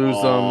dogs lose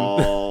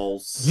them.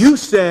 You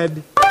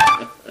said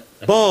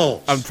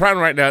balls. I'm trying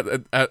right now.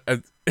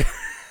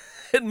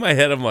 In my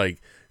head, I'm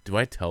like, do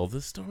I tell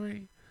this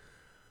story?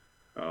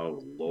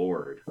 Oh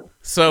Lord.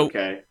 So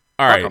okay.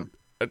 All right.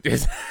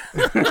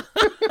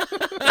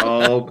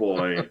 Oh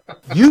boy.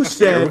 You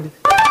said.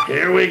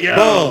 Here we go.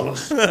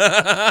 Balls.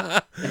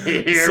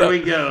 Here we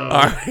go.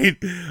 All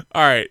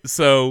right.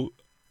 So,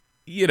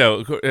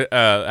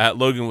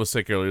 Logan was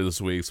sick earlier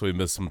this week, so he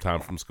missed some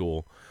time from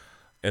school.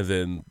 And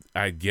then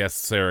I guess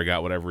Sarah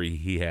got whatever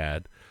he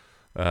had.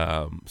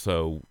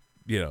 So,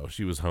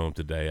 she was home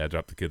today. I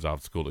dropped the kids off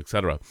at school,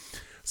 etc.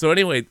 So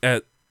anyway,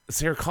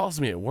 Sarah calls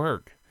me at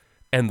work,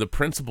 and the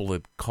principal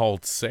had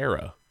called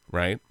Sarah,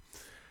 right?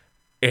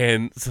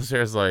 And so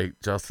Sarah's like,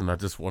 Justin, I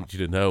just want you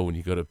to know when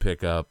you go to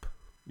pick up,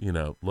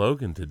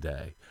 Logan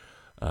today,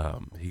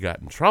 he got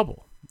in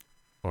trouble.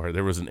 Or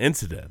there was an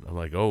incident. I'm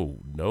like, oh,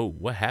 no,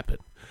 what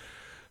happened?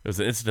 There was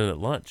an incident at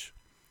lunch.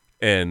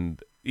 And,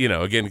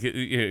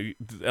 again,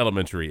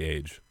 elementary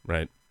age,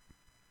 right?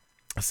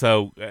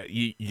 So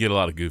you get a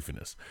lot of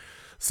goofiness.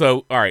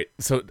 So, all right,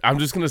 so I'm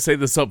just going to say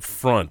this up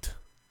front.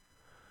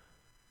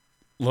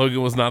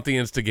 Logan was not the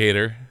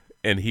instigator,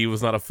 and he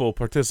was not a full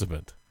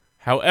participant.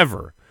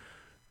 However,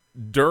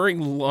 during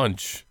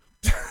lunch,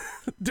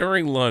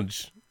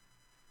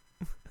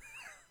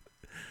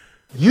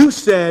 You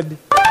said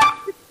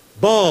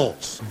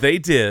balls. They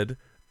did.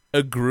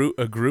 A group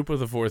of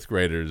the fourth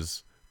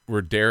graders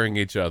were daring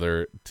each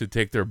other to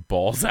take their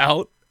balls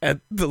out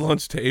at the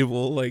lunch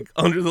table, like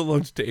under the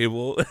lunch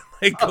table, and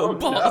like go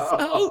balls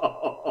out.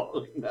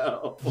 Oh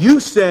no! You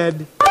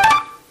said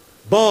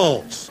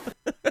balls.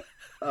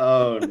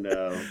 Oh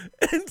no!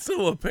 And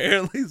so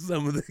apparently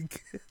some of the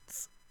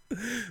kids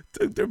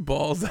took their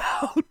balls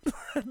out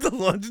at the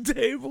lunch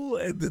table,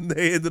 and then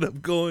they ended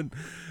up going.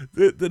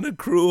 Then a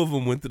crew of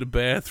them went to the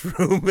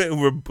bathroom and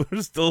were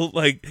still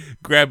like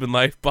grabbing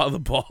life by the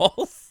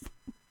balls.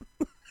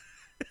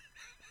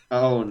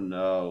 Oh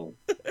no!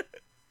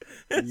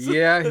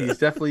 Yeah, he's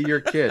definitely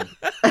your kid.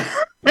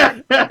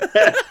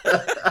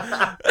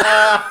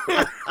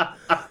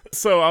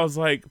 So I was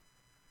like,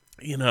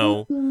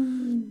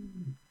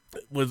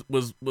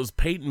 was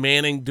Peyton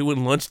Manning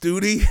doing lunch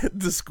duty at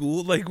the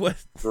school? Like what?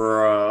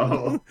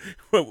 Bro.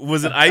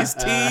 Was it iced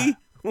tea?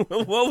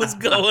 What was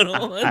going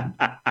on?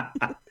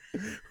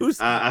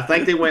 I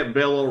think they went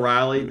Bill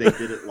O'Reilly. They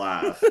did it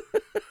live.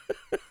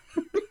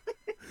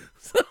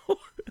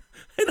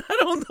 And I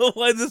don't know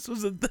why this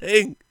was a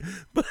thing,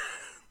 but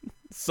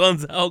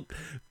sun's out,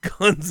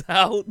 guns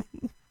out.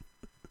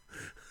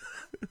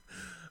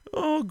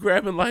 Oh,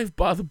 grabbing life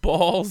by the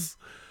balls.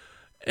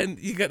 And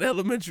you got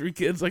elementary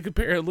kids, like,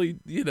 apparently,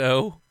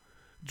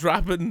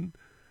 dropping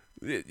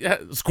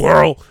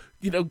squirrel,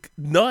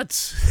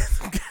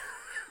 nuts.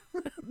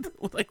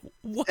 Like,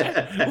 what?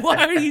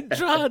 Why are you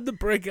trying to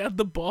break out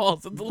the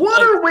balls?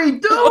 What are we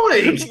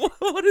doing?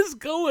 What is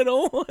going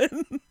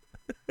on?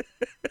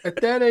 At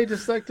that age,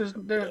 it's like there's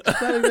not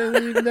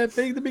even that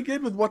big to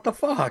begin with. What the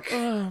fuck?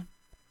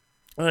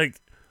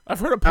 Like, I've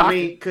heard of pocket. I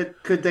mean,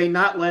 could they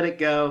not let it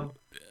go?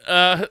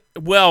 They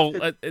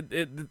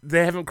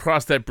haven't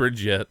crossed that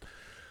bridge yet.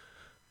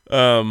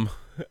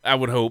 I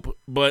would hope,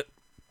 but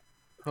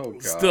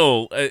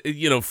still,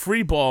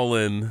 free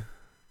balling.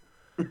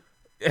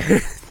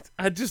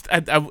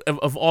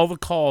 Of all the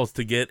calls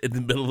to get in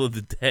the middle of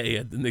the day,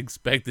 I didn't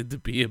expect it to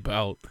be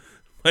about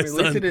my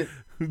son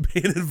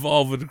being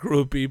involved with a crew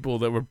of people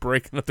that were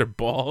breaking up their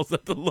balls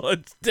at the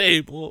lunch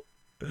table.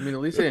 I mean, at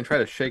least they didn't try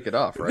to shake it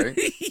off, right?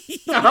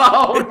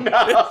 Oh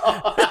no!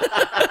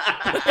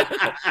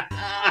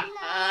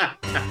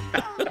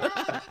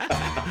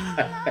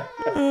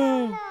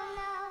 Oh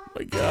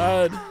my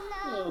God!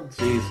 Oh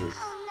Jesus!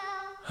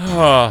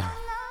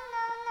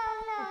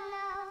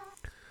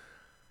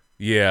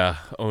 Yeah.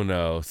 Oh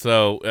no.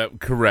 So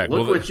correct.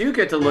 Look what you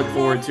get to look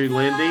forward to,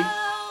 Lindy.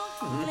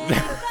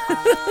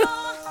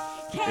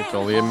 It's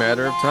only a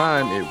matter of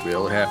time. It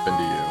will happen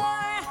to you.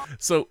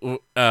 So,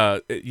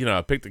 I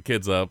picked the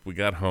kids up. We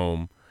got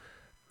home,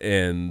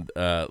 and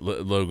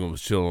Logan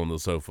was chilling on the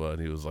sofa,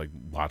 and he was like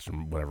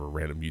watching whatever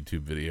random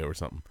YouTube video or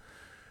something.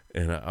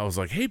 And I was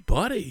like, "Hey,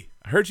 buddy,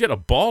 I heard you had a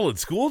ball at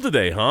school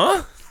today,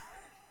 huh?"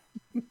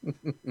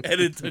 And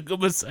it took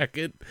him a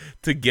second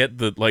to get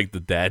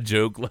the dad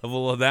joke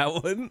level of that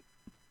one,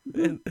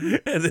 and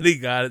then he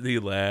got it and he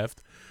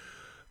laughed.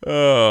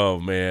 Oh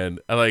man,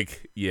 I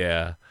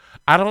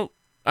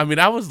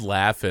was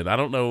laughing. I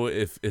don't know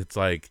if it's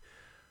like,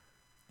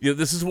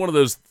 this is one of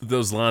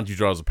those lines you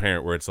draw as a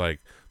parent where it's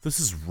like, this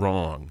is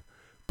wrong,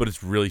 but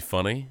it's really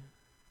funny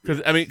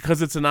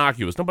because it's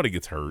innocuous. Nobody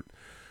gets hurt.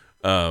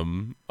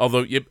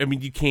 Although, you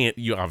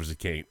obviously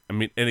can't.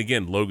 And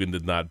again, Logan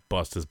did not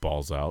bust his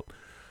balls out.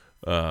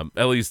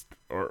 At least,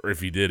 or if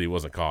he did, he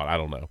wasn't caught. I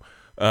don't know.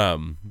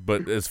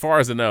 But as far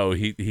as I know,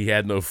 he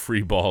had no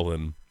free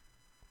balling,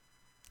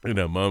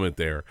 moment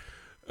there.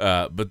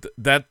 But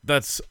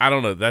that's I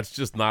don't know. That's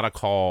just not a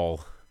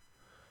call.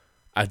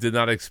 I did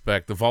not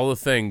expect, of all the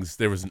things,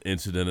 there was an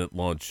incident at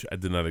lunch. I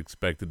did not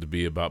expect it to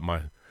be about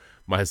my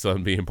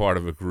son being part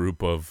of a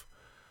group of,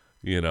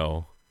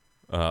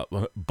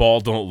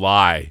 ball don't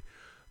lie,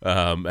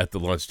 at the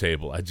lunch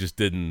table. I just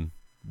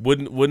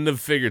wouldn't have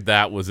figured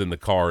that was in the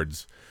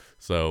cards.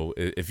 So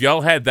if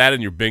y'all had that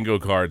in your bingo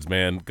cards,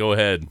 man, go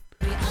ahead,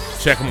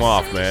 check them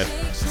off, man.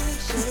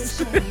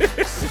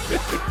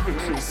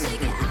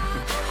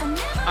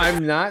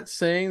 I'm not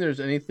saying there's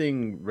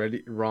anything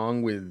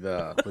wrong with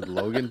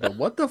Logan, but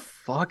what the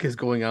fuck is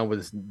going on with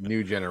this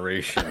new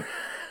generation?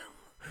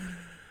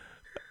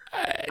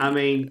 I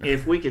mean,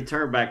 if we could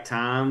turn back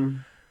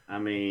time,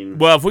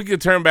 well, if we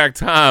could turn back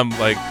time,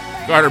 like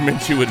Gardner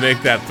Minshew would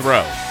make that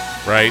throw,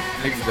 right?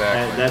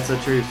 Exactly. That's a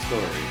true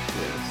story.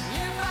 Yes.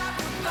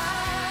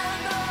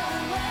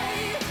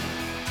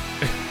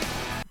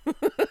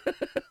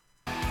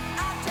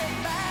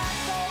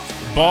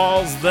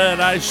 Balls that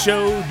I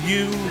showed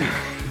you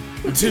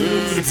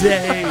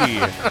today.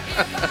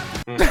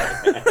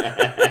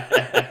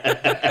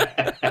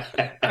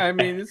 I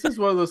mean, this is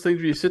one of those things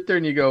where you sit there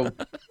and you go,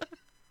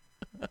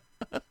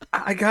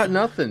 I got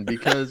nothing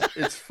because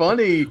it's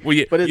funny,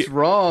 but it's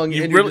wrong.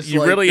 You and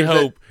really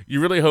hope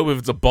if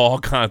it's a ball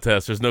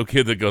contest, there's no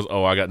kid that goes,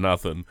 "Oh, I got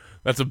nothing."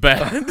 That's a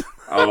bad.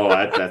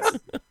 That's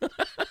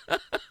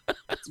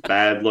a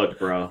bad look,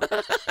 bro.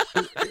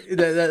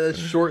 That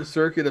short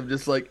circuit of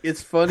just like,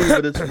 it's funny,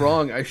 but it's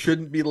wrong. I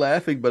shouldn't be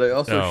laughing, but I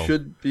also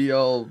should be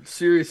all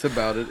serious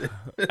about it.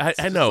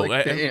 I know.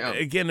 Like,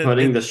 again,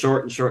 putting the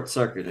short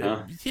circuit,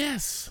 huh?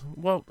 Yes.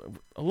 Well,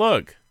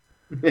 look.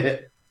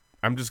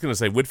 I'm just gonna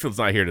say Whitfield's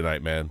not here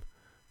tonight, man.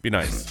 Be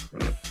nice.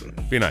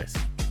 Be nice.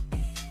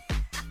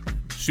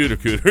 Shooter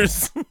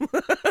Cooters.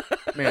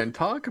 Man,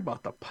 talk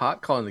about the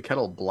pot calling the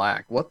kettle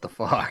black. What the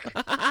fuck?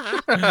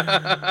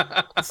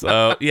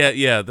 So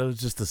yeah, that was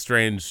just a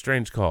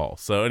strange call.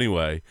 So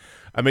anyway,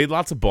 I made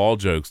lots of ball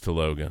jokes to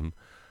Logan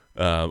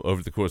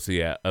over the course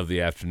of the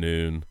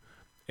afternoon,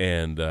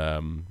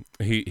 and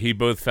he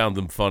both found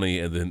them funny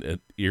and then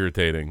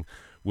irritating,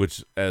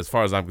 which, as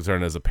far as I'm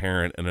concerned, as a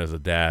parent and as a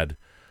dad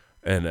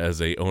and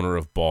as a owner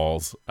of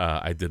balls,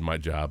 I did my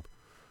job.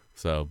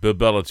 So Bill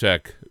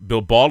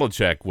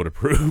Belichick would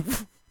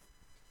approve.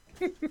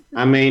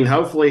 I mean,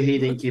 hopefully he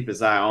didn't keep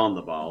his eye on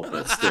the ball,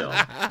 but still.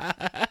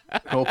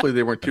 Hopefully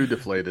they weren't too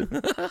deflated.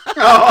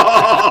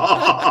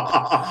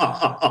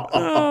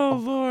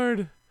 Oh,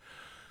 Lord.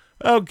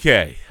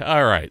 Okay.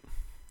 All right.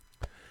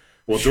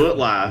 We'll do it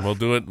live. We'll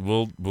do it.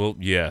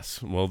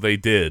 Yes. Well, they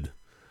did.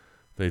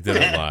 They did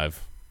it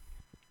live.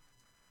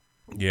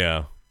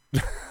 Yeah.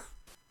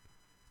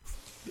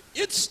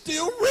 It's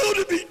still real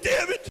to me,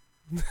 damn it.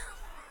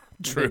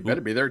 True. They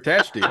better be there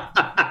attached to you.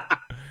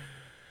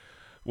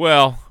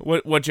 Well,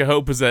 what you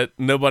hope is that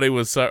nobody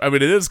was. I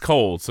mean, it is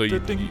cold, so you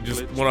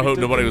just want to hope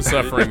nobody was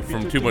suffering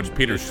from too much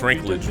Peter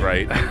shrinkage,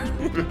 right?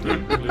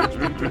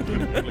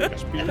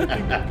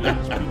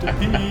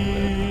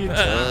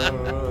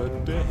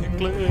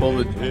 Pull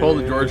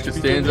the George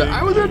Costanza.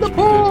 I was in the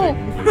pool.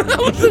 I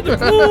was in the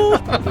pool.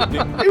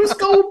 It was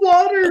cold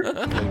water.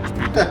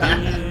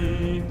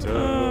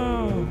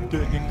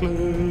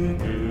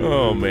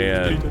 Oh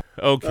man.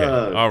 Okay.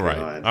 Oh, All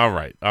right. God.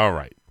 All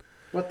right.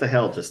 What the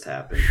hell just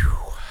happened?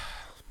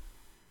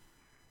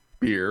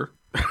 Beer.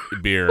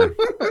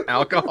 Mm-hmm.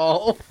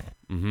 Alcohol.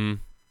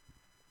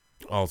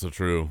 Also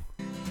true.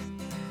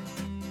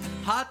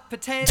 Hot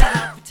potato,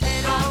 hot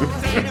potato,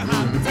 potato,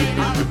 hot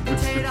potato, hot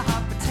potato,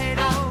 hot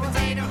potato,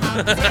 potato, hot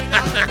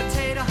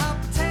potato,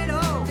 hot potato,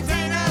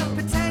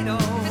 potato,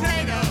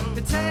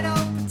 potato,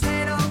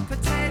 potato,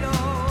 potato.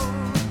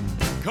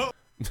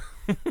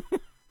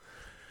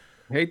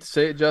 I hate to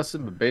say it,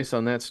 Justin, but based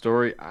on that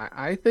story,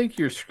 I think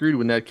you're screwed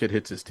when that kid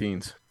hits his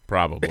teens.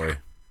 Probably.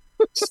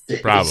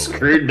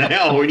 Screwed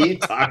now. What are you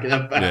talking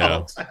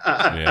about?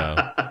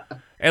 Yeah.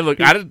 And look,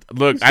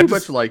 Too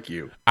much like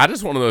you. I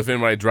just want to know if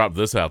anybody dropped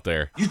this out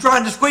there. You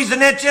trying to squeeze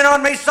an inch in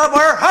on me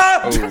somewhere,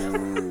 huh? Oh.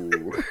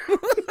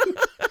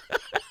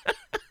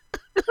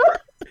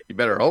 You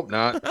better hope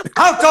not.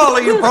 How tall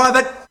are you,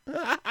 Private?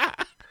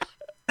 I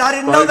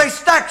didn't know they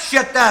stacked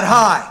shit that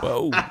high.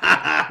 Whoa.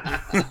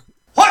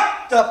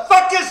 What the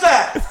fuck is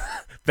that?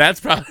 That's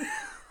probably.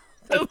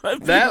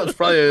 That was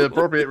probably an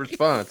appropriate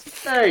response.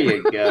 There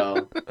you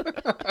go.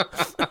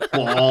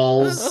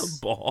 Balls.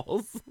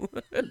 Balls.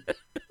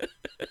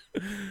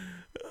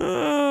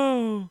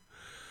 Oh.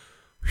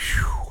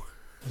 Whew.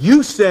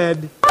 You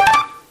said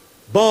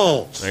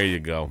balls. There you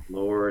go.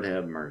 Lord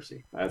have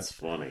mercy. That's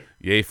funny.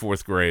 Yay,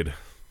 fourth grade.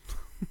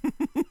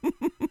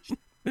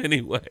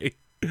 Anyway.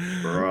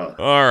 Bruh.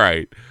 All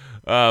right.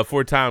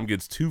 Before time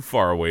gets too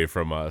far away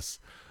from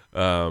us,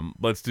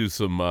 let's do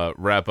some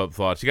wrap-up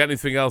thoughts. You got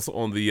anything else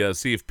on the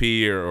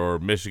CFP or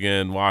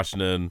Michigan,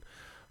 Washington,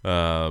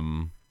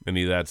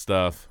 any of that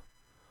stuff?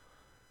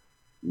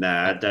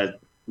 Nah, that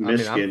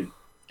Michigan.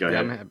 Go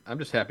ahead. I'm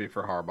just happy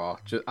for Harbaugh,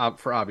 just,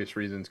 for obvious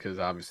reasons, because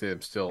obviously I'm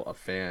still a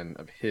fan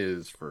of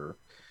his for,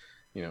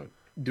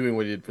 doing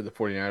what he did for the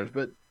 49ers,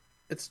 but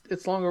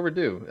it's long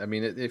overdue. I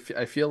mean,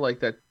 I feel like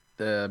that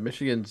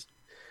Michigan's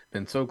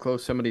been so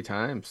close so many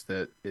times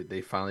that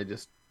they finally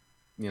just,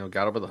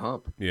 got over the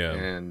hump. Yeah.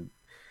 And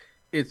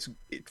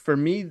for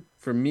me,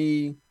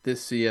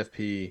 this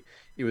CFP,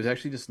 it was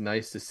actually just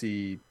nice to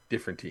see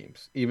different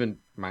teams, even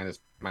minus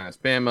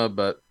Bama,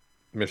 but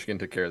Michigan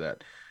took care of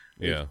that.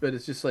 Yeah. But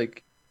it's just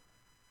like,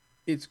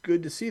 it's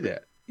good to see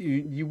that.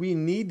 We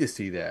need to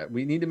see that.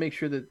 We need to make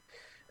sure that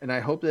And I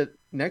hope that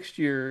next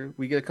year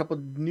we get a couple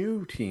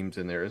new teams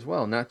in there as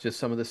well, not just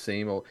some of the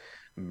same old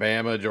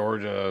Bama,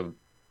 Georgia,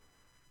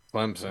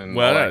 Clemson.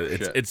 Well, all that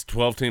shit. it's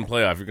 12-team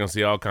playoff. You're gonna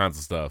see all kinds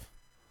of stuff.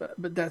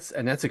 But that's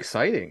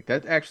exciting.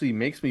 That actually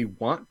makes me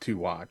want to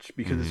watch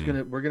because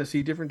we're gonna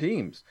see different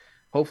teams.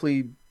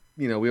 Hopefully,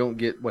 we don't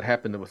get what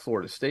happened with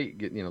Florida State,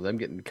 them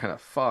getting kind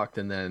of fucked,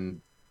 and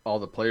then all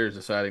the players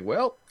deciding,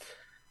 well,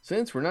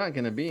 since we're not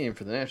going to be in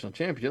for the national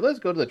championship, let's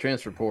go to the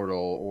transfer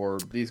portal, or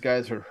these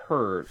guys are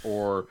hurt,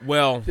 or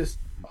just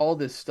all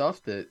this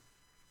stuff that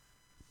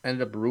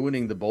ended up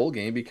ruining the bowl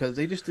game because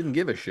they just didn't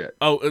give a shit.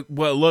 Oh,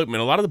 well, look, man,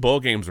 a lot of the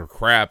bowl games were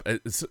crap.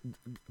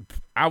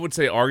 I would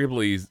say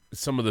arguably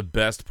some of the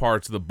best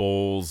parts of the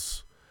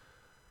bowls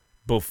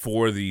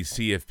before the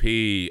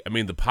CFP. I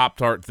mean, the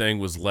Pop-Tart thing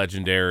was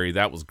legendary.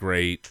 That was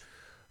great.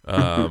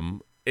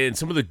 And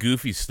some of the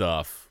goofy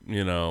stuff,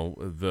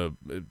 the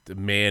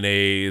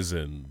mayonnaise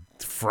and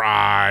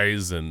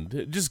fries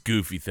and just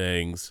goofy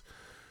things,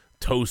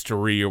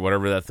 toastery or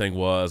whatever that thing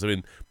was. I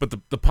mean, but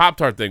the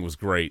Pop-Tart thing was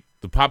great.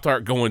 The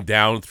Pop-Tart going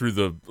down through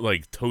the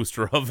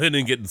toaster oven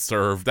and getting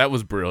served, that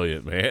was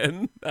brilliant,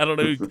 man. I don't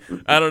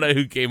know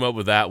who came up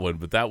with that one,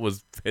 but that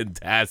was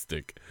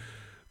fantastic.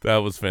 That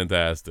was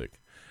fantastic.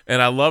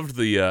 And I loved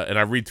and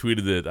I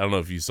retweeted it. I don't know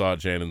if you saw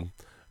it, Shannon.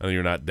 I know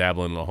you're not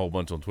dabbling a whole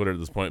bunch on Twitter at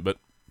this point, but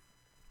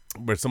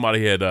where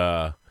somebody had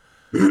at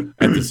the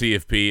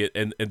CFP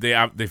and they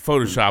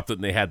photoshopped it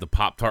and they had the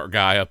Pop-Tart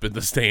guy up in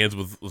the stands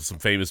with some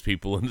famous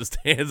people in the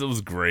stands. It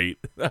was great.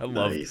 I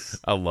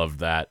loved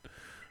that.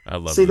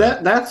 See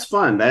that's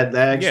fun. That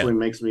actually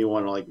makes me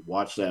want to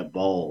watch that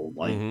bowl.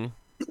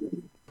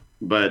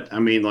 But I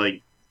mean,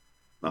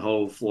 the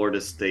whole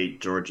Florida State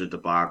Georgia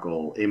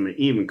debacle.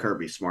 Even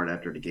Kirby Smart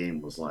after the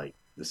game was like,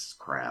 "This is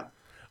crap."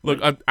 Look,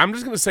 I'm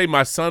just going to say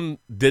my son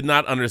did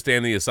not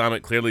understand the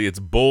assignment clearly. It's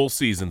bowl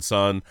season,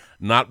 son,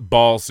 not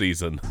ball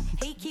season.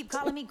 He keep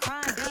calling me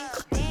crying,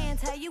 bitch.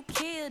 Dance how you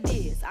killed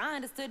this. I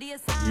understood the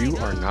assignment. You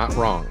are not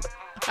wrong.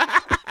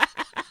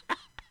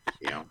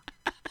 Yeah.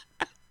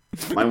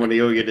 Might want to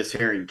go get his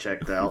hearing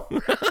checked out.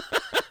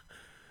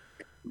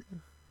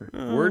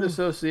 Word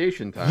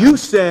association time. You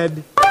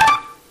said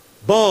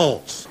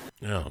balls.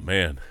 Oh,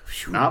 man.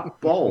 Not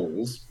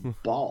bowls,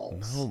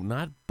 balls. No,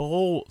 not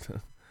bowl.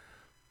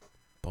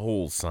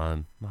 Bowls,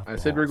 son. Not I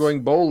said we're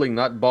going bowling,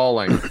 not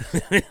balling.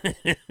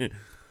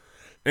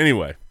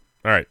 Anyway,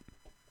 all right.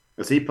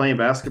 Is he playing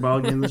basketball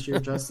again this year,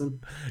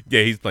 Justin?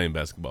 Yeah, he's playing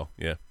basketball.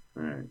 Yeah.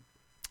 All right.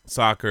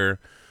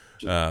 Soccer,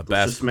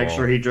 basketball. Just make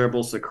sure he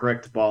dribbles the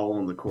correct ball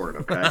on the court,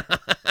 okay?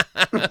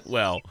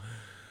 Well,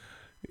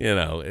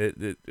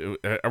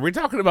 are we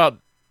talking about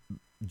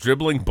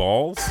dribbling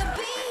balls?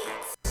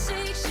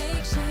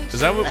 Is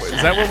that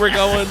where we're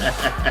going?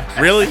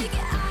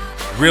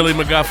 Really,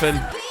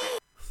 McGuffin?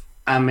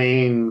 I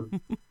mean,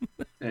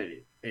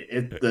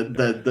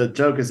 the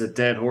joke is a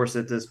dead horse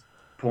at this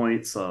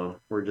point, so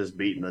we're just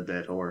beating the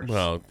dead horse.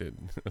 Well,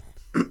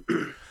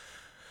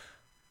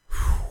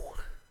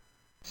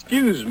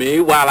 excuse me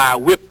while I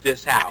whip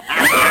this out.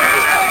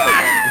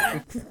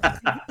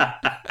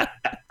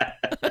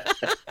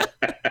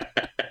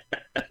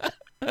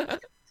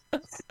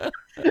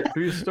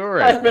 True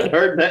story. I haven't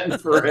heard that in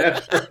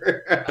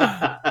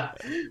forever.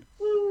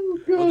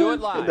 We'll do it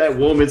live. That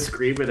woman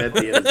screaming at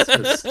the end is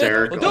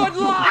hysterical. We'll do it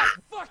live.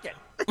 Fuck it.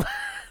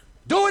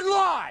 Do it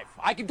live.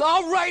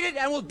 I'll write it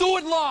and we'll do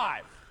it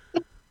live.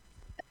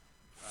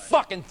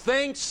 Fucking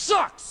thing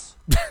sucks.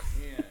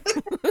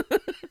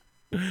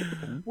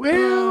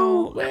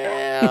 Well.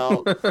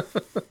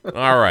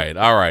 All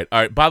right.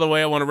 By the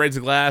way, I want to raise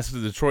a glass to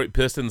the Detroit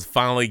Pistons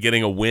finally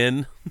getting a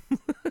win.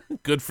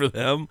 Good for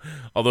them.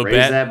 Although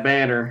raise that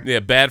banner. Yeah,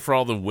 bad for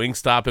all the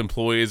Wingstop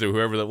employees or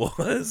whoever that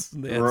was.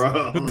 They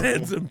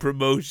had some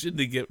promotion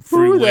to get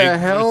free Who wings. the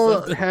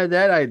hell had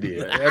that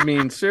idea? I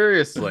mean,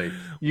 seriously.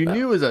 You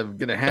knew it was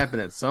going to happen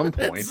at some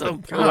point.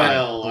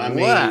 Well, I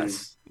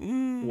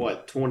mean,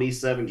 what,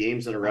 27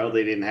 games in a row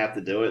they didn't have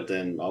to do it,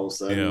 then all of a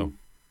sudden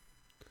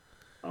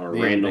on a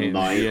random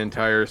night. The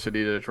entire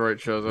city of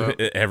Detroit shows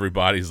up.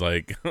 Everybody's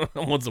like, I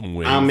want some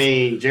wings. I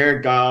mean,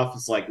 Jared Goff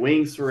is like,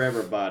 wings for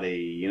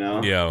everybody,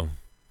 Yeah.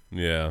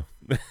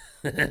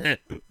 By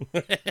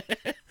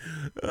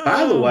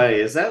the way,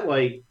 is that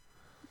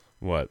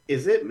what?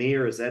 Is it me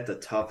or is that the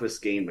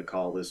toughest game to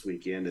call this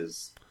weekend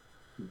is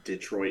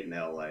Detroit and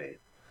LA?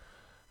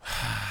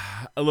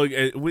 Look,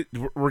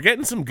 we're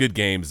getting some good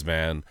games,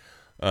 man.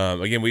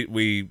 Again,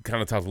 we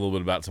kind of talked a little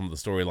bit about some of the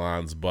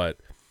storylines,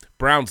 but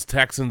Browns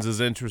Texans is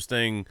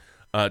interesting.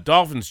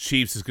 Dolphins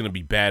Chiefs is going to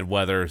be bad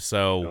weather,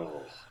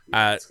 so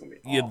that's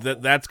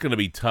going to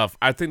be tough.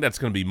 I think that's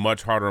going to be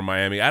much harder in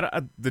Miami.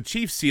 The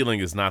Chiefs' ceiling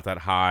is not that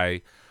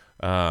high,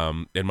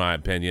 in my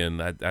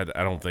opinion. I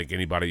don't think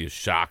anybody is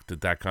shocked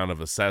at that kind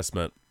of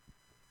assessment.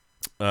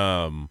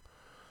 Look,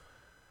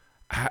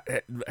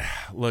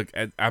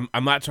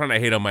 I'm not trying to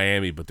hate on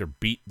Miami, but they're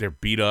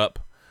beat up,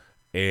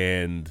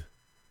 and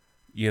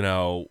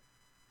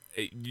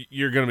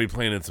you're going to be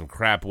playing in some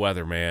crap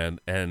weather, man,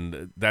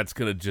 and that's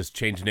going to just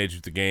change the nature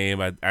of the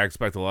game. I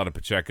expect a lot of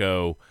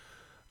Pacheco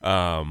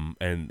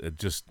and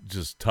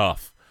just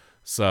tough.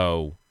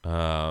 So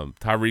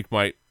Tyreek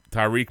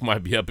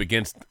might be up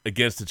against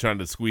it, trying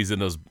to squeeze in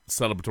those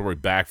celebratory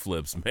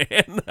backflips.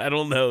 Man, I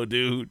don't know,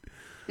 dude.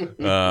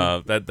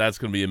 That's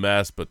going to be a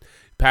mess. But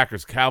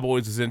Packers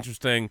Cowboys is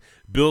interesting.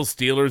 Bills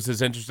Steelers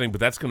is interesting, but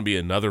that's going to be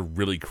another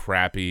really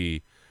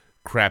crappy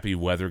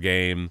weather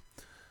game.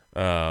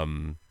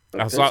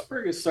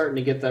 Pittsburgh is starting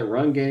to get that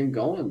run game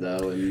going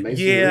though, and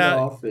Mason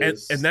Rudolph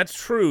is, and that's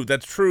true.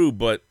 That's true,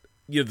 but.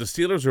 The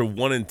Steelers are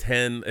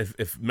 1-10.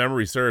 If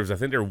memory serves, I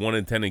think they're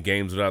 1-10 in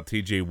games without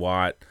T.J.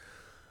 Watt.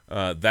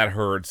 That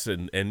hurts,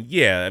 and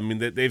yeah, I mean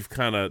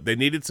they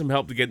needed some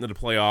help to get into the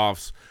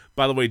playoffs.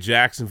 By the way,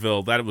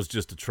 Jacksonville, that was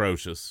just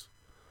atrocious.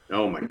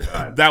 Oh my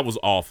God, that was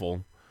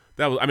awful.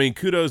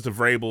 Kudos to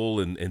Vrabel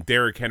and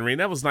Derrick Henry, and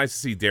that was nice to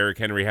see Derrick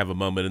Henry have a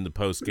moment in the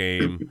post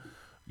game,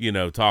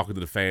 talking to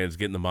the fans,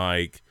 getting the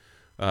mic.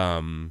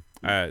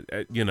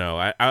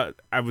 I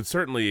would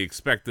certainly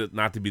expect it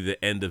not to be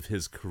the end of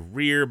his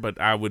career, but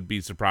I would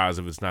be surprised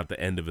if it's not the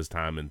end of his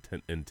time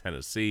in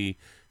Tennessee.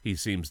 He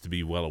seems to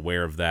be well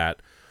aware of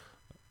that.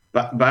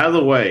 But by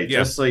the way,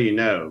 just so you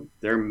know,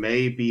 there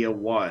may be a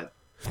Watt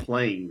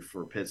playing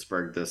for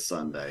Pittsburgh this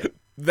Sunday.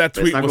 That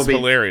tweet was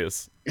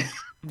hilarious.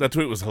 That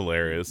tweet was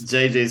hilarious.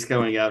 JJ's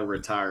coming out of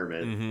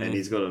retirement, and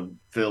he's going to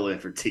fill in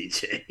for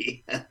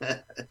TJ.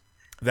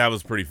 That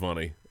was pretty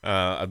funny.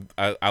 I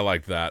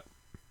like that.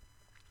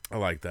 I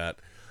like that.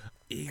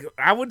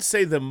 I would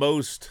say the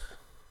most,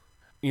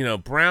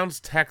 Browns,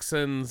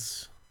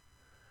 Texans.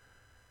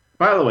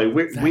 By the way,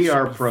 we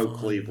are pro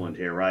Cleveland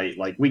here, right?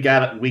 Like we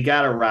gotta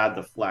ride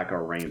the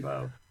Flacco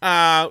rainbow.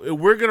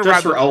 We're gonna just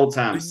ride for old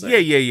times'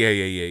 sake.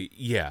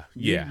 Yeah.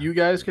 You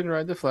guys can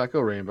ride the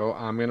Flacco rainbow.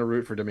 I'm gonna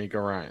root for D'Amico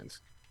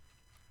Ryans.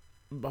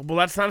 Well,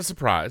 that's not a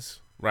surprise,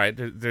 right?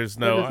 There's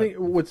no.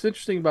 What's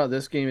interesting about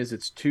this game is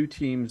it's two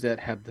teams that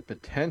have the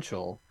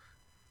potential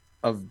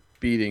of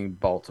beating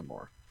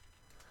Baltimore.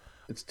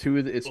 It's two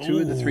of the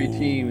three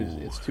teams.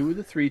 It's two of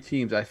the three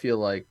teams I feel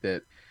like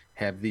that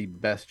have the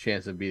best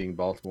chance of beating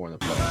Baltimore in the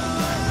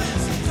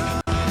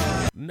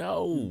playoffs.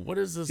 No, what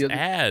is this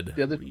ad?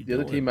 The other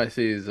team I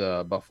see is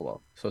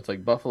Buffalo. So it's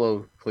like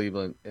Buffalo,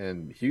 Cleveland,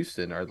 and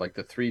Houston are like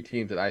the three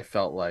teams that I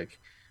felt like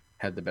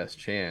had the best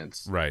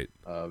chance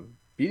of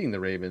beating the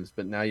Ravens.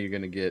 But now you're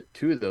going to get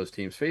two of those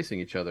teams facing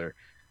each other,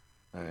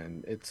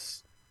 and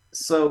it's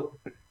so.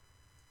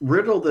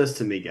 Riddle this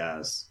to me,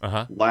 guys.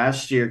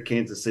 Last year,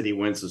 Kansas City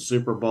wins the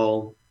Super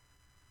Bowl.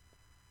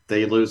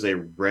 They lose a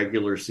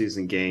regular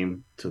season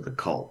game to the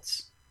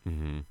Colts.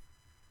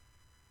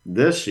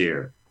 This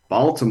year,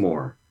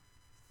 Baltimore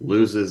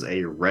loses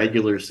a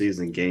regular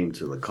season game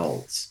to the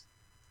Colts.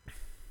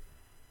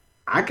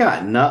 I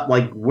got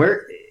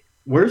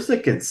where's the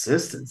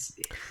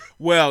consistency?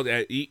 Well,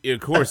 of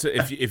course,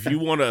 if you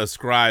want to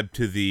ascribe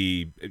to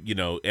the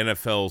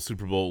NFL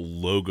Super Bowl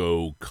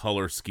logo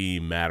color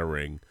scheme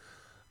mattering.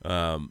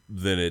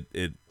 Then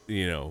it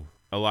a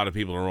lot of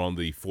people are on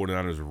the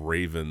 49ers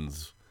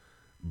Ravens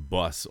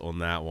bus on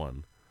that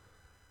one.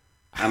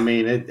 I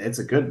mean, it's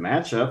a good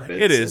matchup.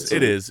 It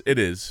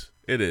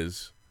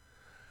is.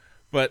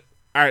 But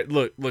all right,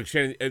 look,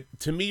 Shannon.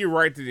 To me, you're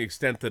right to the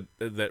extent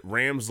that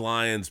Rams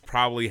Lions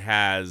probably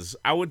has.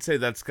 I would say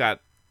that's got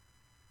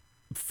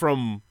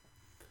from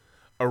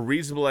a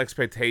reasonable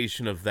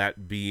expectation of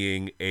that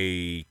being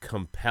a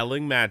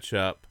compelling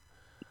matchup.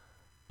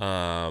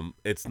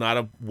 It's not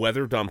a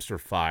weather dumpster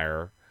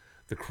fire.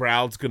 The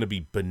crowd's going to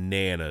be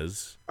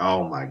bananas.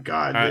 Oh my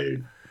God,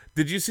 dude.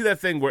 Did you see that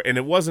thing and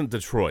it wasn't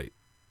Detroit,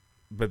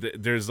 but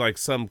there's like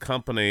some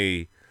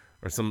company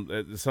or some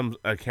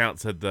account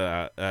said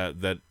that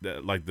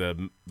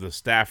the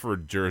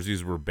Stafford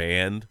jerseys were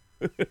banned.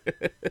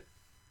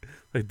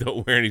 Like,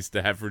 don't wear any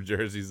Stafford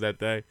jerseys that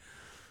day.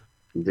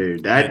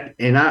 Dude,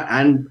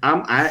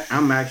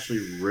 I'm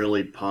actually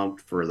really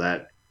pumped for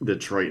that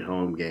Detroit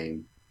home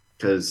game.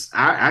 Because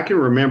I can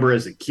remember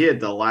as a kid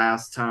the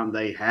last time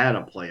they had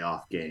a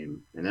playoff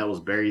game, and that was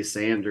Barry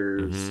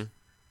Sanders,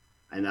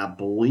 and I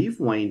believe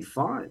Wayne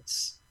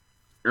Fonts.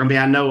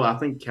 I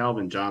think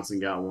Calvin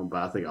Johnson got one,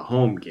 but I think a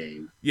home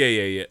game.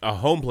 Yeah. A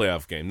home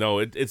playoff game. No,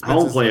 it's been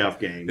home playoff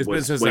game. It's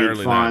been since Wayne the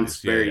early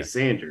Fonts, 90s. Barry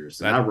Sanders,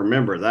 and I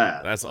remember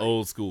that. That's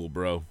old school,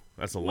 bro.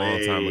 That's a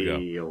long time ago.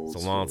 It's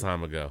a long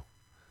time ago.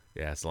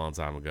 Yeah, it's a long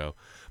time ago.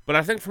 But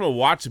I think from a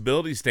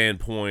watchability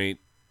standpoint,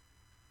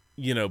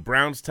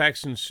 Browns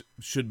Texans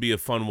should be a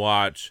fun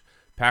watch.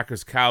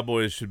 Packers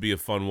Cowboys should be a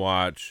fun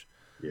watch.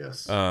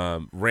 Yes.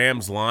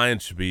 Rams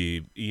Lions should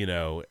be,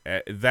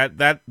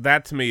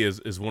 that to me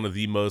is one of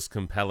the most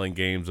compelling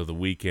games of the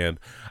weekend.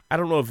 I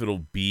don't know if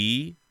it'll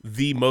be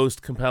the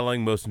most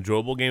compelling, most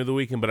enjoyable game of the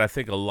weekend, but I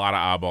think a lot of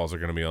eyeballs are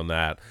going to be on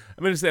that.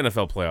 I mean, it's the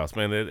NFL playoffs,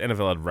 man. The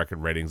NFL had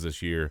record ratings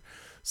this year.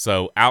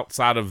 So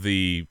outside of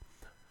the,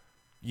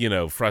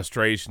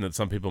 frustration that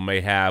some people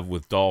may have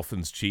with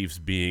Dolphins Chiefs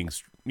being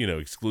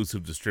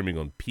exclusive to streaming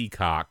on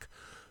Peacock.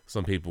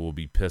 Some people will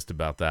be pissed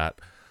about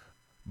that.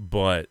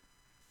 But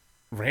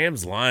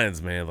Rams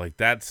Lions, man, like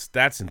that's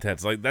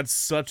intense. Like that's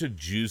such a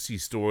juicy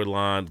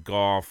storyline.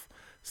 Goff,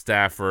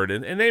 Stafford,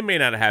 and they may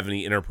not have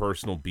any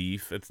interpersonal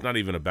beef. It's not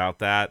even about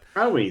that.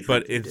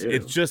 But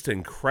it's just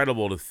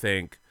incredible to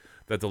think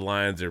that the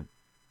Lions are,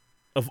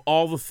 of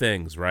all the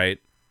things, right?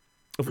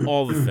 Of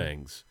all the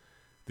things,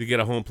 to get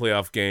a home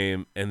playoff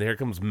game, and here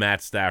comes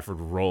Matt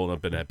Stafford rolling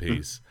up in that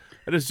piece.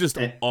 It is just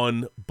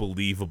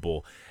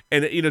unbelievable.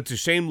 And, to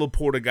shame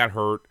Laporta got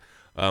hurt.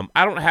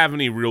 I don't have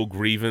any real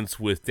grievance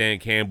with Dan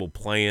Campbell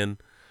playing,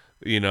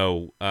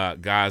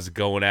 guys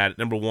going at it.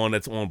 Number one,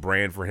 that's on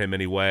brand for him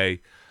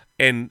anyway.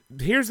 And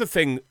here's the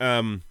thing.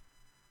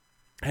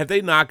 Had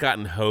they not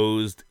gotten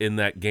hosed in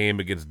that game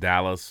against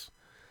Dallas,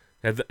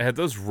 had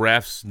those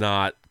refs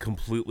not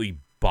completely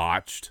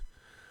botched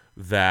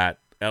that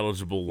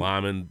eligible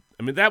lineman,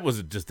 I mean, that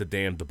was just a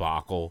damn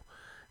debacle.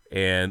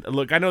 And,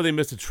 look, I know they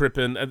missed a trip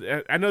in.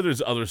 I know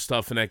there's other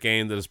stuff in that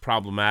game that is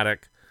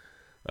problematic.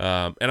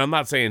 And I'm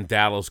not saying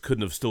Dallas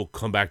couldn't have still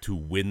come back to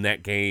win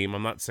that game.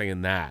 I'm not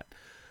saying that.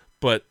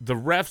 But the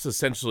refs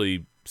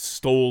essentially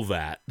stole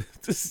that,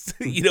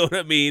 you know what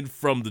I mean,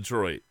 from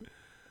Detroit.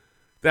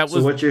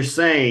 So what you're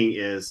saying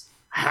is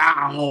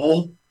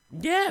how?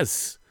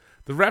 Yes.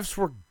 The refs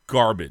were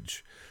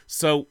garbage.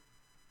 So,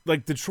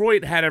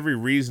 Detroit had every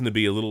reason to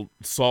be a little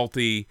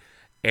salty,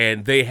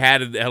 and they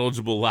had an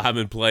eligible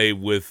lineman play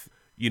with,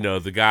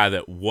 the guy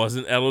that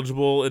wasn't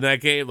eligible in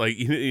that game.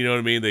 You know what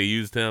I mean? They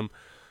used him,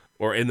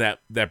 or in that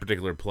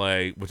particular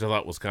play, which I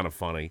thought was kind of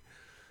funny.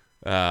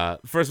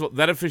 First of all,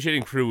 that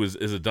officiating crew is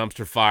a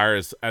dumpster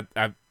fire.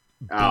 I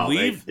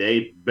believe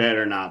they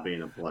better not be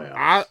in the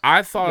playoffs.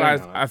 I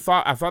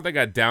thought they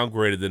got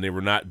downgraded, then they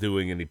were not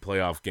doing any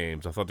playoff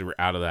games. I thought they were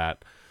out of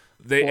that.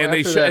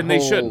 They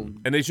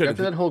shouldn't. After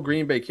that whole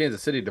Green Bay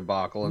Kansas City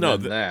debacle,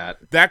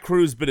 that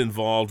crew's been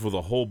involved with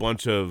a whole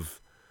bunch of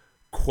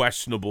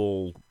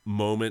questionable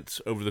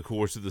moments over the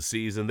course of the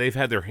season. They've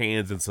had their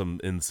hands in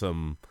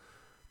some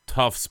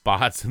tough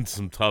spots and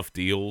some tough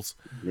deals.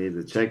 Need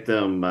to check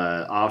them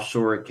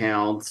offshore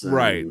accounts. And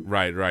right.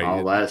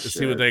 All that shit.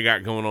 See what they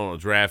got going on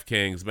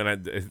DraftKings.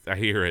 Man, I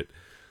hear it.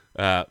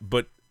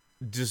 But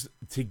just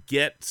to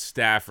get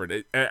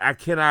Stafford, I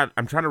cannot.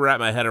 I'm trying to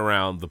wrap my head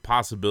around the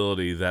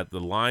possibility that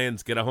the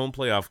Lions get a home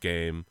playoff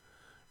game,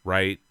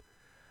 right,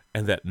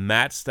 and that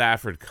Matt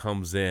Stafford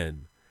comes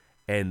in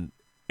and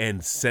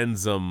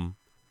sends them.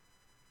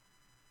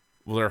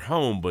 Well, they're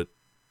home, but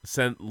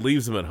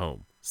leaves them at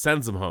home.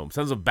 Sends them home.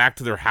 Sends them back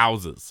to their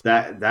houses.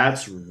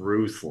 That's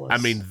ruthless. I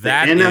mean, the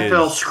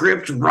NFL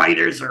script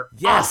writers are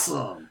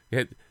awesome.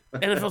 Yeah,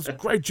 NFL's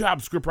great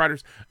job, script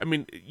writers. I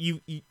mean,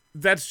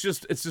 it's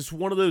just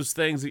one of those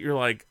things that you're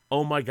like,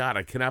 oh my God,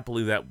 I cannot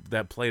believe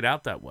that played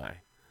out that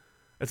way.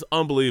 That's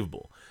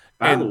unbelievable.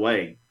 By the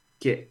way,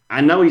 I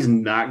know he's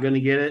not going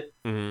to get it,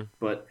 mm-hmm.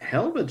 but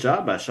hell of a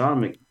job by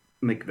Sean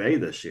McVay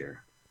this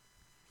year.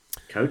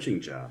 Coaching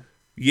job.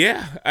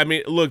 Yeah, I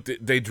mean, look,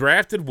 they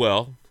drafted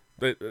well.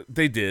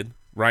 They did,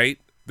 right?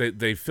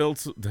 They filled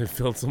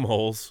some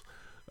holes.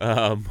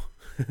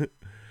 Puka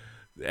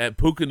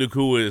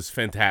Nacua is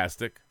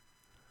fantastic.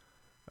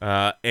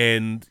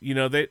 And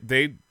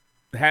they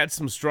had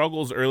some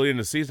struggles early in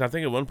the season. I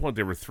think at one point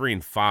they were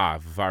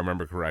 3-5, if I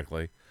remember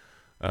correctly.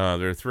 They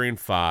were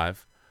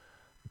 3-5.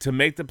 To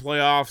make the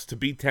playoffs, to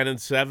be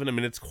 10-7, I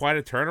mean, it's quite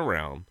a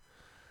turnaround.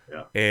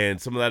 Yeah.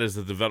 And some of that is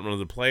the development of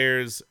the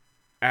players.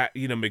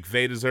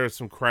 McVay deserves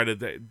some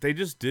credit. They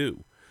just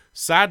do.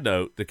 Side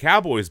note, the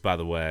Cowboys, by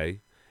the way,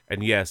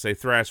 and yes, they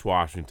thrashed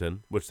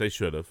Washington, which they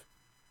should have.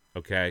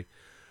 Okay?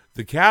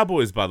 The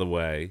Cowboys, by the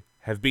way,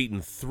 have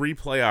beaten 3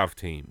 playoff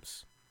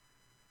teams.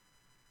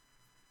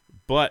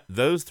 But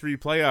those 3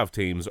 playoff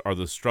teams are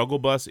the Struggle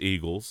Bus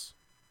Eagles,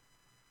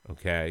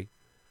 okay,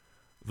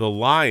 the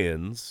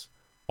Lions,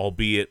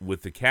 albeit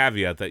with the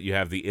caveat that you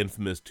have the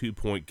infamous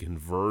 2-point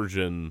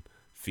conversion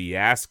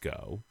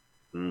fiasco.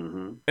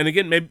 Mm-hmm. And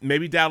again,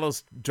 maybe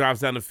Dallas drives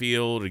down the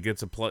field or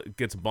gets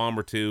a bomb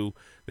or two.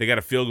 They got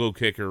a field goal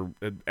kicker,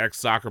 an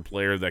ex-soccer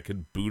player that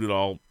could boot it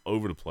all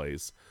over the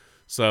place.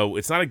 So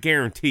it's not a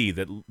guarantee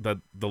that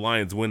the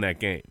Lions win that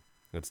game.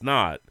 It's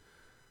not.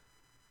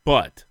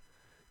 But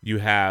you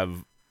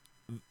have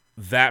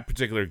that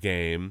particular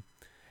game,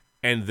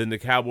 and then the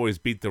Cowboys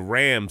beat the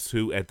Rams,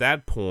 who at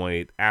that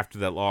point, after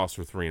that loss,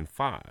 were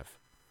 3-5.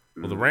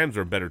 Well, the Rams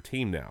are a better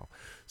team now.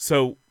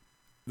 So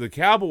the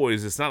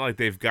Cowboys, it's not like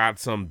they've got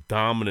some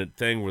dominant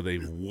thing where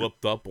they've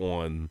whooped up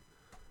on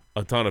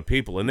a ton of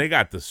people, and they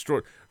got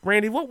destroyed.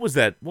 Randy, what was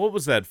that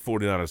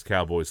 49ers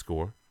Cowboys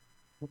score?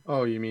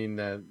 Oh, you mean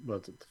that,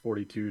 what's it,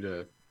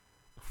 42-10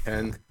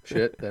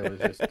 shit? That was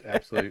just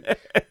absolute.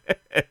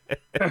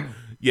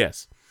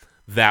 Yes,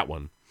 that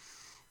one.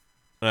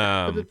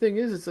 But the thing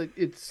is,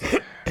 it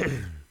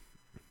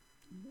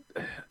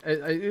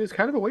was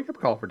kind of a wake-up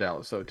call for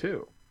Dallas, though,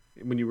 too.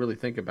 When you really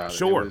think about it.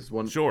 Sure. It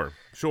was Sure.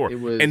 It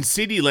was, and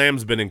CeeDee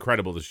Lamb's been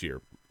incredible this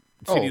year.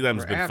 CeeDee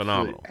Lamb's been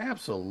phenomenal.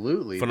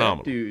 Absolutely.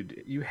 Phenomenal. That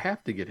dude, you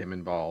have to get him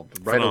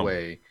involved right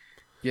away.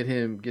 Get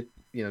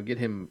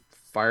him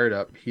fired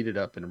up, heated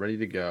up, and ready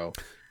to go.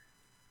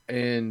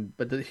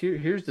 But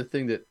here's the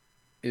thing that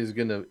is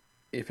gonna,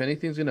 if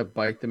anything's gonna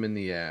bite them in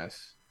the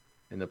ass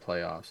in the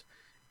playoffs,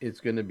 it's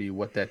going to be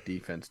what that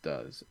defense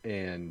does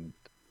and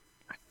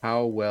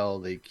how well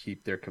they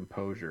keep their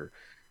composure.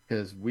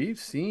 Because we've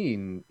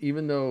seen,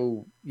 even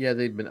though, yeah,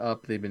 they've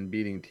been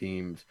beating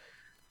teams,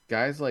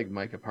 guys like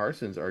Micah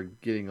Parsons are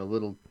getting a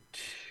little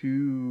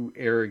too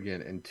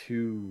arrogant and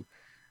too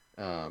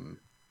um,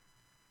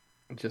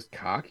 just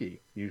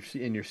cocky. You're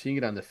seeing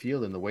it on the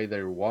field in the way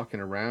they're walking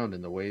around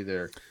and the way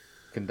they're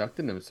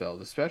conducting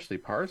themselves, especially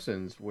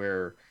Parsons,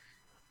 where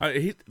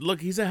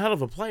he's a hell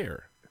of a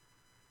player.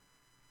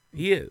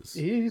 He is.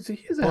 He's a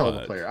hell of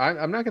a player.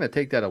 I'm not going to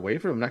take that away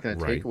from him. I'm not going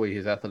to take away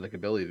his athletic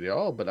ability at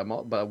all.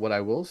 But what I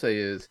will say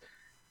is,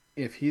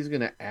 if he's going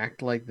to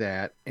act like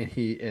that,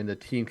 and the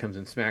team comes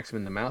and smacks him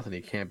in the mouth, and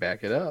he can't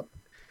back it up,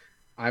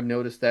 I've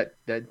noticed that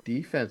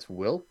defense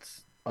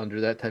wilts under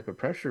that type of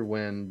pressure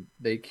when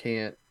they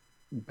can't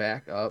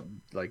back up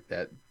like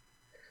that.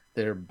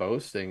 They're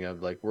boasting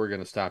of like, we're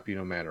going to stop you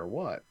no matter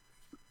what.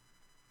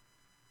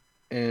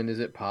 And is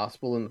it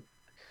possible?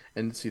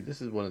 And see,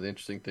 this is one of the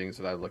interesting things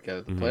that I look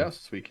at the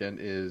playoffs this weekend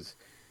is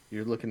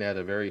you're looking at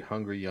a very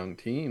hungry young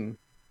team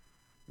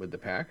with the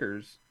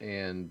Packers,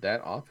 and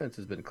that offense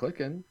has been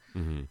clicking.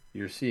 Mm-hmm.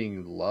 You're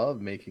seeing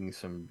Love making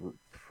some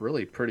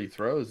really pretty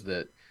throws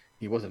that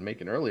he wasn't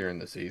making earlier in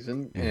the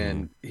season,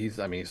 and he's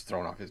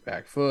throwing off his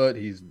back foot.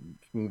 He's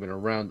moving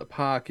around the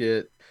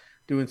pocket,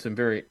 doing some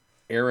very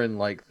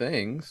Aaron-like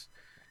things,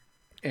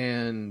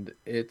 and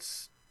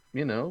it's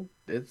going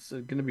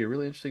to be a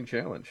really interesting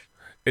challenge.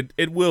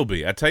 It will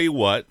be. I tell you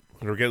what,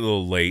 we're getting a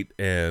little late,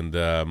 and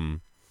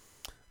I'm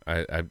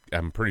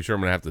pretty sure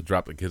I'm gonna have to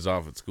drop the kids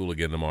off at school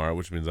again tomorrow,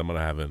 which means I'm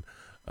gonna have a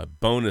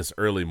bonus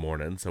early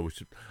morning. So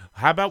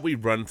how about we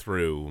run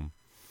through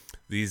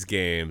these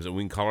games and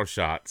we can call our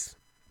shots.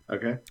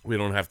 Okay. We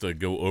don't have to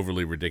go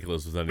overly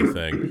ridiculous with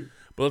anything.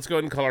 But let's go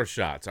ahead and call our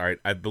shots. All right.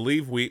 I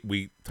believe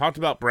we talked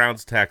about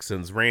Browns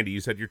Texans. Randy, you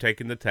said you're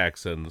taking the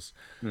Texans.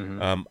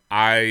 Mm-hmm.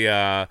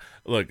 I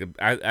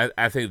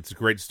think it's a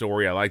great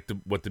story. I like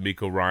what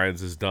D'Amico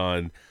Ryans has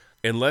done.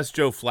 Unless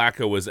Joe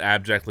Flacco is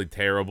abjectly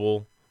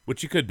terrible,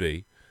 which he could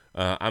be,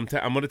 I'm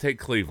going to take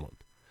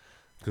Cleveland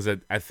because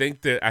I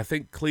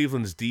think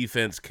Cleveland's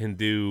defense can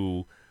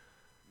do.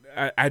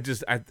 I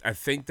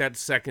think that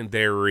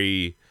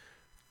secondary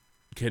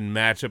can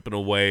match up in a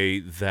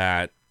way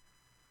that,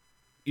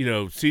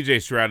 C.J.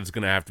 Stroud is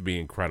going to have to be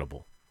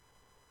incredible,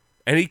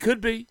 and he could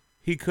be,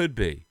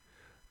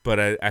 but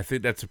I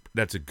think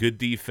that's a good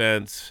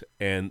defense,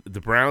 and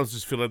the Browns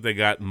just feel like they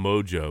got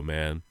mojo,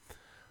 man.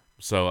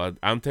 So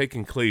I'm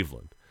taking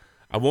Cleveland.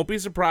 I won't be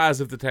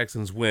surprised if the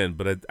Texans win,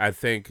 but I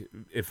think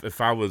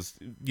if I was,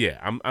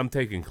 I'm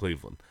taking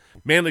Cleveland,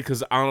 mainly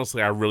because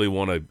honestly I really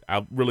want a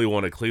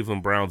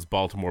Cleveland Browns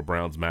Baltimore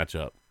Browns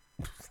matchup.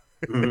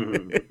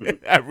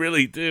 I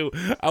really do.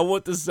 I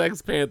want the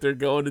Sex Panther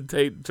going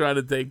to trying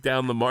to take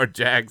down Lamar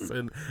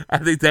Jackson. I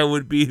think that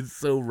would be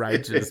so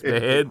righteous,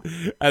 man.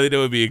 I think that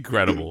would be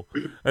incredible.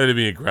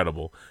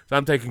 So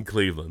I'm taking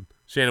Cleveland.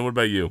 Shannon, what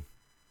about you?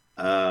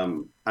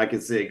 I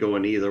could see it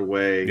going either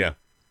way. Yeah.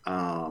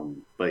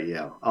 But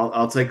yeah,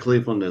 I'll take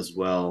Cleveland as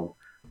well.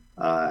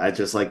 I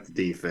just like the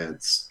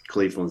defense,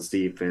 Cleveland's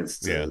defense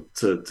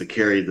to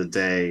carry the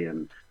day,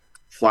 and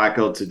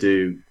Flacco to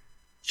do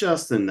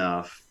just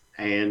enough.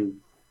 And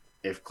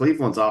if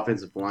Cleveland's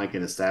offensive line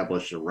can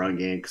establish a run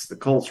game, because the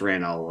Colts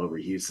ran all over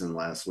Houston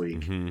last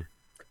week,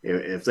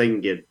 if they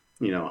can get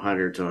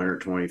 100 to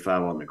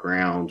 125 on the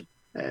ground,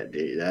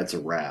 that's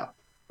a wrap.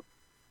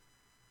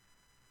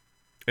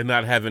 And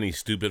not have any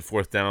stupid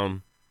fourth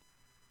down.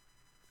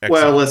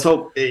 Well, let's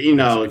hope,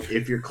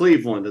 if you're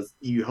Cleveland,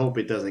 you hope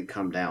it doesn't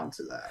come down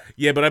to that.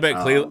 Yeah, but I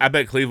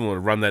bet Cleveland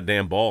would run that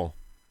damn ball.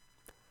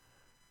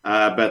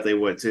 I bet they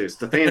would too.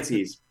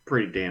 Stefanski's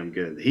pretty damn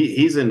good.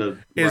 He's in the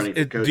running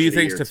for coach. Do you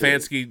think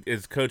Stefanski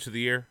is coach of the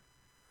year?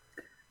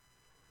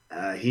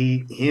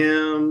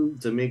 Him,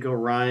 D'Amico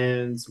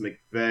Ryans,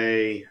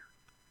 McVay,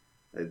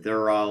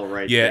 they're all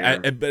right there.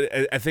 Yeah,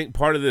 but I think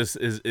part of this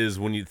is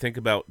when you think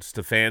about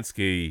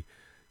Stefanski,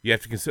 you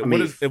have to consider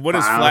what is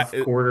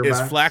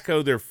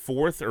Flacco their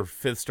fourth or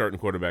fifth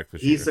starting quarterback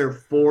this year? He's their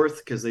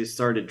fourth because they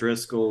started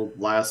Driscoll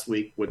last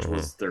week, which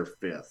was their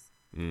fifth.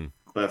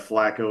 But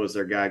Flacco is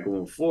their guy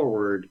going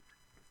forward.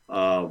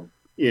 Well,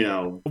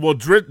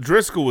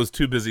 Driscoll was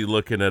too busy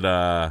looking at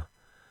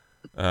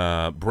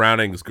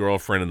Browning's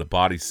girlfriend in the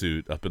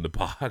bodysuit up in the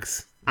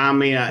box. I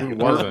mean,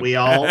 weren't we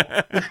all?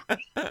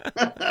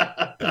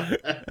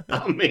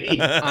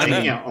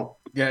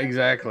 Yeah,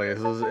 exactly. It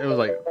was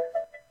like,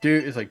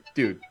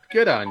 dude,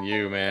 good on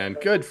you, man.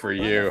 Good for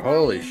you.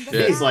 Holy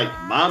shit. He's like,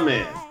 my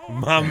man.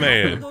 My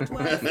man.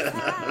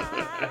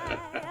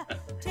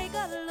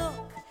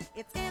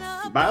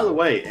 By the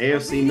way,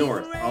 AFC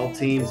North, all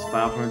teams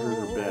 500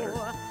 or better.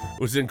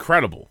 It was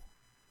incredible.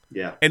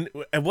 Yeah. And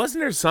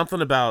wasn't there something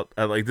about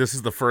this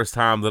is the first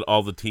time that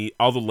all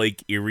the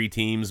Lake Erie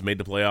teams made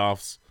the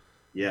playoffs?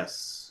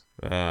 Yes.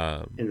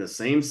 In the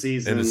same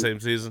season.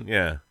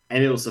 Yeah.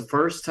 And it was the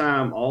first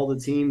time all the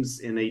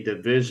teams in a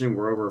division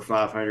were over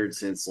 500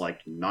 since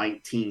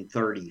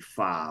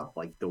 1935,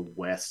 the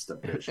West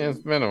division.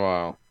 It's been a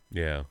while.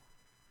 Yeah.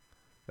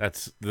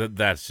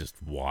 That's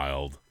just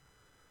wild.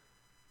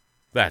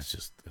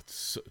 It's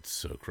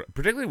so crazy.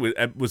 Particularly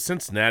with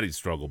Cincinnati's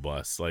struggle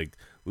bus, like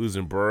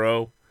losing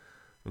Burrow.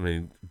 I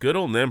mean, good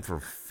on them for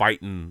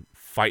fighting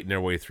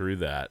their way through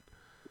that.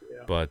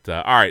 Yeah. But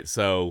all right,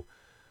 so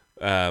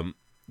kind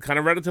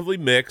of relatively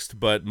mixed,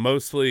 but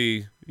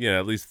mostly,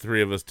 at least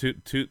three of us,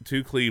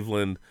 two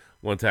Cleveland,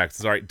 one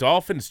Texas. All right,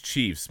 Dolphins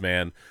Chiefs,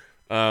 man.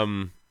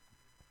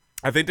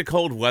 I think the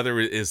cold weather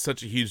is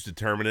such a huge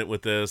determinant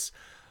with this.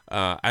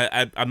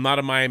 I'm not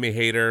a Miami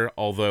hater,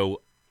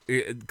 although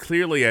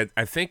clearly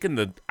I think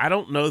I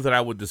don't know that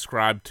I would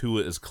describe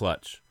Tua as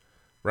clutch,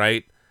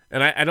 right?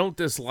 And I don't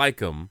dislike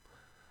him,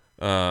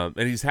 and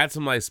he's had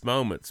some nice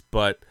moments,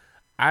 but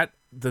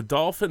the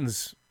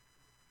Dolphins,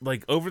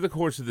 like over the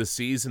course of the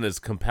season, as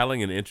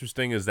compelling and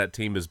interesting as that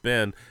team has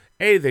been,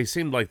 they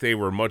seemed like they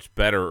were much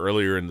better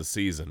earlier in the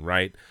season,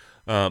 right?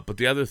 But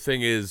the other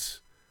thing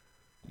is,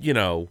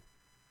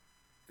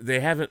 they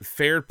haven't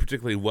fared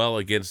particularly well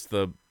against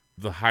the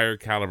higher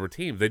caliber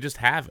team. They just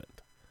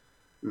haven't.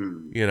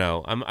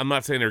 I'm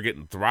not saying they're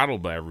getting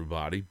throttled by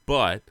everybody,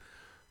 but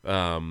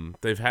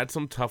they've had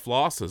some tough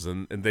losses,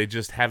 and they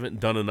just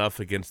haven't done enough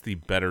against the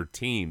better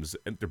teams.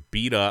 And they're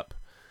beat up.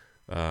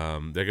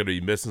 They're going to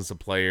be missing some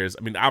players.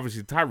 I mean,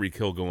 obviously, Tyreek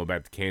Hill going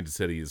back to Kansas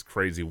City is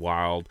crazy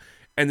wild.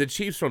 And the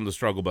Chiefs from the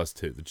struggle bus,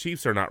 too. The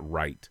Chiefs are not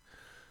right.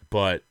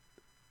 But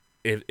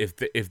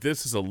if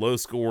this is a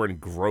low-scoring,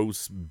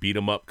 gross,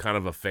 beat-em-up kind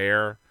of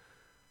affair,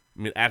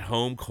 I mean, at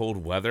home,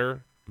 cold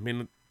weather, I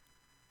mean,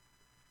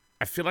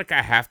 I feel like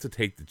I have to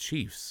take the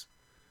Chiefs,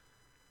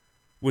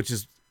 which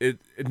is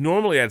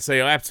normally I'd say,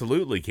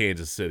 absolutely,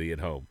 Kansas City at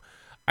home.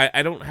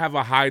 I don't have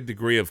a high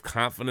degree of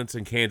confidence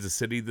in Kansas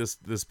City this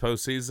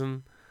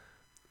postseason,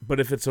 but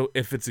if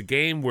it's a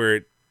game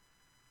where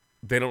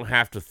they don't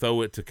have to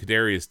throw it to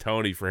Kadarius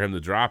Toney for him to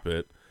drop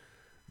it,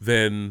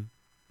 then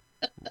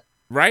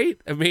right?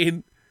 I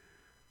mean,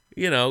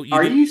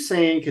 are you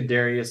saying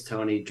Kadarius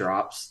Toney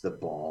drops the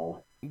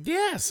ball?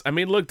 Yes. I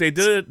mean, look, they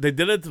did it. They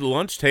did it to the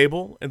lunch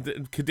table, and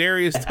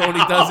Kadarius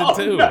Toney does it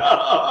too.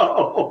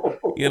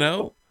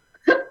 No.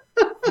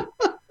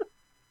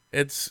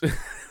 It's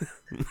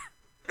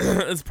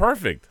it's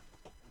perfect.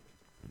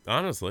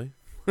 Honestly,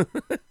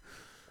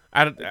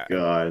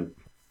 God,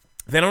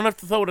 they don't have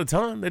to throw it a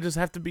ton. They just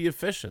have to be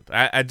efficient.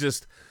 I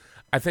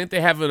think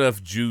they have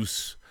enough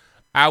juice.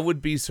 I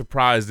would be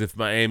surprised if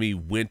Miami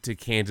went to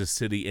Kansas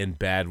City in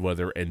bad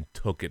weather and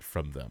took it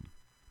from them.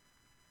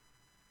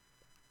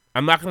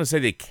 I'm not going to say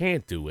they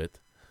can't do it.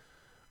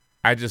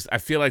 I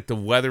feel like the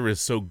weather is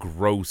so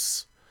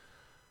gross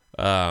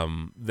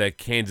that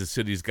Kansas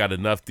City's got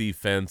enough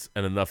defense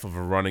and enough of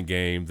a running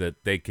game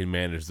that they can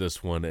manage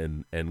this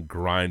one and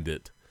grind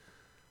it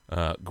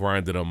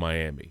on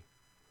Miami.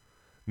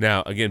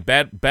 Now, again,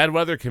 bad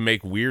weather can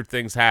make weird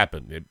things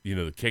happen.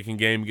 The kicking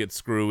game gets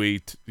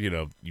screwy.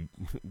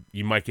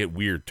 You might get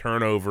weird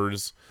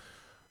turnovers.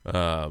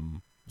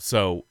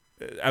 So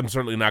I'm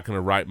certainly not going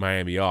to write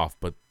Miami off,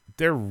 but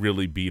they're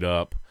really beat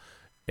up,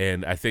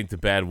 and I think the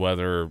bad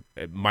weather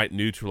might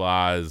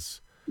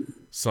neutralize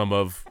some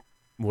of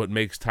what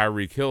makes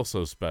Tyreek Hill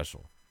so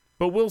special.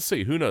 But we'll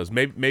see. Who knows?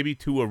 Maybe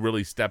Tua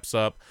really steps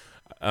up.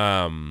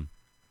 I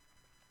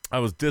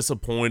was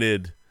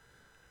disappointed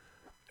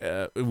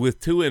with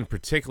Tua in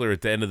particular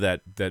at the end of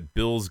that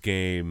Bills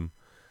game,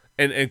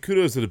 and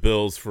kudos to the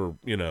Bills for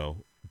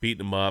beating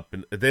them up,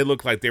 and they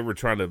looked like they were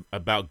trying to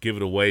about give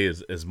it away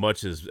as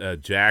much as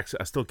Jackson.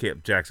 I still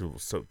can't. Jackson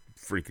was so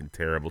freaking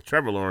terrible.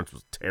 Trevor Lawrence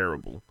was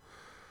terrible.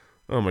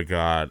 Oh my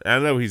God! I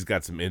know he's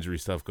got some injury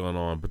stuff going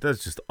on, but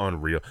that's just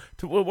unreal.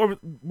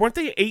 Weren't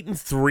they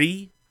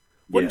 8-3?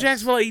 Wasn't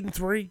Jacksonville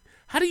 8-3?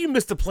 How do you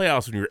miss the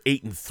playoffs when you're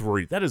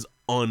 8-3? That is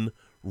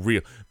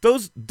unreal.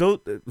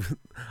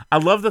 I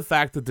love the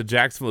fact that the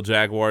Jacksonville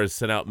Jaguars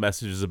sent out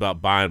messages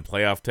about buying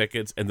playoff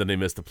tickets and then they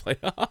missed the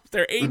playoffs.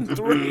 They're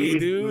 8-3,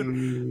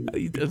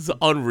 dude. It's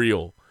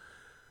unreal.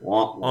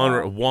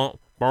 Unreal.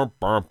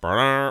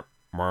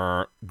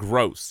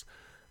 Gross.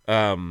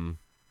 I don't,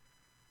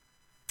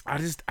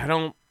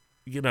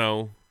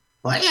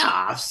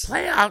 playoffs.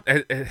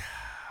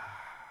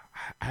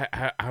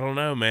 I don't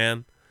know,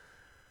 man.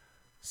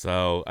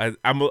 So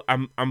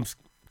I'm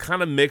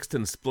kind of mixed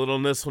and split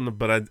on this one,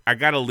 but I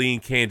gotta lean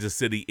Kansas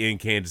City in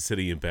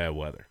bad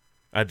weather.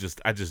 I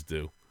just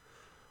do.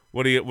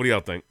 What do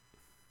y'all think?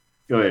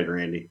 Go ahead,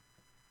 Randy.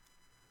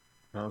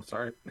 Oh,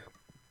 sorry.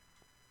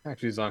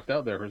 Actually zonked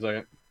out there for a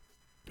second.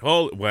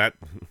 Oh, what?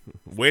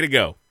 Way to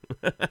go.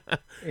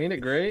 Ain't it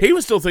great? He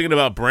was still thinking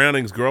about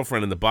Browning's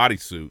girlfriend in the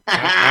bodysuit.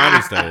 I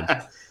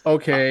understand.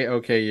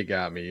 Okay, you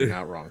got me. You're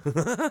not wrong.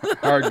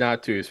 Hard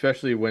not to,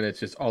 especially when it's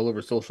just all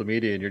over social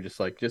media and you're just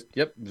like,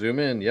 yep, zoom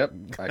in. Yep,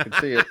 I can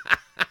see it.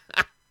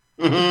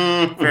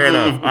 Fair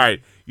enough. All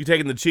right, you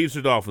taking the Chiefs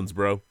or Dolphins,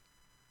 bro?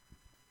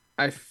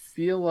 I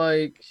feel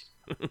like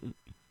I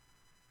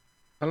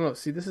don't know.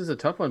 See, this is a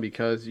tough one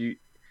because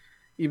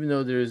even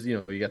though there's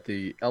you got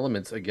the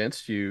elements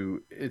against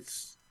you,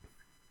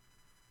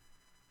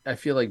 I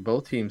feel like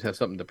both teams have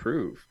something to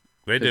prove.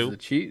 They do.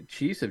 The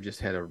Chiefs have just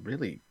had a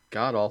really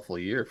god-awful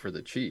year for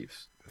the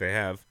Chiefs. They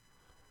have.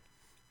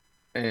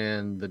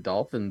 And the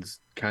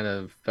Dolphins kind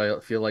of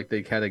feel like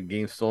they had a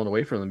game stolen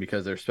away from them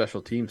because their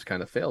special teams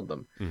kind of failed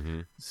them. Mm-hmm.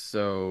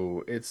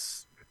 So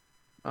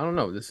I don't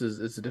know. It's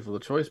a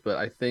difficult choice, but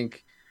I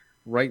think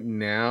right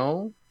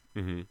now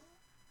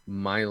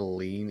my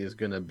lean is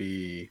going to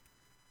be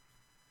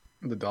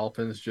the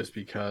Dolphins just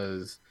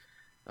because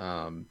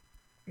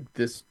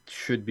this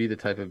should be the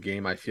type of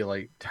game I feel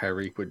like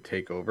Tyreek would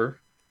take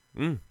over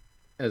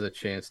as a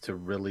chance to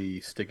really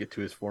stick it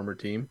to his former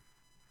team.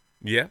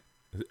 Yeah.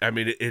 I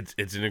mean,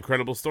 it's an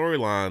incredible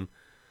storyline.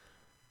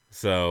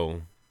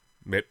 So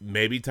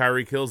maybe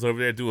Tyreek Hill's over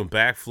there doing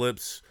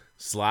backflips,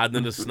 sliding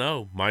in the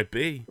snow. Might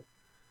be.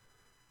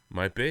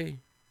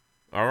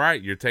 All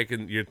right, you're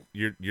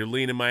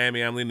leaning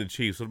Miami. I'm leaning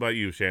Chiefs. What about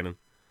you, Shannon?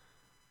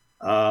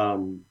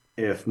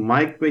 If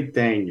Mike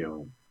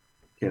McDaniel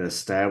can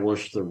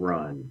establish the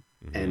run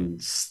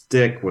and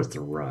stick with the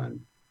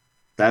run,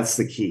 that's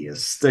the key.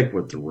 Is stick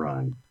with the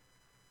run.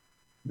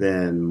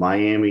 Then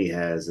Miami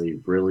has a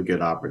really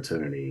good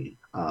opportunity.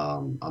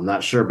 I'm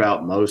not sure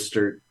about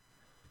Mostert,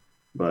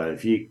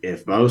 but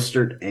if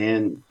Mostert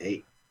and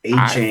I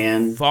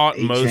thought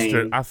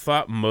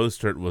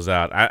Mostert was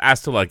out. I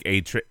still like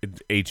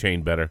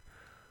A-Chain better.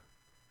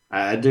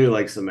 I do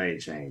like some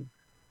A-Chain.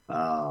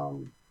 I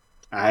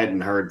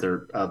hadn't heard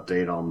their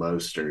update on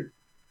Mostert.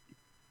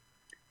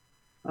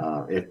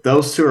 If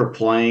those two are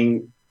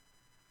playing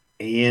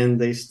and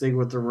they stick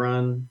with the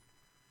run,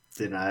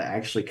 then I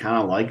actually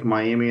kind of like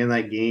Miami in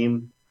that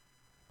game.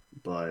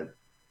 But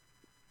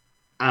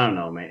I don't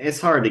know, man. It's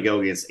hard to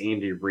go against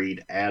Andy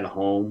Reid at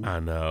home. I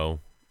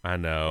know.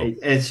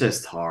 It's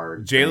just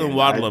hard. Jalen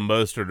Waddle and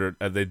Mostert,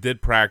 they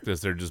did practice.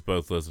 They're just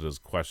both listed as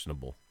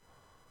questionable.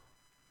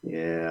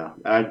 Yeah.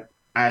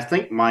 I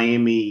think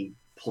Miami,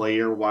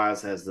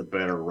 player-wise, has the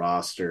better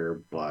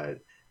roster, but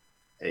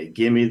hey,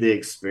 give me the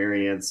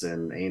experience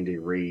and Andy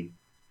Reid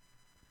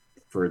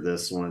for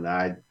this one.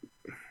 I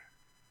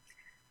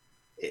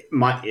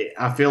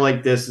feel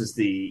like this is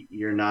the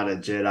 "you're not a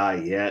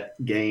Jedi yet"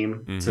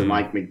 game to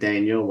Mike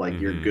McDaniel. Like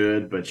you're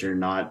good, but you're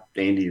not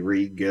Andy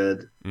Reid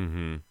good.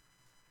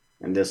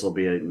 And this will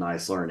be a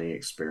nice learning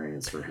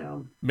experience for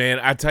him. Man,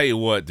 I tell you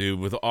what, dude,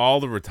 with all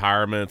the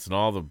retirements and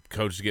all the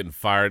coaches getting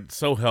fired,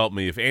 so help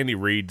me, if Andy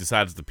Reid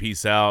decides to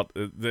peace out,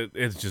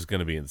 it's just going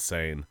to be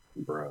insane.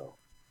 Bro.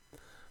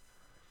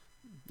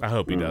 I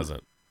hope he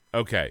doesn't.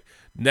 Okay,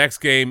 next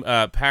game,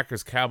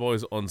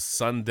 Packers-Cowboys on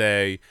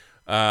Sunday.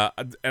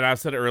 And I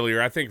said it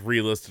earlier, I think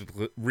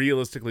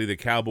realistically the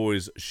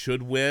Cowboys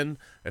should win.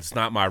 It's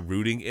not my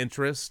rooting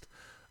interest.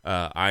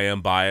 I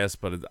am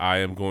biased, but I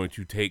am going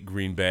to take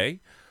Green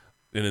Bay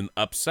in an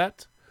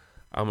upset.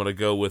 I'm going to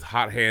go with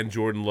hot hand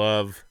Jordan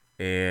Love,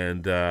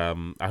 and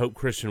I hope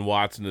Christian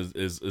Watson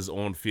is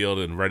on field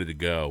and ready to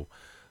go.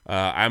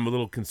 I'm a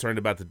little concerned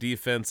about the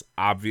defense,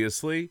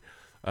 obviously,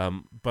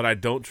 but I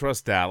don't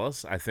trust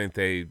Dallas. I think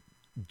they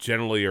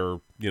generally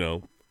are,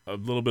 a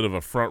little bit of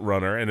a front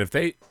runner, and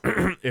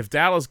if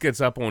Dallas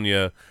gets up on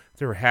you,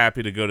 they're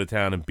happy to go to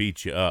town and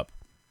beat you up.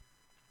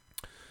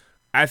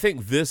 I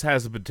think this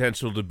has the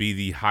potential to be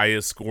the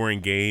highest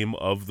scoring game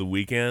of the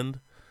weekend.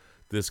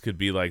 This could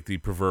be like the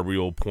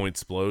proverbial point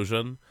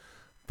explosion,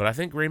 but I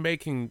think Green Bay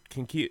can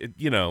keep.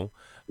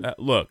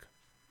 Look,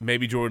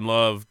 maybe Jordan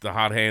Love, the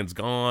hot hand's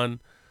gone.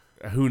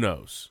 Who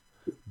knows?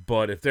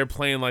 But if they're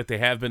playing like they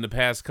have been the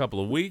past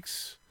couple of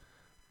weeks,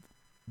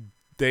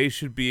 they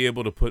should be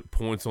able to put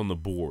points on the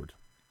board.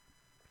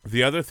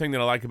 The other thing that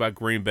I like about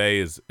Green Bay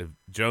is if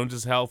Jones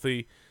is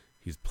healthy,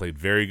 he's played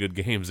very good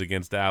games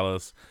against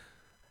Dallas.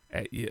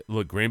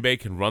 Look, Green Bay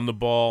can run the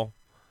ball.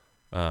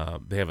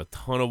 They have a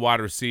ton of wide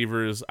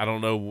receivers. I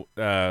don't know.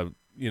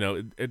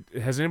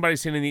 Has anybody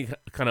seen any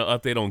kind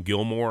of update on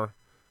Gilmore?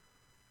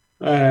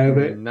 I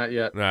haven't. Not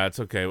yet. Nah, it's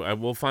okay.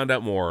 We'll find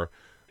out more.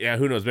 Yeah,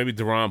 who knows? Maybe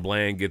Deron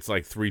Bland gets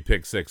like 3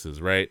 pick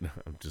sixes, right?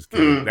 I'm just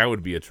kidding. That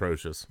would be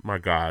atrocious. My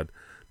God.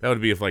 That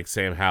would be if like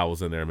Sam Howell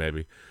was in there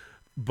maybe.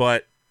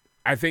 But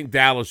I think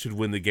Dallas should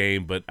win the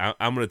game, but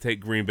I'm going to take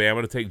Green Bay. I'm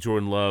going to take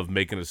Jordan Love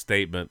making a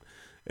statement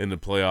in the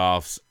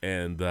playoffs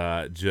and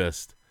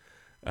Dallas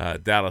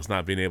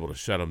not being able to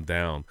shut them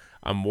down.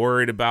 I'm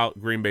worried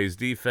about Green Bay's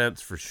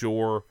defense for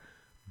sure,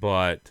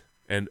 but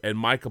and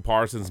Micah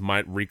Parsons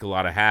might wreak a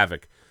lot of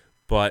havoc,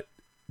 but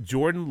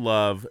Jordan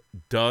Love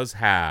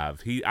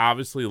he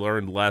obviously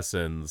learned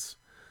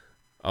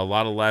a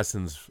lot of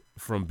lessons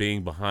from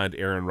being behind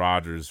Aaron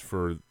Rodgers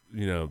for,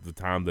 the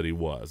time that he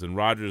was. And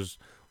Rodgers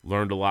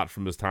learned a lot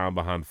from his time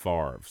behind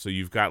Favre. So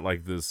you've got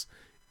like this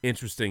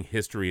interesting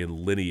history and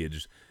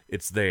lineage.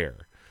 It's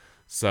there.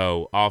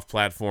 So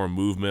off-platform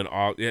movement,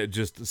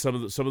 just some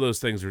of those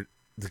things are,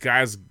 the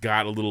guy's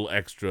got a little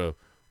extra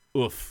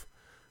oof.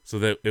 So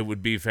that it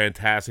would be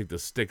fantastic to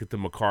stick it to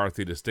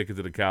McCarthy, to stick it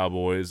to the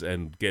Cowboys,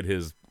 and get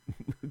his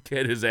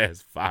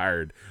ass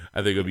fired.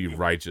 I think it'll be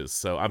righteous.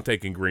 So I'm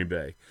taking Green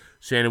Bay.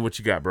 Shannon, what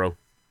you got, bro?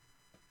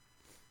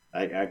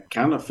 I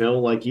kind of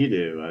feel like you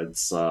do.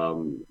 It's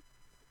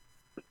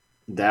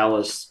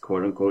Dallas,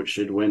 quote unquote,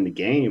 should win the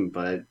game,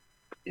 but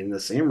in the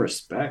same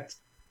respect,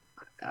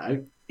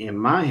 in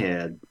my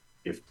head,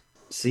 if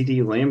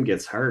CD Lamb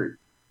gets hurt,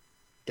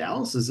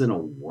 Dallas is in a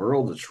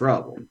world of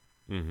trouble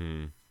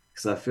Mm-hmm.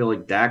 because I feel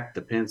like Dak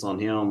depends on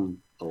him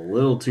a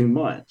little too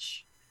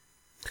much.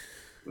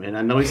 And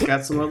I know he's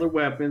got some other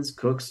weapons.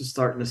 Cooks is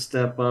starting to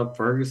step up.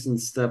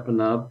 Ferguson's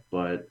stepping up.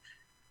 But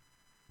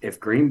if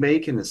Green Bay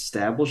can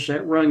establish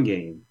that run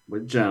game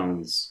with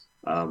Jones,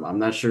 I'm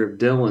not sure if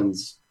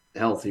Dylan's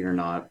healthy or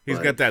not. He's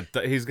got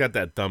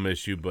that thumb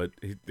issue, but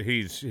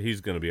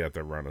he's going to be out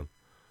there running.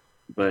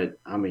 But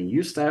I mean,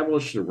 you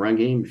establish the run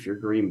game if you're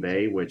Green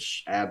Bay,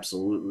 which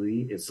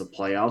absolutely it's the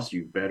playoffs.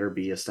 You better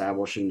be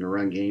establishing the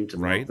run game to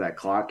milk that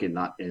clock and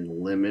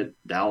limit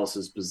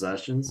Dallas's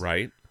possessions.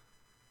 Right.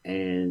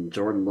 And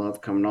Jordan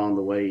Love coming on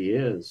the way he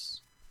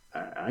is,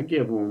 I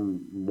give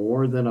him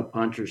more than a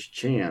puncher's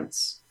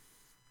chance.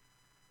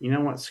 You know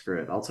what? Screw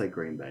it. I'll take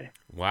Green Bay.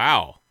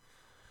 Wow.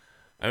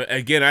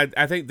 Again,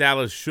 I think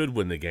Dallas should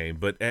win the game,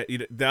 but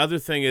the other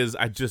thing is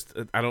I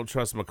don't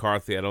trust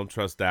McCarthy. I don't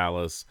trust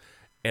Dallas,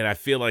 and I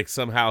feel like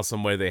somehow,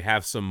 some way, they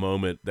have some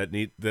moment that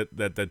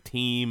the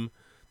team,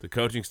 the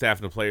coaching staff,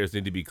 and the players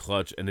need to be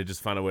clutch, and they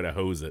just find a way to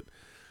hose it.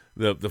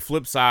 The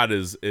flip side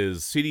is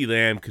CeeDee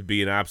Lamb could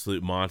be an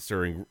absolute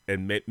monster,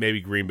 and maybe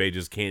Green Bay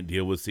just can't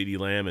deal with CeeDee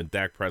Lamb, and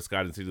Dak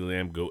Prescott and CeeDee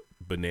Lamb go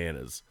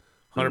bananas.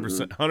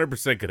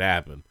 100% could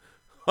happen.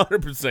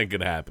 100%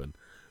 could happen.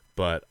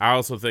 But I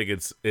also think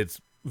it's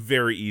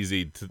very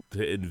easy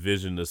to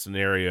envision a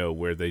scenario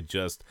where there's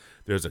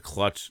a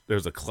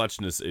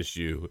clutchness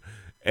issue,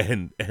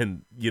 and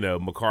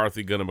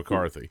McCarthy gonna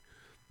McCarthy.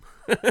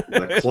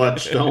 The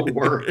clutch don't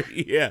work.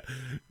 Yeah,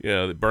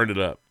 they burned it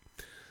up.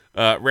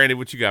 Randy,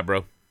 what you got,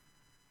 bro?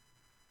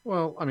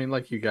 Well, I mean,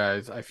 like you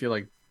guys, I feel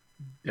like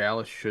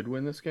Dallas should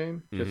win this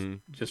game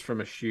just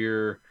from a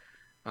sheer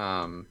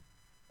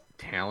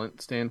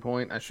talent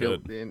standpoint. I feel,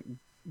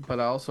 but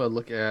I also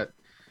look at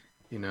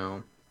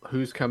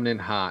who's coming in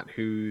hot,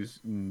 who's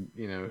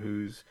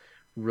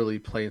really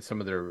playing some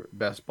of their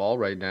best ball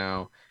right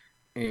now,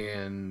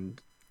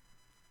 and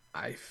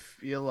I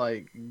feel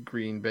like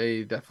Green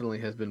Bay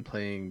definitely has been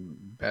playing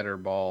better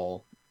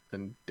ball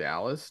than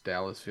Dallas.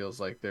 Dallas feels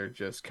like they're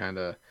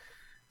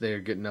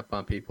getting up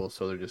on people,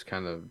 so they're just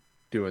kind of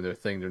doing their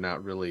thing. They're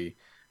not really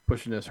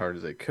pushing as hard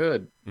as they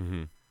could.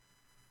 Mm-hmm.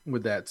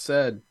 With that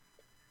said,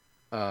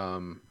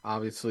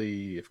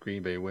 obviously, if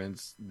Green Bay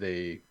wins,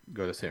 they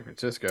go to San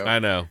Francisco. I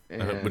know,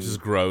 which is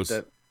gross.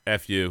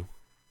 F you.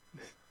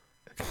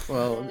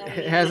 Well,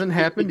 it hasn't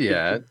happened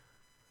yet.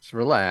 Just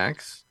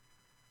relax.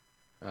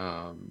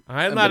 I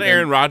am not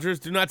Aaron Rodgers.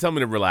 Do not tell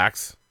me to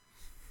relax.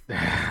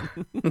 I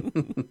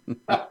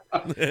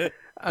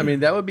mean,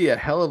 that would be a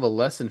hell of a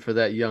lesson for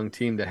that young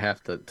team to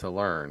have to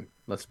learn.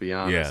 Let's be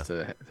honest,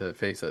 to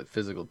face a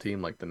physical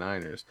team like the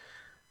Niners.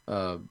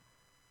 But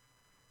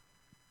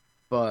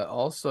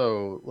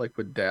also, like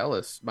with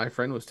Dallas, my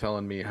friend was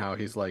telling me how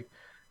he's like,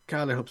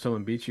 God, I hope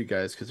someone beats you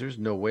guys, because there's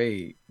no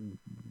way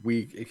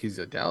he's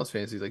a Dallas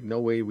fan. So he's like, no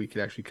way we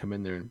could actually come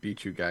in there and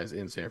beat you guys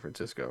in San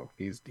Francisco.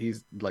 He's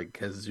like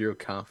has zero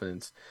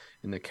confidence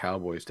in the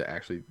Cowboys to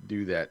actually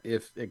do that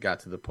if it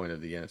got to the point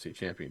of the NFC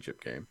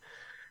Championship game.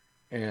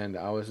 And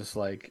I was just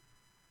like,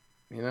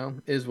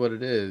 is what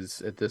it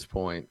is at this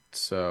point.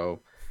 So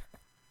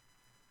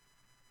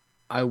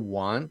I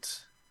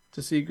want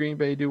to see Green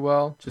Bay do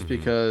well, just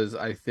because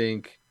I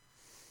think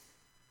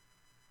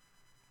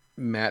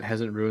Matt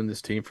hasn't ruined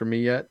this team for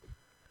me yet.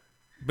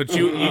 But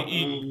you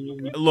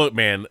look,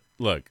 man.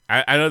 Look,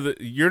 I know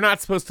that you're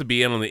not supposed to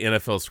be in on the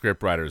NFL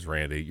scriptwriters,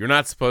 Randy. You're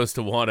not supposed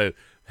to want to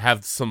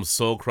have some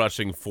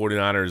soul-crushing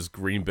 49ers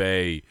Green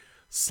Bay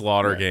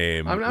slaughter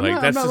game. I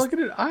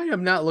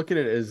am not looking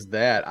at it as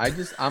that.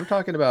 I'm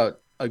talking about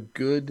a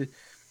good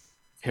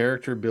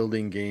character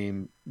building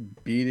game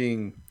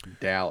beating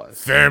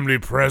Dallas. Family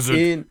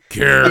present,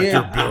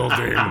 character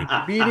building.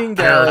 Beating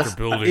Dallas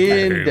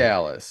in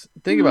Dallas.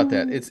 Think about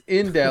that. It's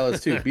in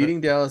Dallas too.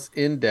 Beating Dallas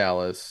in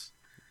Dallas.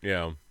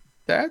 Yeah.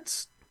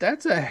 That's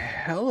a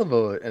hell of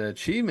an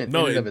achievement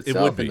in and of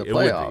itself in the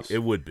playoffs. It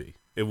would be.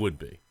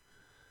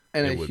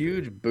 And a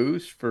huge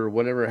boost for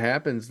whatever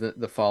happens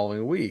the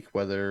following week,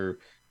 whether,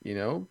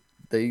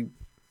 they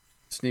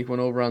sneak one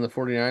over on the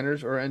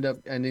 49ers or end up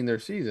ending their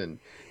season.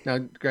 Now,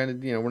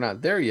 granted, we're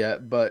not there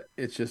yet, but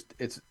it's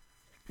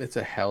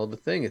a hell of a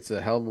thing. It's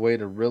a hell of a way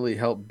to really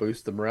help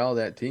boost the morale of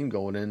that team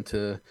going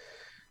into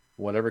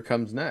whatever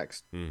comes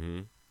next.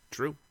 Mm-hmm.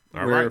 True.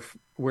 Right.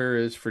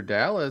 Whereas for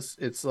Dallas,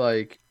 it's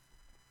like,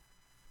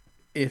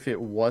 if it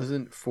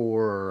wasn't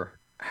for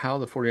how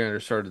the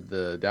 49ers started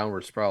the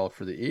downward spiral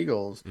for the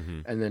Eagles,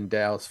 and then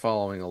Dallas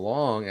following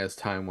along as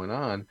time went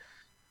on,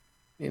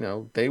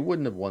 they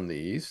wouldn't have won the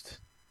East.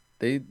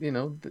 They,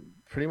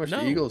 pretty much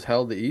the Eagles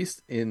held the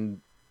East it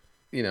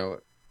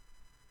was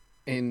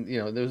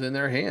in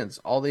their hands.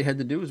 All they had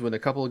to do was win a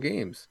couple of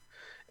games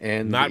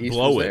and not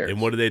blow it.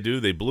 And what did they do?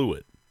 They blew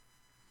it.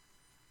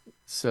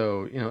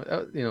 So,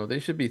 they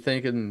should be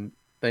thanking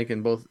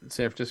both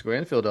San Francisco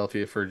and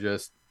Philadelphia for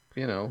just,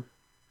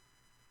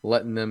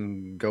 letting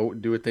them go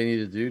do what they need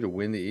to do to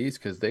win the East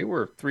because they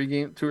were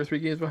 2 or 3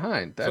 games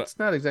behind. That's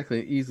not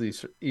exactly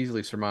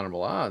easily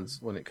surmountable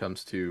odds when it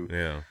comes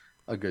to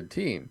a good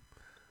team.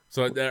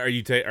 So are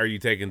you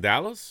taking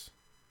Dallas?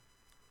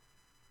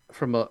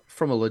 From a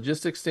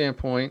logistics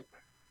standpoint,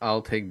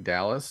 I'll take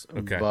Dallas.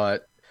 Okay.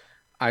 But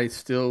I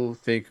still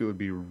think it would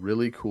be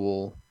really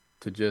cool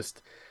to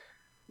just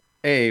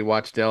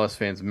watch Dallas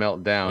fans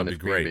melt down if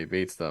Green Bay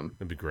beats them.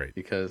 That'd be great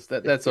because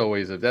that's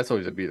always a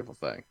beautiful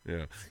thing.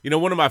 Yeah,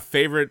 one of my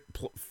favorite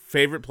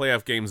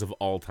playoff games of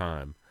all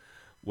time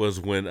was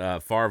when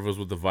Favre was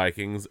with the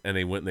Vikings and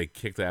they went and they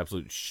kicked the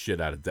absolute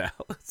shit out of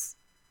Dallas.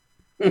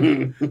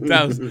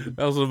 that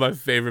was one of my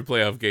favorite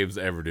playoff games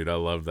ever, dude. I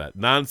love that.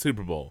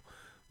 Non-Super Bowl.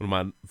 One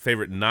of my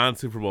favorite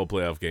non-Super Bowl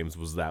playoff games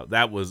was that.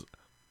 That was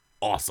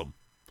awesome.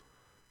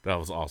 That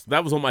was awesome.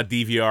 That was on my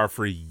DVR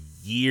for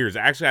years.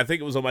 Actually, I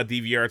think it was on my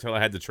DVR until I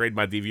had to trade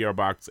my DVR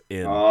box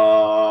in.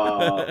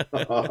 Oh.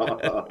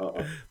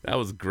 That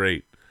was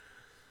great.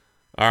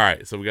 All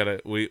right, so we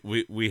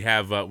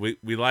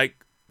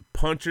like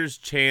puncher's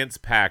chance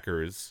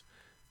Packers.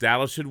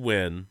 Dallas should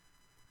win,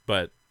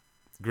 but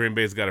Green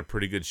Bay's got a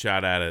pretty good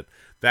shot at it.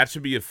 That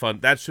should be a fun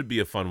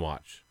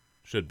watch.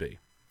 Should be.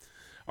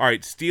 All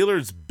right,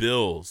 Steelers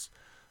Bills.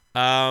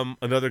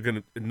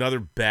 Another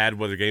bad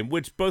weather game,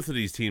 which both of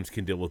these teams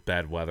can deal with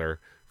bad weather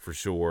for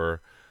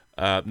sure.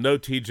 No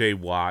TJ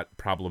Watt,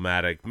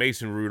 problematic.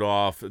 Mason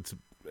Rudolph,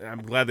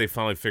 I'm glad they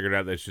finally figured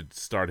out they should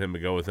start him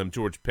and go with him.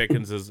 George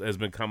Pickens has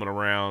been coming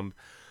around.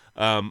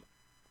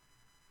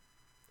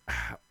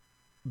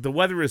 The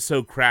weather is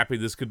so crappy.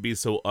 This could be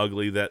so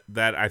ugly that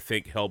I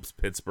think helps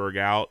Pittsburgh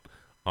out,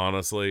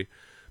 honestly.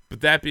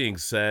 But that being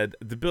said,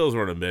 the Bills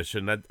are on a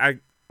mission.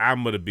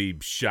 I'm going to be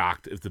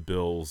shocked if the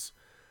Bills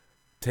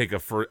take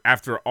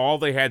after all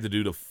they had to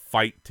do to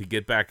fight to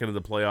get back into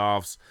the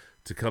playoffs,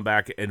 to come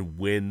back and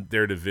win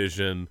their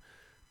division,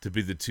 to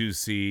be the 2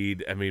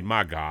 seed. I mean,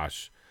 my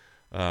gosh.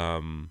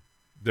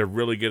 They're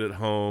really good at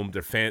home.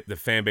 The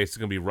fan base is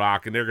going to be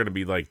rocking. They're going to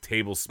be like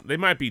tables. They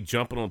might be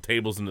jumping on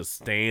tables in the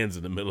stands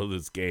in the middle of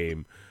this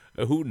game.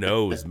 Who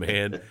knows,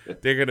 man?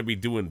 They're going to be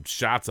doing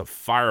shots of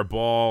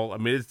Fireball. I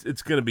mean,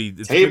 it's going to be...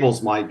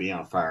 Tables might be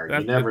on fire.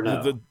 You never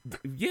know.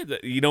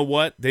 You know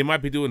what? They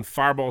might be doing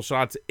Fireball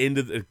shots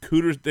into the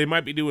Cooters. They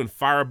might be doing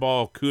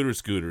Fireball Cooter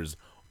scooters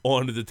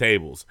onto the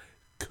tables.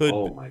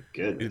 Oh, my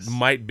goodness. It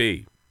might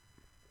be.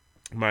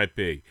 Might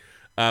be.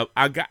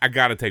 I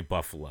got to take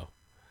Buffalo.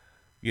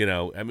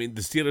 I mean,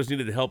 the Steelers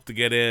needed help to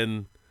get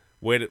in.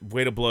 Way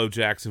to blow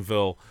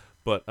Jacksonville.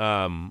 But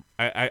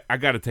I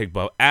got to take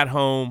both. At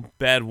home,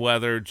 bad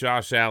weather,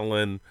 Josh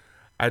Allen.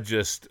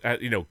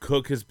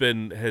 Cook has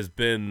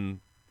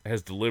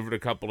delivered a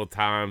couple of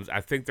times.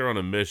 I think they're on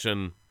a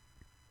mission,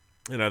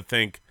 and I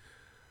think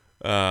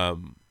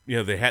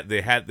they've had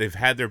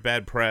their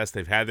bad press,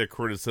 they've had their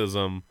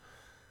criticism.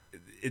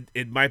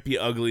 It might be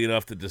ugly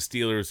enough that the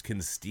Steelers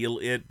can steal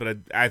it, but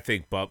I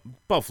think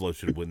Buffalo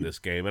should win this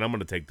game, and I'm going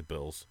to take the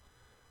Bills.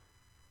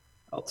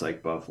 I'll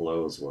take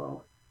Buffalo as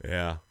well.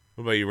 Yeah.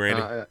 What about you,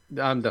 Randy?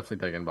 I'm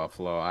definitely taking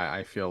Buffalo.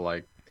 I feel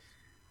like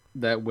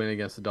that win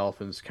against the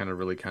Dolphins kind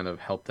of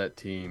helped that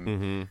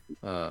team,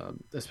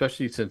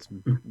 especially since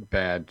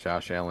bad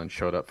Josh Allen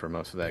showed up for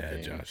most of that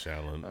game. Josh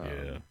Allen,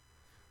 yeah.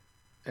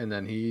 And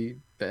then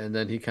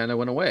he kind of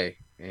went away,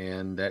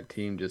 and that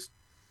team just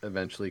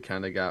eventually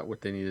kind of got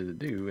what they needed to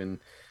do. And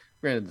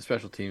granted, the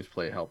special teams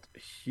play helped a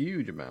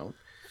huge amount.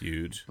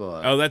 Huge.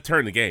 But that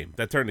turned the game.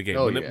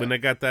 Oh, When they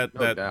got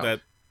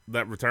that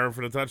return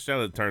for the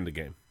touchdown, it turned the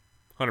game.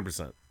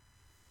 100%.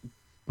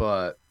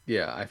 But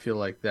yeah, I feel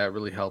like that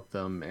really helped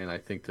them, and I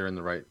think they're in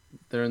the right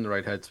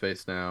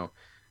headspace now.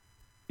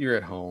 You're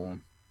at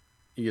home,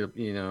 you're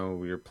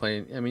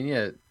playing. I mean,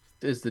 yeah,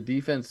 is the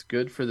defense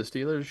good for the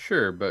Steelers?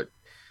 Sure, but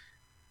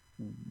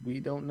we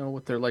don't know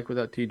what they're like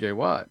without TJ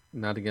Watt.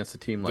 Not against a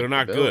team like they're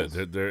not the Bills.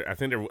 good. I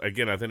think they're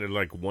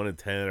like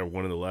 1-10 or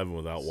 1-11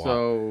 without Watt.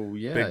 So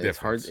yeah, Big it's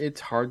hard. difference.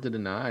 It's hard to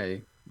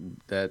deny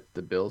that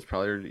the Bills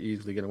probably are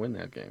easily going to win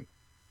that game.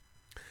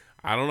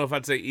 I don't know if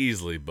I'd say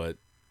easily, but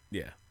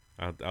yeah,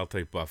 I'll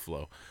take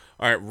Buffalo.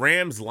 All right,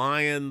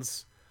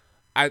 Rams-Lions.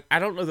 I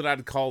don't know that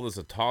I'd call this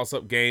a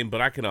toss-up game, but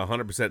I can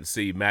 100%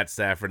 see Matt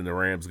Stafford and the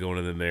Rams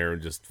going in there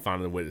and just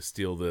finding a way to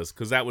steal this,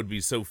 because that would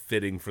be so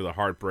fitting for the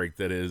heartbreak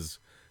that is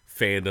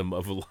fandom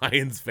of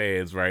Lions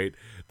fans, right?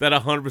 That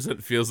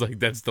 100% feels like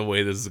that's the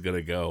way this is going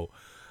to go.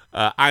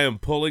 I am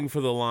pulling for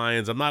the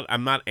Lions. I'm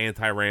not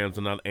anti-Rams.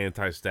 I'm not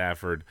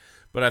anti-Stafford,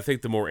 but I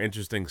think the more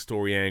interesting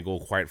story angle,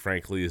 quite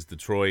frankly, is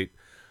Detroit.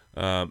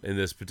 In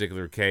this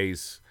particular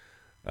case.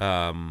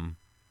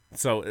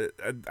 So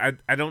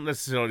I don't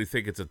necessarily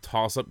think it's a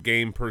toss-up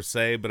game per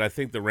se, but I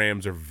think the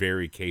Rams are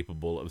very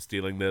capable of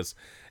stealing this.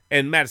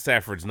 And Matt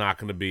Stafford's not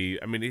going to be,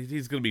 I mean,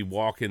 he's going to be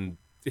walking,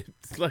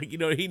 it's like,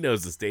 he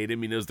knows the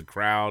stadium, he knows the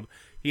crowd,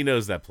 he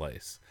knows that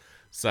place.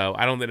 So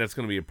I don't think that's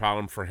going to be a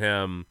problem for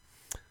him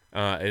in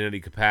any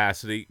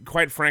capacity.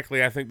 Quite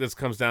frankly, I think this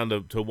comes down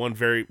to one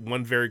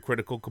very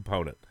critical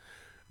component.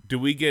 Do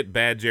we get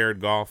bad Jared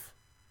Goff?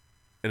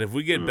 And if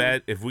we get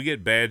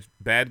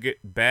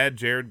bad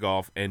Jared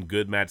Goff and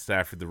good Matt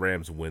Stafford, the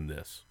Rams win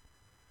this.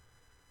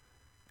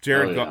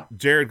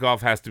 Jared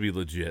Goff has to be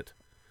legit.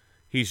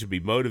 He should be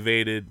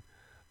motivated.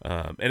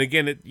 And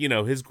again,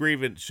 his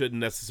grievance shouldn't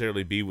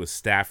necessarily be with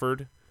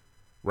Stafford,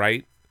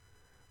 right?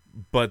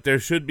 But there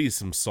should be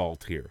some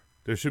salt here.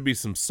 There should be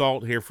some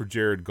salt here for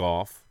Jared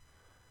Goff.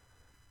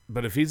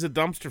 But if he's a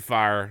dumpster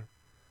fire,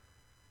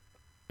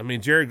 I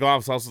mean, Jared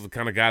Goff's also the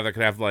kind of guy that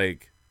could have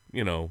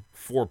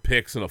 4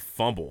 picks and a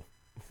fumble,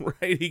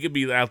 right? He could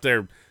be out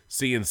there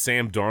seeing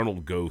Sam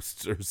Darnold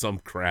ghosts or some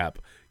crap.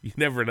 You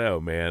never know,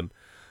 man.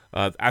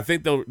 I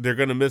think they're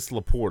going to miss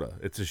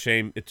Laporta. It's a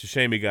shame. It's a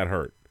shame he got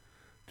hurt.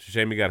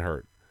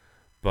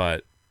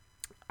 But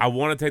I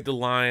want to take the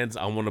Lions.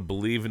 I want to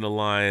believe in the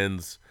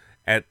Lions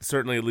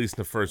certainly at least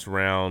in the first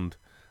round.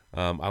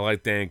 I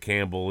like Dan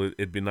Campbell.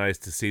 It'd be nice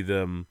to see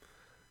them,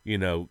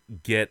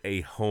 get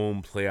a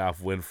home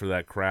playoff win for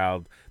that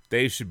crowd.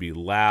 They should be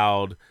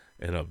loud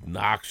and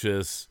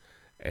obnoxious,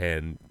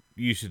 and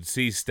you should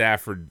see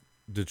Stafford,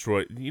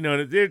 Detroit.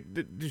 There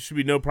should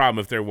be no problem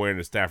if they're wearing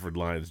a Stafford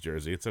Lions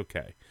jersey. It's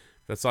okay.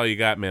 If that's all you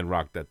got, man,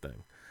 rock that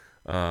thing.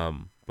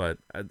 But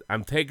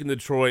I'm taking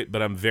Detroit,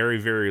 but I'm very,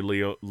 very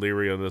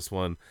leery on this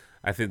one.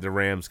 I think the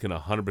Rams can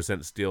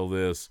 100% steal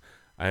this.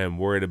 I am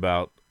worried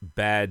about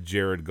bad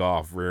Jared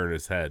Goff rearing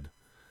his head.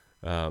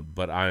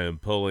 But I am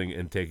pulling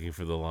and taking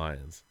for the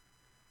Lions.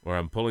 Or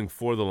I'm pulling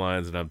for the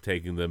Lions, and I'm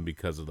taking them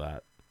because of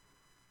that.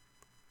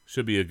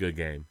 Should be a good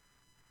game.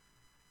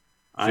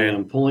 I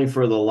am pulling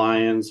for the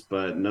Lions,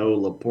 but no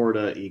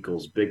Laporta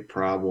equals big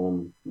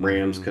problem.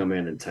 Rams come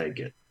in and take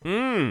it.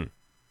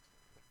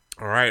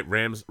 All right,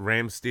 Rams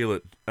steal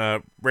it.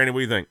 Brandon,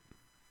 what do you think?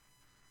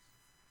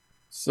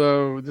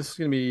 So this is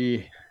going to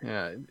be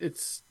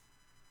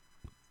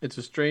it's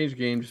a strange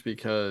game just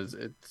because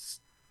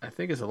I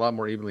think it's a lot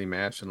more evenly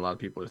matched than a lot of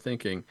people are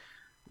thinking.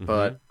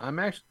 But I'm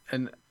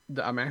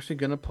actually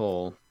going to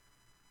pull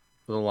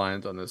the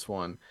Lions on this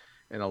one.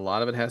 And a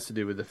lot of it has to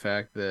do with the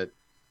fact that,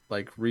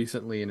 like,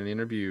 recently in an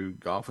interview,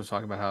 Goff was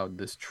talking about how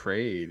this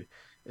trade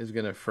is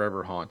going to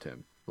forever haunt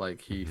him.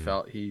 Like, he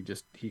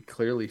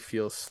clearly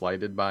feels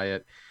slighted by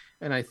it.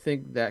 And I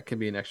think that can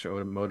be an extra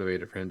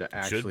motivator for him to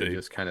actually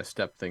just kind of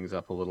step things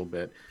up a little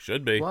bit.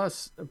 Should be.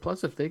 Plus,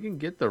 if they can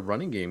get the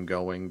running game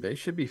going, they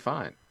should be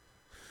fine.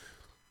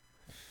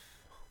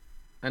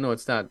 I know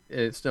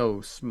it's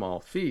no small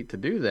feat to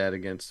do that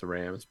against the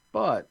Rams,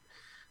 but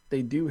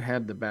they do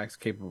have the backs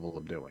capable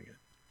of doing it.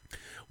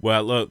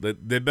 Well, look,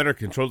 they better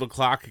control the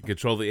clock and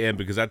control the end,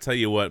 because I tell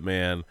you what,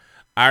 man,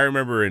 I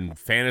remember in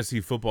fantasy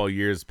football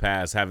years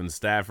past having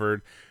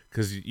Stafford,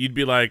 because you'd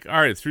be like,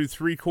 all right, through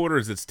 3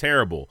 quarters, it's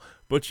terrible.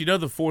 But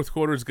the fourth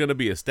quarter is going to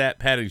be a stat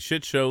padding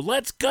shit show.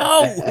 Let's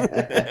go.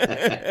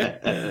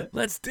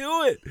 Let's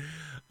do it.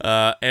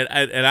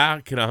 And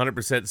I can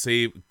 100%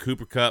 see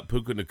Cooper Kupp,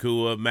 Puka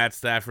Nacua, Matt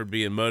Stafford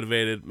being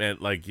motivated. Man,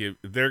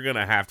 they're going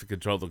to have to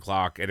control the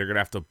clock, and they're going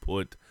to have to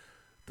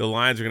the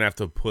Lions are going to have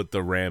to put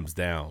the Rams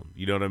down.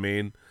 You know what I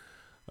mean?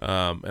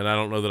 And I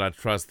don't know that I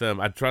trust them.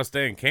 I trust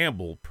Dan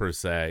Campbell, per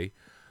se.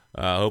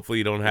 Hopefully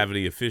you don't have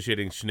any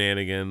officiating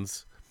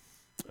shenanigans.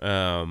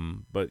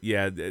 But,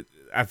 yeah,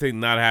 I think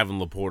not having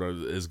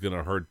Laporta is going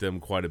to hurt them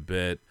quite a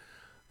bit.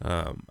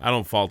 I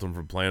don't fault them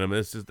for playing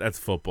them. That's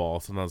football.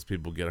 Sometimes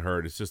people get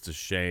hurt. It's just a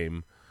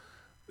shame.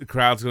 The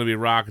crowd's going to be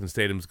rocking. The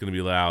stadium's going to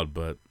be loud.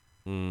 But,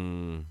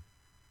 And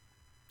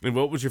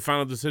what was your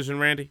final decision,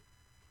 Randy?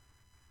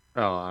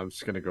 Oh, I'm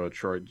just going to go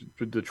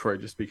Detroit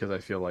just because I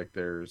feel like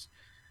there's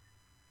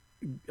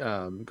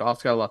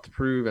Goff's got a lot to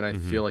prove, and I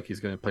feel like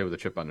he's going to play with a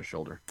chip on his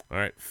shoulder. All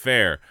right,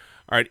 fair.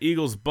 All right,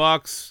 Eagles,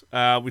 Bucks.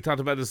 We talked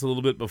about this a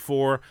little bit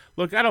before.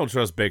 Look, I don't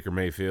trust Baker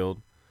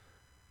Mayfield.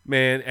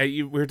 Man,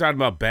 we were talking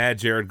about bad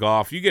Jared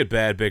Goff. You get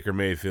bad Baker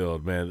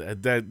Mayfield, man.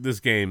 This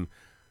game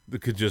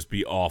could just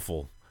be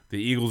awful. The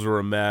Eagles are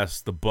a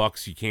mess. The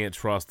Bucks, you can't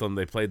trust them.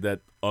 They played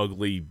that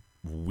ugly,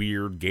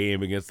 weird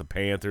game against the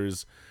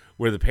Panthers,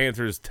 where the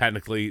Panthers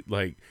technically,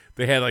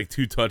 they had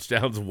 2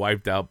 touchdowns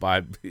wiped out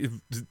by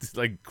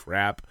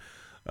crap.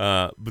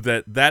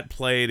 But that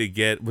play to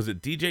get, was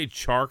it DJ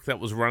Chark that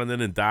was running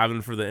in and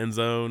diving for the end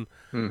zone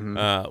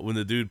when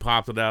the dude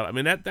popped it out? I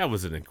mean, that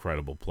was an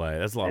incredible play.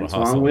 That's a lot of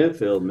hustle. Antoine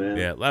Winfield, man.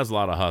 Yeah, that's a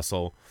lot of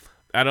hustle.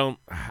 I don't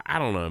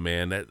know,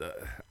 man.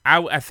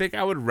 I think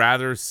I would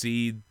rather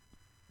see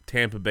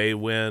Tampa Bay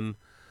win.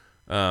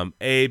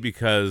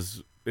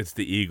 Because it's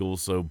the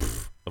Eagles, so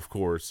of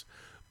course.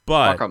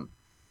 But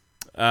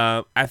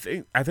I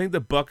think the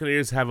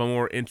Buccaneers have a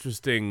more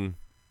interesting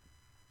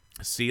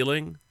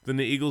ceiling than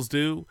the Eagles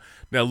do.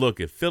 Now, look,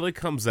 if Philly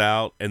comes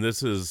out and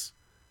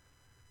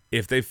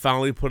if they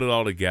finally put it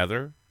all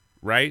together,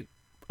 right?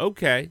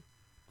 Okay,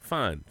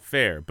 fine,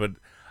 fair. But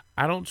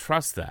I don't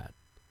trust that.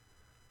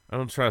 I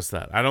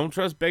don't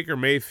trust Baker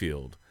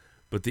Mayfield,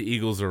 but the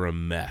Eagles are a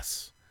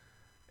mess.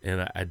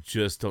 And I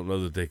just don't know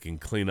that they can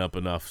clean up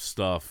enough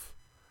stuff.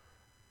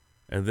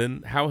 And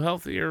then how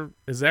healthy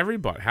is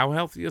everybody? How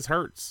healthy is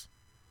Hurts?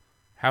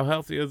 How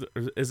healthy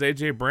is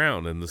A.J.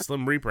 Brown and the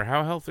Slim Reaper?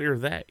 How healthy are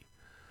they?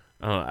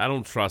 I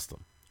don't trust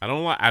them. I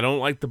don't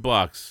like the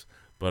Bucks,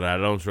 but I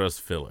don't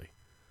trust Philly.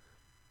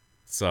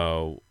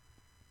 So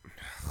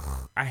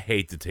I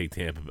hate to take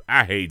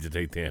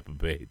Tampa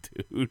Bay,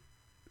 dude.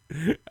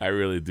 I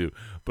really do.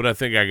 But I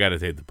think I got to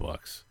take the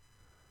Bucks.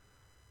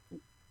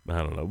 I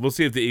don't know. We'll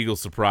see if the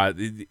Eagles surprise.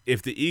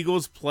 If the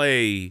Eagles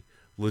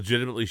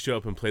legitimately show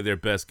up and play their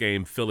best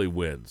game, Philly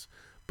wins.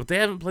 But they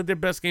haven't played their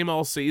best game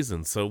all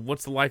season, so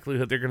what's the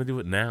likelihood they're going to do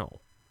it now?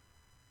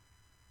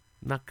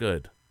 Not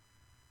good.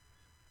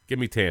 Give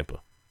me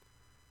Tampa.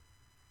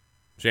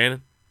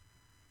 Shannon?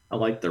 I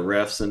like the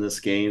refs in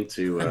this game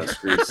to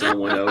screw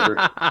someone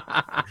over.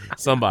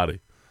 Somebody.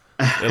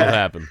 It'll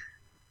happen.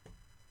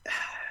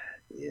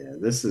 Yeah,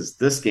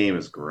 this game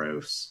is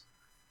gross.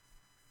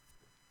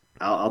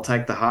 I'll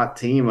take the hot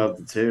team of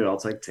the two. I'll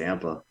take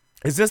Tampa.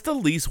 Is this the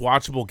least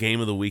watchable game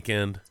of the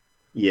weekend?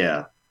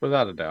 Yeah,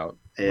 Without a doubt.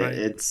 Right.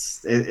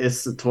 It's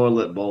the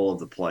toilet bowl of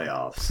the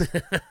playoffs.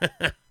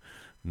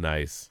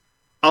 Nice.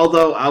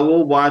 Although I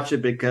will watch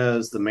it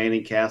because the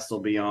Manning cast will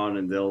be on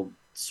and they'll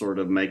sort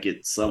of make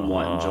it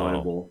somewhat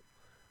enjoyable.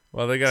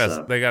 Well, they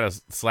gotta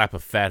slap a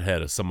fat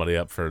head of somebody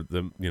up for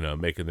them,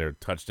 making their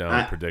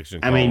touchdown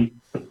prediction call. I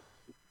mean,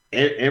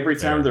 every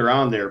time they're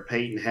on there,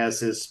 Peyton has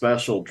his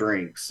special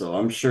drink, so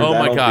I'm sure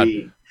that'll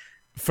be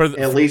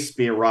at least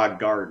be a Rod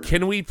Gardner.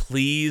 Can we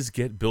please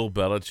get Bill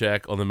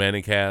Belichick on the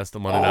Manning cast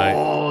on Monday night?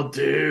 Oh,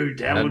 dude,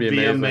 that would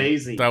be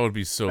amazing. That would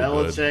be so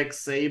Belichick, good.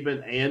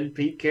 Saban, and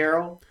Pete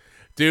Carroll.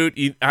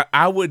 Dude,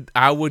 I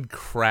would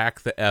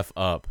crack the F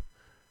up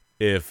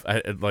if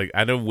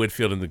I know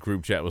Whitfield in the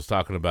group chat was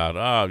talking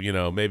about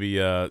maybe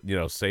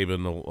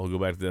Saban will go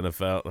back to the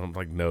NFL, and I'm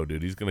like, no,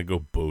 dude, he's gonna go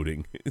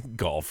boating,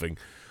 golfing.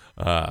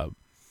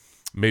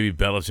 Maybe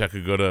Belichick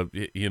could go to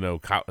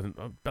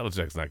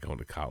Belichick's not going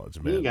to college,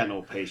 man. He ain't got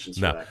no patience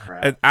for that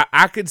crap. And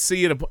I could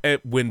see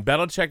it when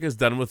Belichick is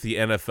done with the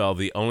NFL.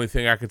 The only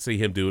thing I could see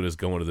him doing is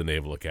going to the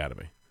Naval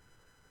Academy.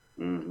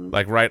 Mm-hmm.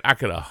 I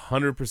could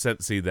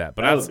 100% see that.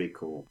 But that would be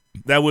cool.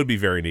 That would be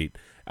very neat.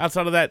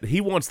 Outside of that,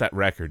 he wants that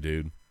record,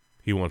 dude.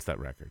 He wants that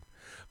record.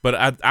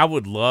 But I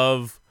would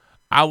love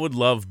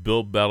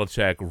Bill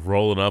Belichick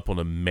rolling up on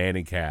a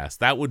Manning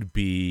cast. That would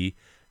be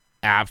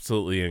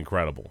absolutely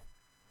incredible.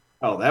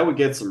 Oh, that would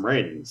get some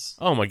ratings.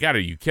 Oh my God, are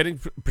you kidding?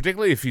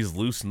 Particularly if he's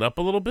loosened up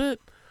a little bit.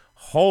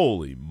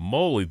 Holy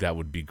moly, that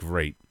would be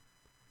great.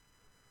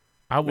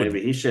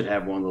 Maybe he should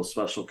have one of those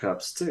special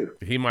cups too.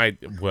 He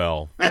might.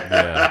 Well,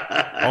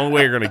 yeah. Only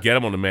way you're going to get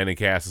him on the Manning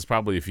cast is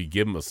probably if you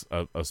give him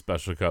a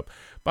special cup.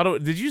 By the way,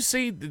 did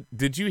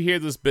you hear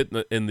this bit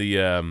in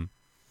the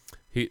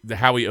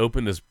how he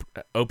opened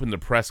the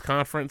press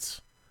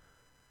conference?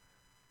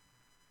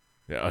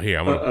 Yeah, here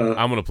I'm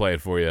gonna play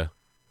it for you.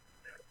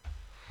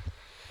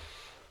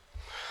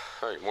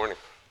 All right, morning.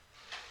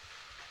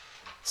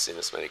 Seen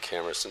this many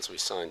cameras since we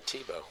signed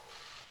Tebow.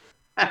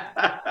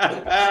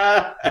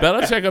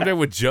 Belichick up there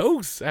with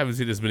jokes. I haven't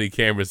seen this many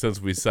cameras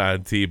since we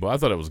signed Tebow. I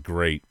thought it was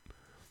great.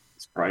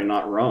 He's probably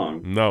not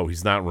wrong. No,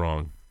 he's not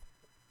wrong.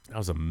 That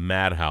was a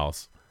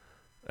madhouse.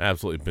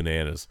 Absolutely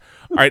bananas.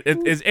 All right,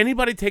 is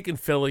anybody taking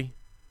Philly?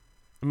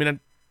 I mean,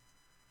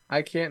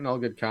 I can't in all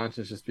good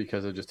conscience just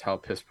because of just how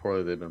piss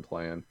poorly they've been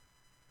playing.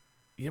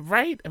 Yeah,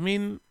 right? I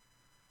mean,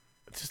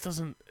 it just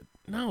doesn't.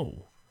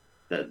 No.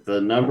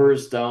 The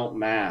numbers don't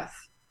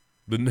math.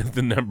 The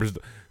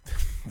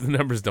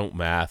numbers don't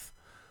math.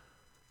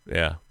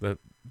 Yeah,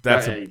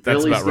 that's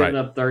Philly's about right. giving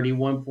up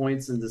 31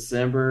 points in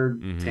December.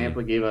 Mm-hmm.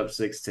 Tampa gave up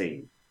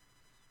 16.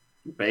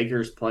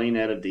 Baker's playing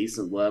at a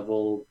decent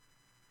level.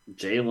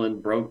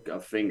 Jalen broke a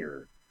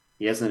finger.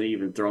 He hasn't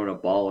even thrown a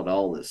ball at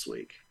all this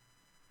week.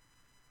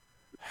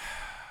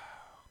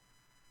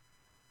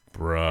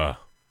 Bruh.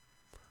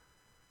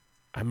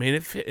 I mean,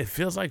 it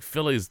feels like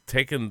Philly's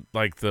taken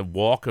like the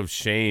walk of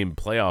shame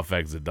playoff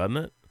exit, doesn't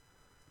it?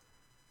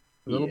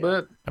 A little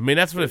bit. I mean,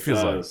 that's what it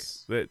feels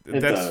like.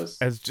 Does.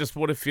 That's just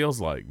what it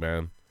feels like,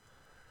 man.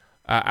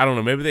 I don't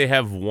know. Maybe they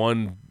have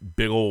one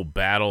big old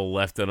battle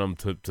left in them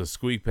to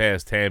squeak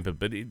past Tampa.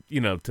 But,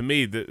 to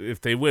me,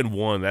 if they win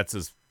one, that's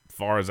as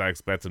far as I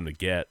expect them to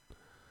get,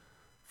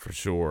 for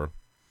sure.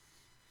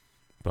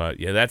 But,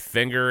 yeah, that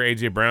finger,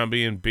 A.J. Brown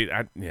being beat,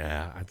 I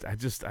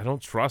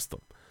don't trust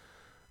them.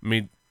 I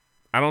mean,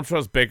 I don't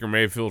trust Baker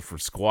Mayfield for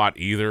squat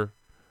either.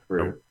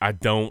 Right. I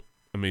don't.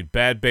 I mean,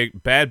 bad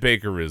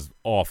Baker is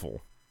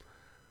awful.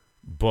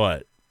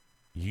 But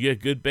you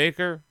get good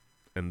Baker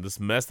and this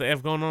mess they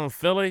have going on in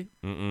Philly,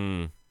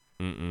 And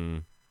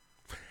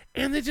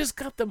they just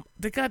got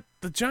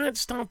the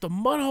Giants stomped a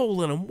mud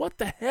hole in them. What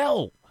the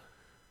hell?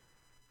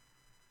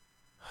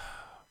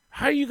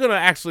 How are you going to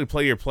actually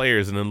play your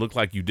players and then look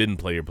like you didn't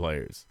play your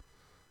players?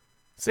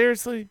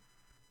 Seriously?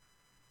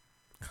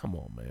 Come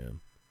on, man.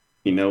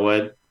 You know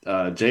what?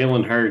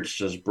 Jalen Hurts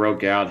just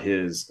broke out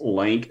his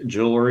LANK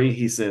jewelry.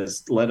 He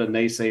says, let a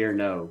naysayer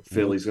know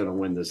Philly's going to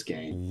win this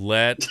game.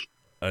 Let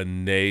a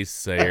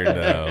naysayer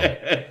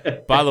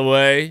know. By the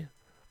way,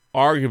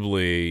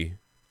 arguably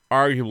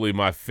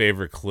my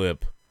favorite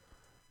clip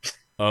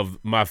of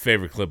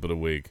the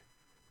week.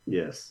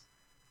 Yes.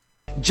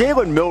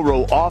 Jalen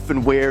Milroe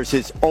often wears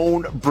his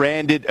own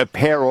branded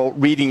apparel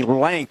reading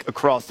LANK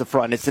across the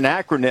front. It's an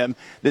acronym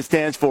that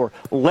stands for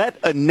Let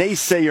a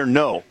Naysayer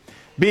Know.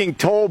 Being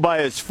told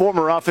by his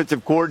former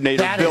offensive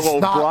coordinator, That Bill is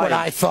O'Brien. not what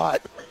I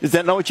thought. Is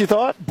that not what you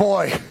thought?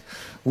 Boy,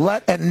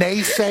 let a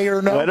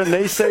naysayer know. Let a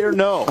naysayer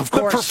know. Of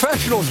course. The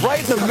professional's right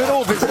in the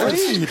middle of his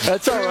lead.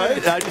 That's all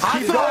right. I just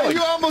keep going.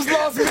 You almost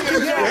lost me.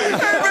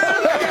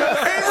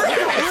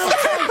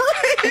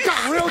 It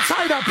got real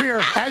tight up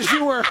here as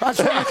you were. I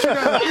just want to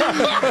let you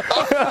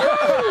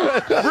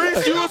know.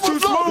 Reese, you were too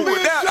slow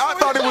with that. I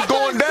thought it was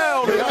going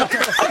down. It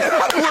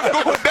was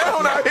going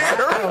down out here.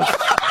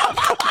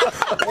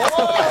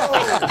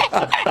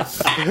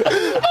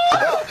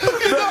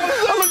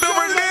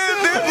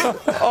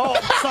 Oh,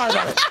 sorry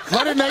about it.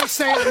 Let a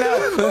naysayer know.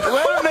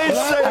 Let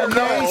a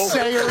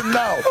naysayer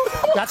know.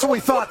 That's what we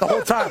thought the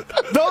whole time.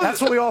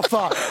 That's what we all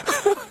thought.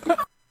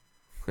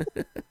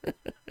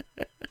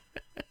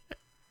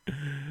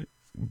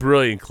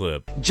 Brilliant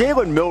clip.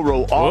 Jalen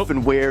Milroe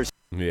often wears.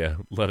 Yeah,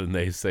 let a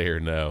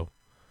naysayer know.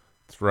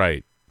 That's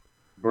right.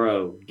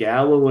 Bro,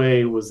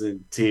 Galloway was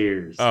in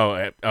tears.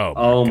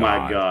 Oh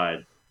my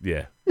God.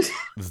 Yeah, it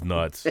was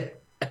nuts.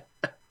 It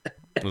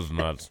was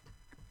nuts.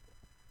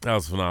 That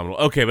was phenomenal.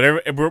 Okay,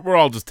 but we're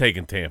all just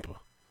taking Tampa.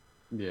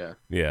 Yeah.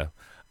 Yeah.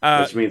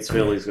 Which means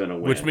Philly's going to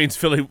win. Which means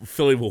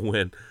Philly will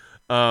win.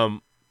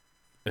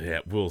 Yeah,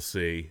 we'll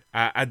see.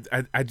 I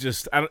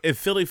don't, if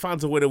Philly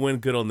finds a way to win,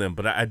 good on them.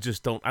 But I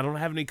just don't. I don't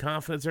have any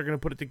confidence they're going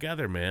to put it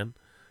together, man.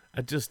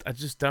 I just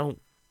don't.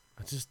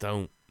 I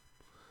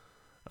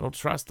don't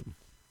trust them.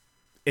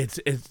 It's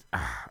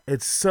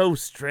so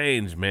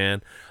strange,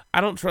 man.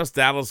 I don't trust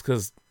Dallas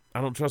because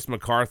I don't trust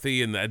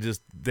McCarthy, and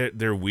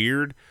they're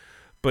weird.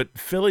 But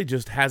Philly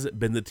just hasn't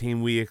been the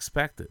team we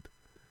expected.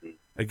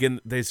 Again,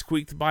 they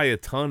squeaked by a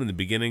ton in the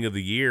beginning of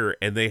the year,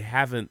 and they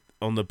haven't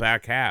on the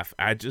back half.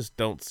 I just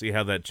don't see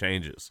how that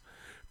changes,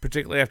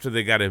 particularly after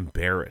they got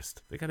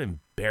embarrassed. They got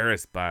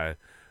embarrassed by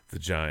the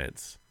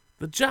Giants.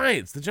 The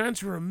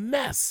Giants were a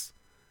mess,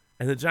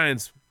 and the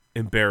Giants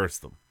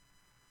embarrassed them.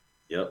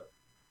 Yep.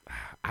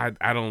 I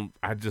don't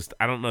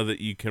know that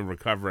you can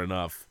recover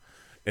enough,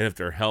 and if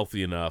they're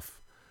healthy enough.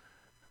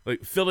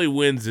 Like Philly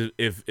wins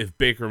if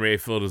Baker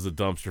Mayfield is a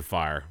dumpster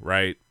fire,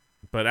 right?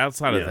 But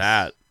outside of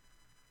that,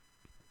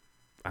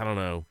 I don't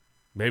know.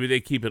 Maybe they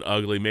keep it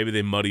ugly. Maybe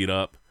they muddy it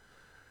up,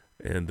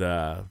 and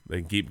they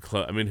can keep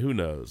close. I mean, who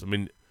knows? I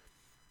mean,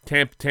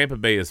 Tampa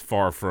Bay is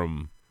far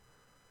from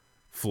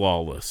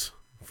flawless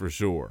for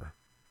sure,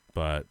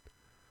 but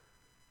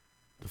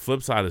the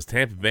flip side is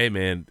Tampa Bay,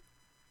 man.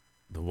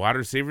 The wide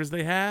receivers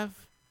they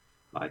have,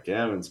 Mike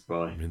Evans,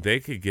 boy. I mean,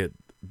 they could get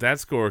that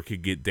score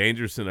could get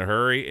dangerous in a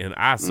hurry, and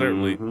I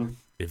certainly,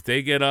 if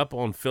they get up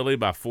on Philly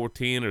by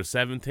 14 or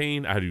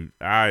 17,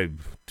 I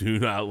do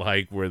not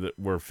like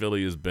where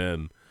Philly has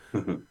been.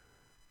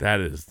 That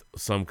is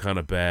some kind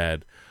of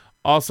bad.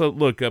 Also,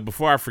 look,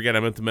 before I forget, I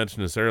meant to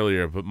mention this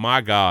earlier, but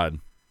my God,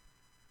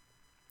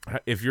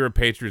 if you're a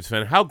Patriots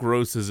fan, how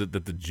gross is it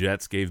that the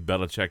Jets gave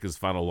Belichick his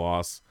final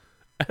loss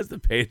as the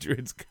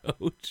Patriots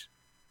coach?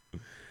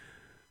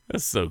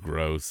 That's so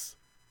gross.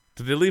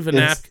 Did they leave a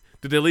napkin?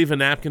 Did they leave a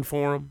napkin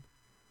for him?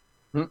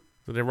 Did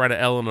they write an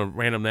L on a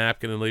random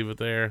napkin and leave it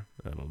there?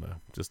 I don't know.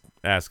 Just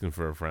asking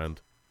for a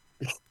friend.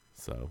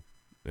 So,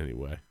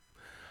 anyway.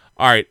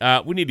 All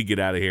right, we need to get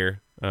out of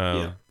here.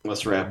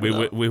 Let's wrap it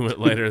up. We went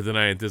later than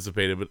I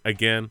anticipated, but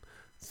again,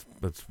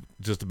 that's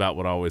just about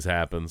what always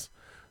happens.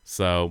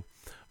 So,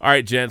 all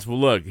right, gents. Well,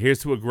 look, here's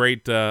to a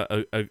great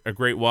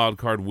wild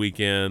card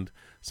weekend.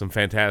 Some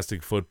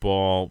fantastic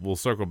football. We'll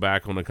circle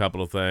back on a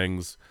couple of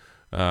things.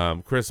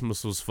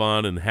 Christmas was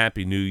fun, and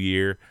Happy New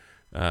Year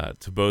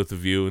to both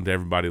of you and to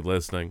everybody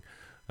listening.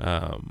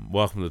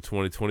 Welcome to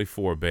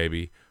 2024,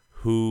 baby.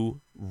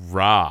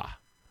 Hoorah.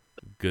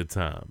 Good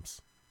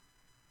times.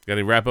 Got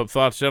any wrap-up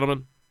thoughts,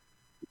 gentlemen?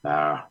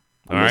 Nah.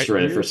 I'm just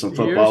ready for some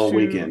football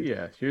weekend.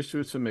 Yeah, here's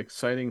to some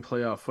exciting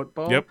playoff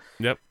football.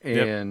 Yep.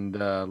 And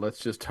let's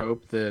just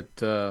hope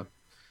that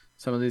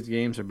some of these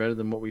games are better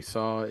than what we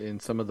saw in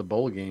some of the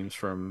bowl games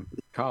from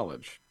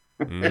college.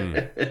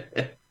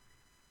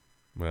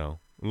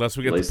 Well, unless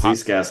we get at least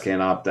these guys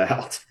can't opt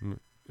out.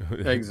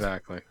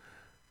 Exactly.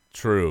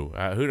 True.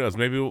 Who knows?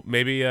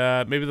 Maybe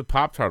the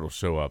Pop-Tart will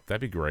show up.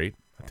 That'd be great.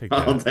 I take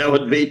that. Oh, that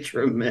would be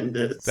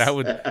tremendous. That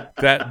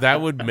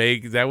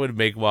would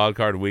make Wild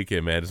Card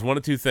Weekend, man. It's one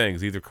of two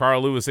things: either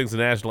Carl Lewis sings the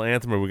national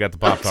anthem, or we got the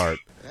Pop-Tart.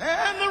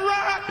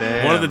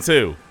 One of the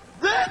two.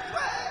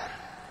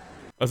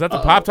 Is that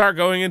the Pop-Tart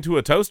going into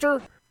a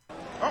toaster?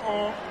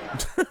 Uh-oh.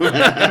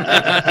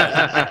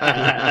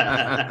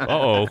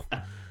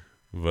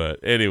 But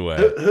anyway.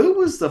 Who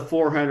was the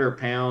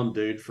 400-pound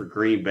dude for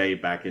Green Bay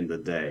back in the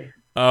day?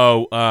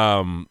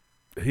 Oh,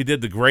 he did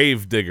the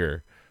grave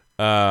digger.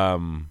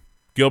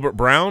 Gilbert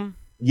Brown?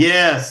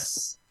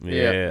 Yes.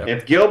 Yeah.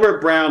 If Gilbert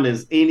Brown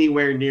is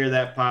anywhere near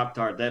that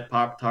Pop-Tart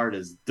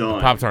is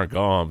done. Pop-Tart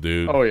gone,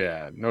 dude. Oh,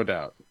 yeah. No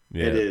doubt.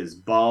 Yeah. It is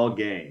ball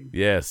game.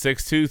 Yeah,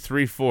 6'2",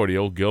 340,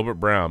 old Gilbert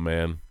Brown,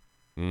 man.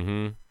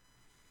 Mm-hmm.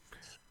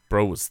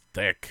 Bro was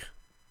thick.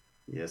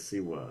 Yes, he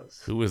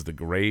was. Who was the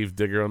grave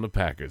digger on the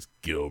Packers?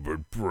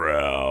 Gilbert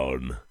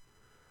Brown.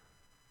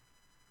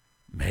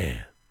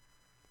 Man,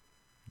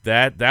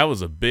 that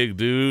was a big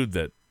dude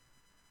that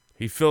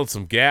he filled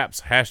some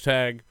gaps.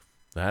 Hashtag,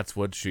 that's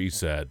what she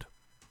said.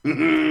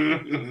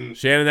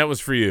 Shannon, that was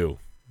for you.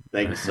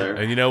 Thank you, sir.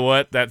 And you know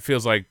what? That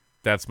feels like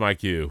that's my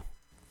cue.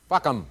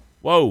 Fuck 'em.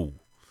 Whoa.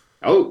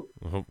 Oh.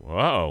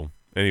 Whoa.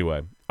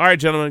 Anyway. All right,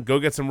 gentlemen, go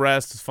get some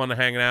rest. It's fun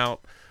hanging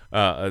out.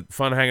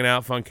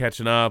 Fun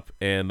catching up.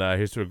 And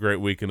here's to a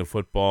great weekend of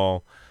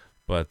football.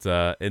 But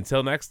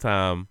until next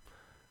time,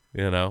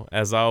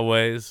 as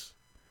always,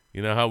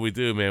 you know how we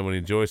do, man. We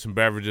enjoy some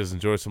beverages,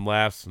 enjoy some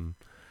laughs, and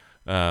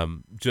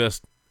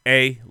just,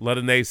 let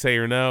a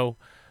naysayer know.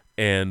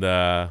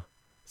 And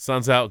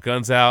sun's out,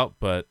 guns out,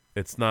 but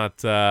it's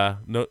not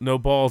no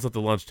balls at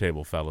the lunch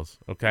table, fellas,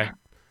 okay?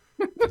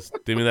 Just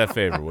do me that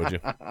favor, would you?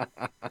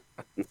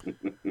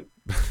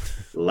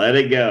 Let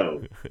it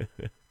go.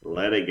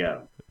 Let it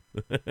go.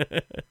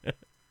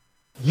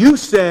 You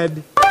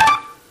said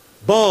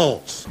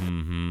balls.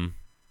 Oh,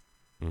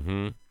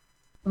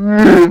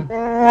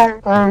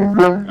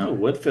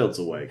 Whitfield's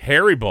awake.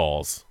 Hairy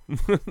balls.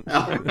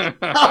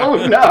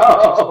 Oh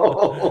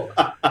no!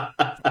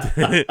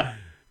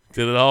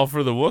 Did it all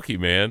for the Wookiee,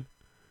 man.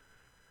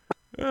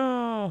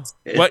 Oh.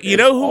 Well, you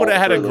know who would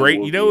have had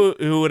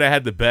who would have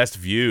had the best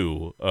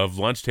view of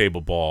lunch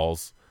table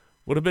balls?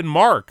 Would have been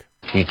Mark.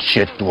 Eat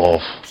shit,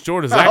 dwarf.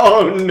 Short as that.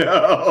 Oh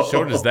no!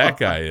 Short as that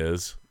guy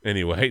is.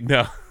 Anyway,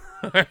 no.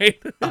 All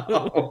right.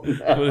 Oh,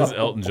 no. With his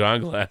Elton John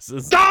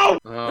glasses. Oh,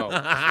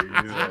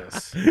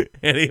 Jesus.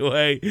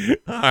 Anyway,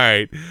 all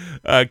right.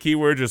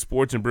 Keywords are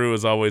Sports and Brew,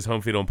 as always.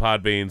 Home feed on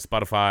Podbean,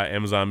 Spotify,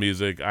 Amazon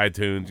Music,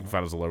 iTunes. You can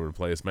find us all over the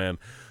place, man.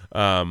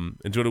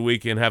 Enjoy the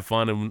weekend, have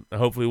fun, and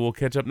hopefully we'll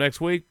catch up next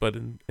week. But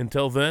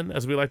until then,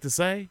 as we like to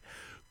say,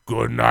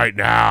 good night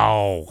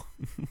now.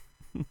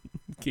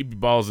 Keep your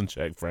balls in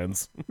check,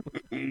 friends.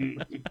 See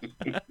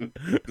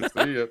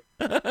ya.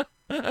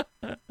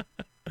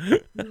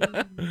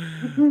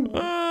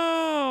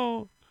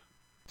 Oh.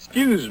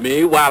 Excuse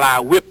me while I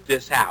whip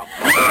this out.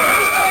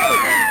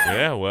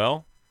 Yeah,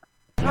 well.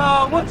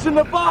 What's in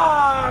the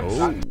box?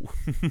 Oh.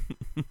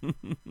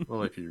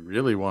 Well, if you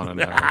really want to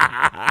know.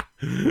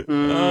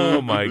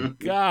 Oh, my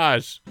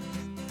gosh.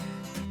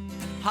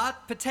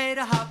 Hot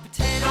potato, hot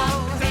potato,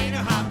 potato,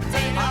 hot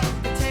potato,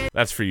 hot potato.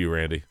 That's for you,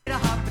 Randy.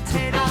 Hot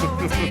potato,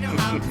 potato,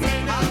 hot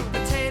potato, hot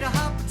potato,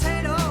 hot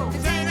potato,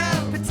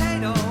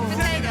 potato,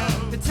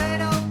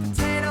 potato,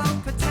 potato,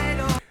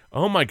 potato.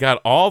 Oh, my God.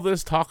 All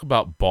this talk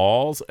about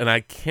balls, and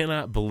I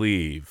cannot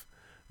believe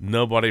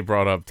nobody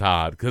brought up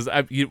Todd. Because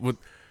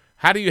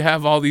how do you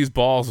have all these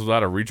balls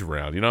without a reach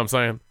around? You know what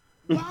I'm saying?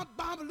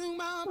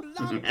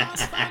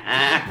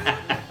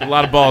 A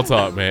lot of ball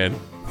talk, man.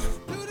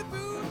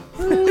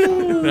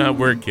 No,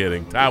 we're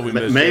kidding. Todd, we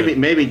missed you.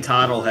 Maybe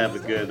Todd will have a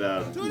good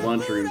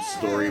lunchroom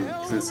story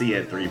since he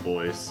had 3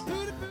 boys.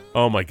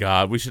 Oh my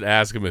God, we should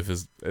ask him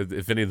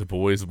if any of the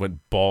boys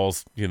went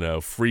balls,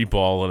 free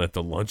balling at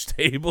the lunch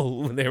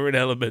table when they were in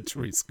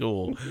elementary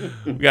school.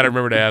 We got to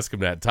remember to ask him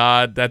that.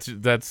 Todd,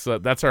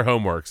 that's our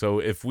homework. So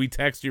if we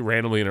text you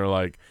randomly and are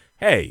like,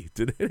 "Hey,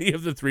 did any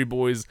of the 3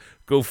 boys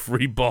go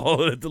free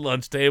balling at the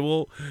lunch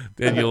table?"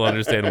 then you'll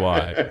understand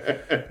why.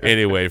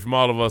 Anyway, from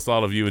all of us,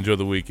 all of you, enjoy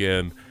the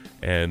weekend.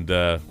 And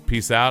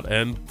peace out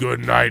and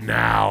good night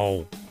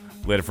now.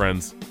 Later,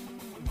 friends.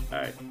 All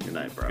right. Good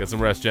night, bro. Get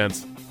some rest,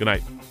 gents. Good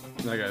night.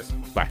 Good night, guys.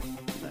 Bye.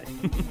 Good night.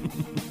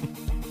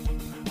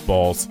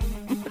 Balls.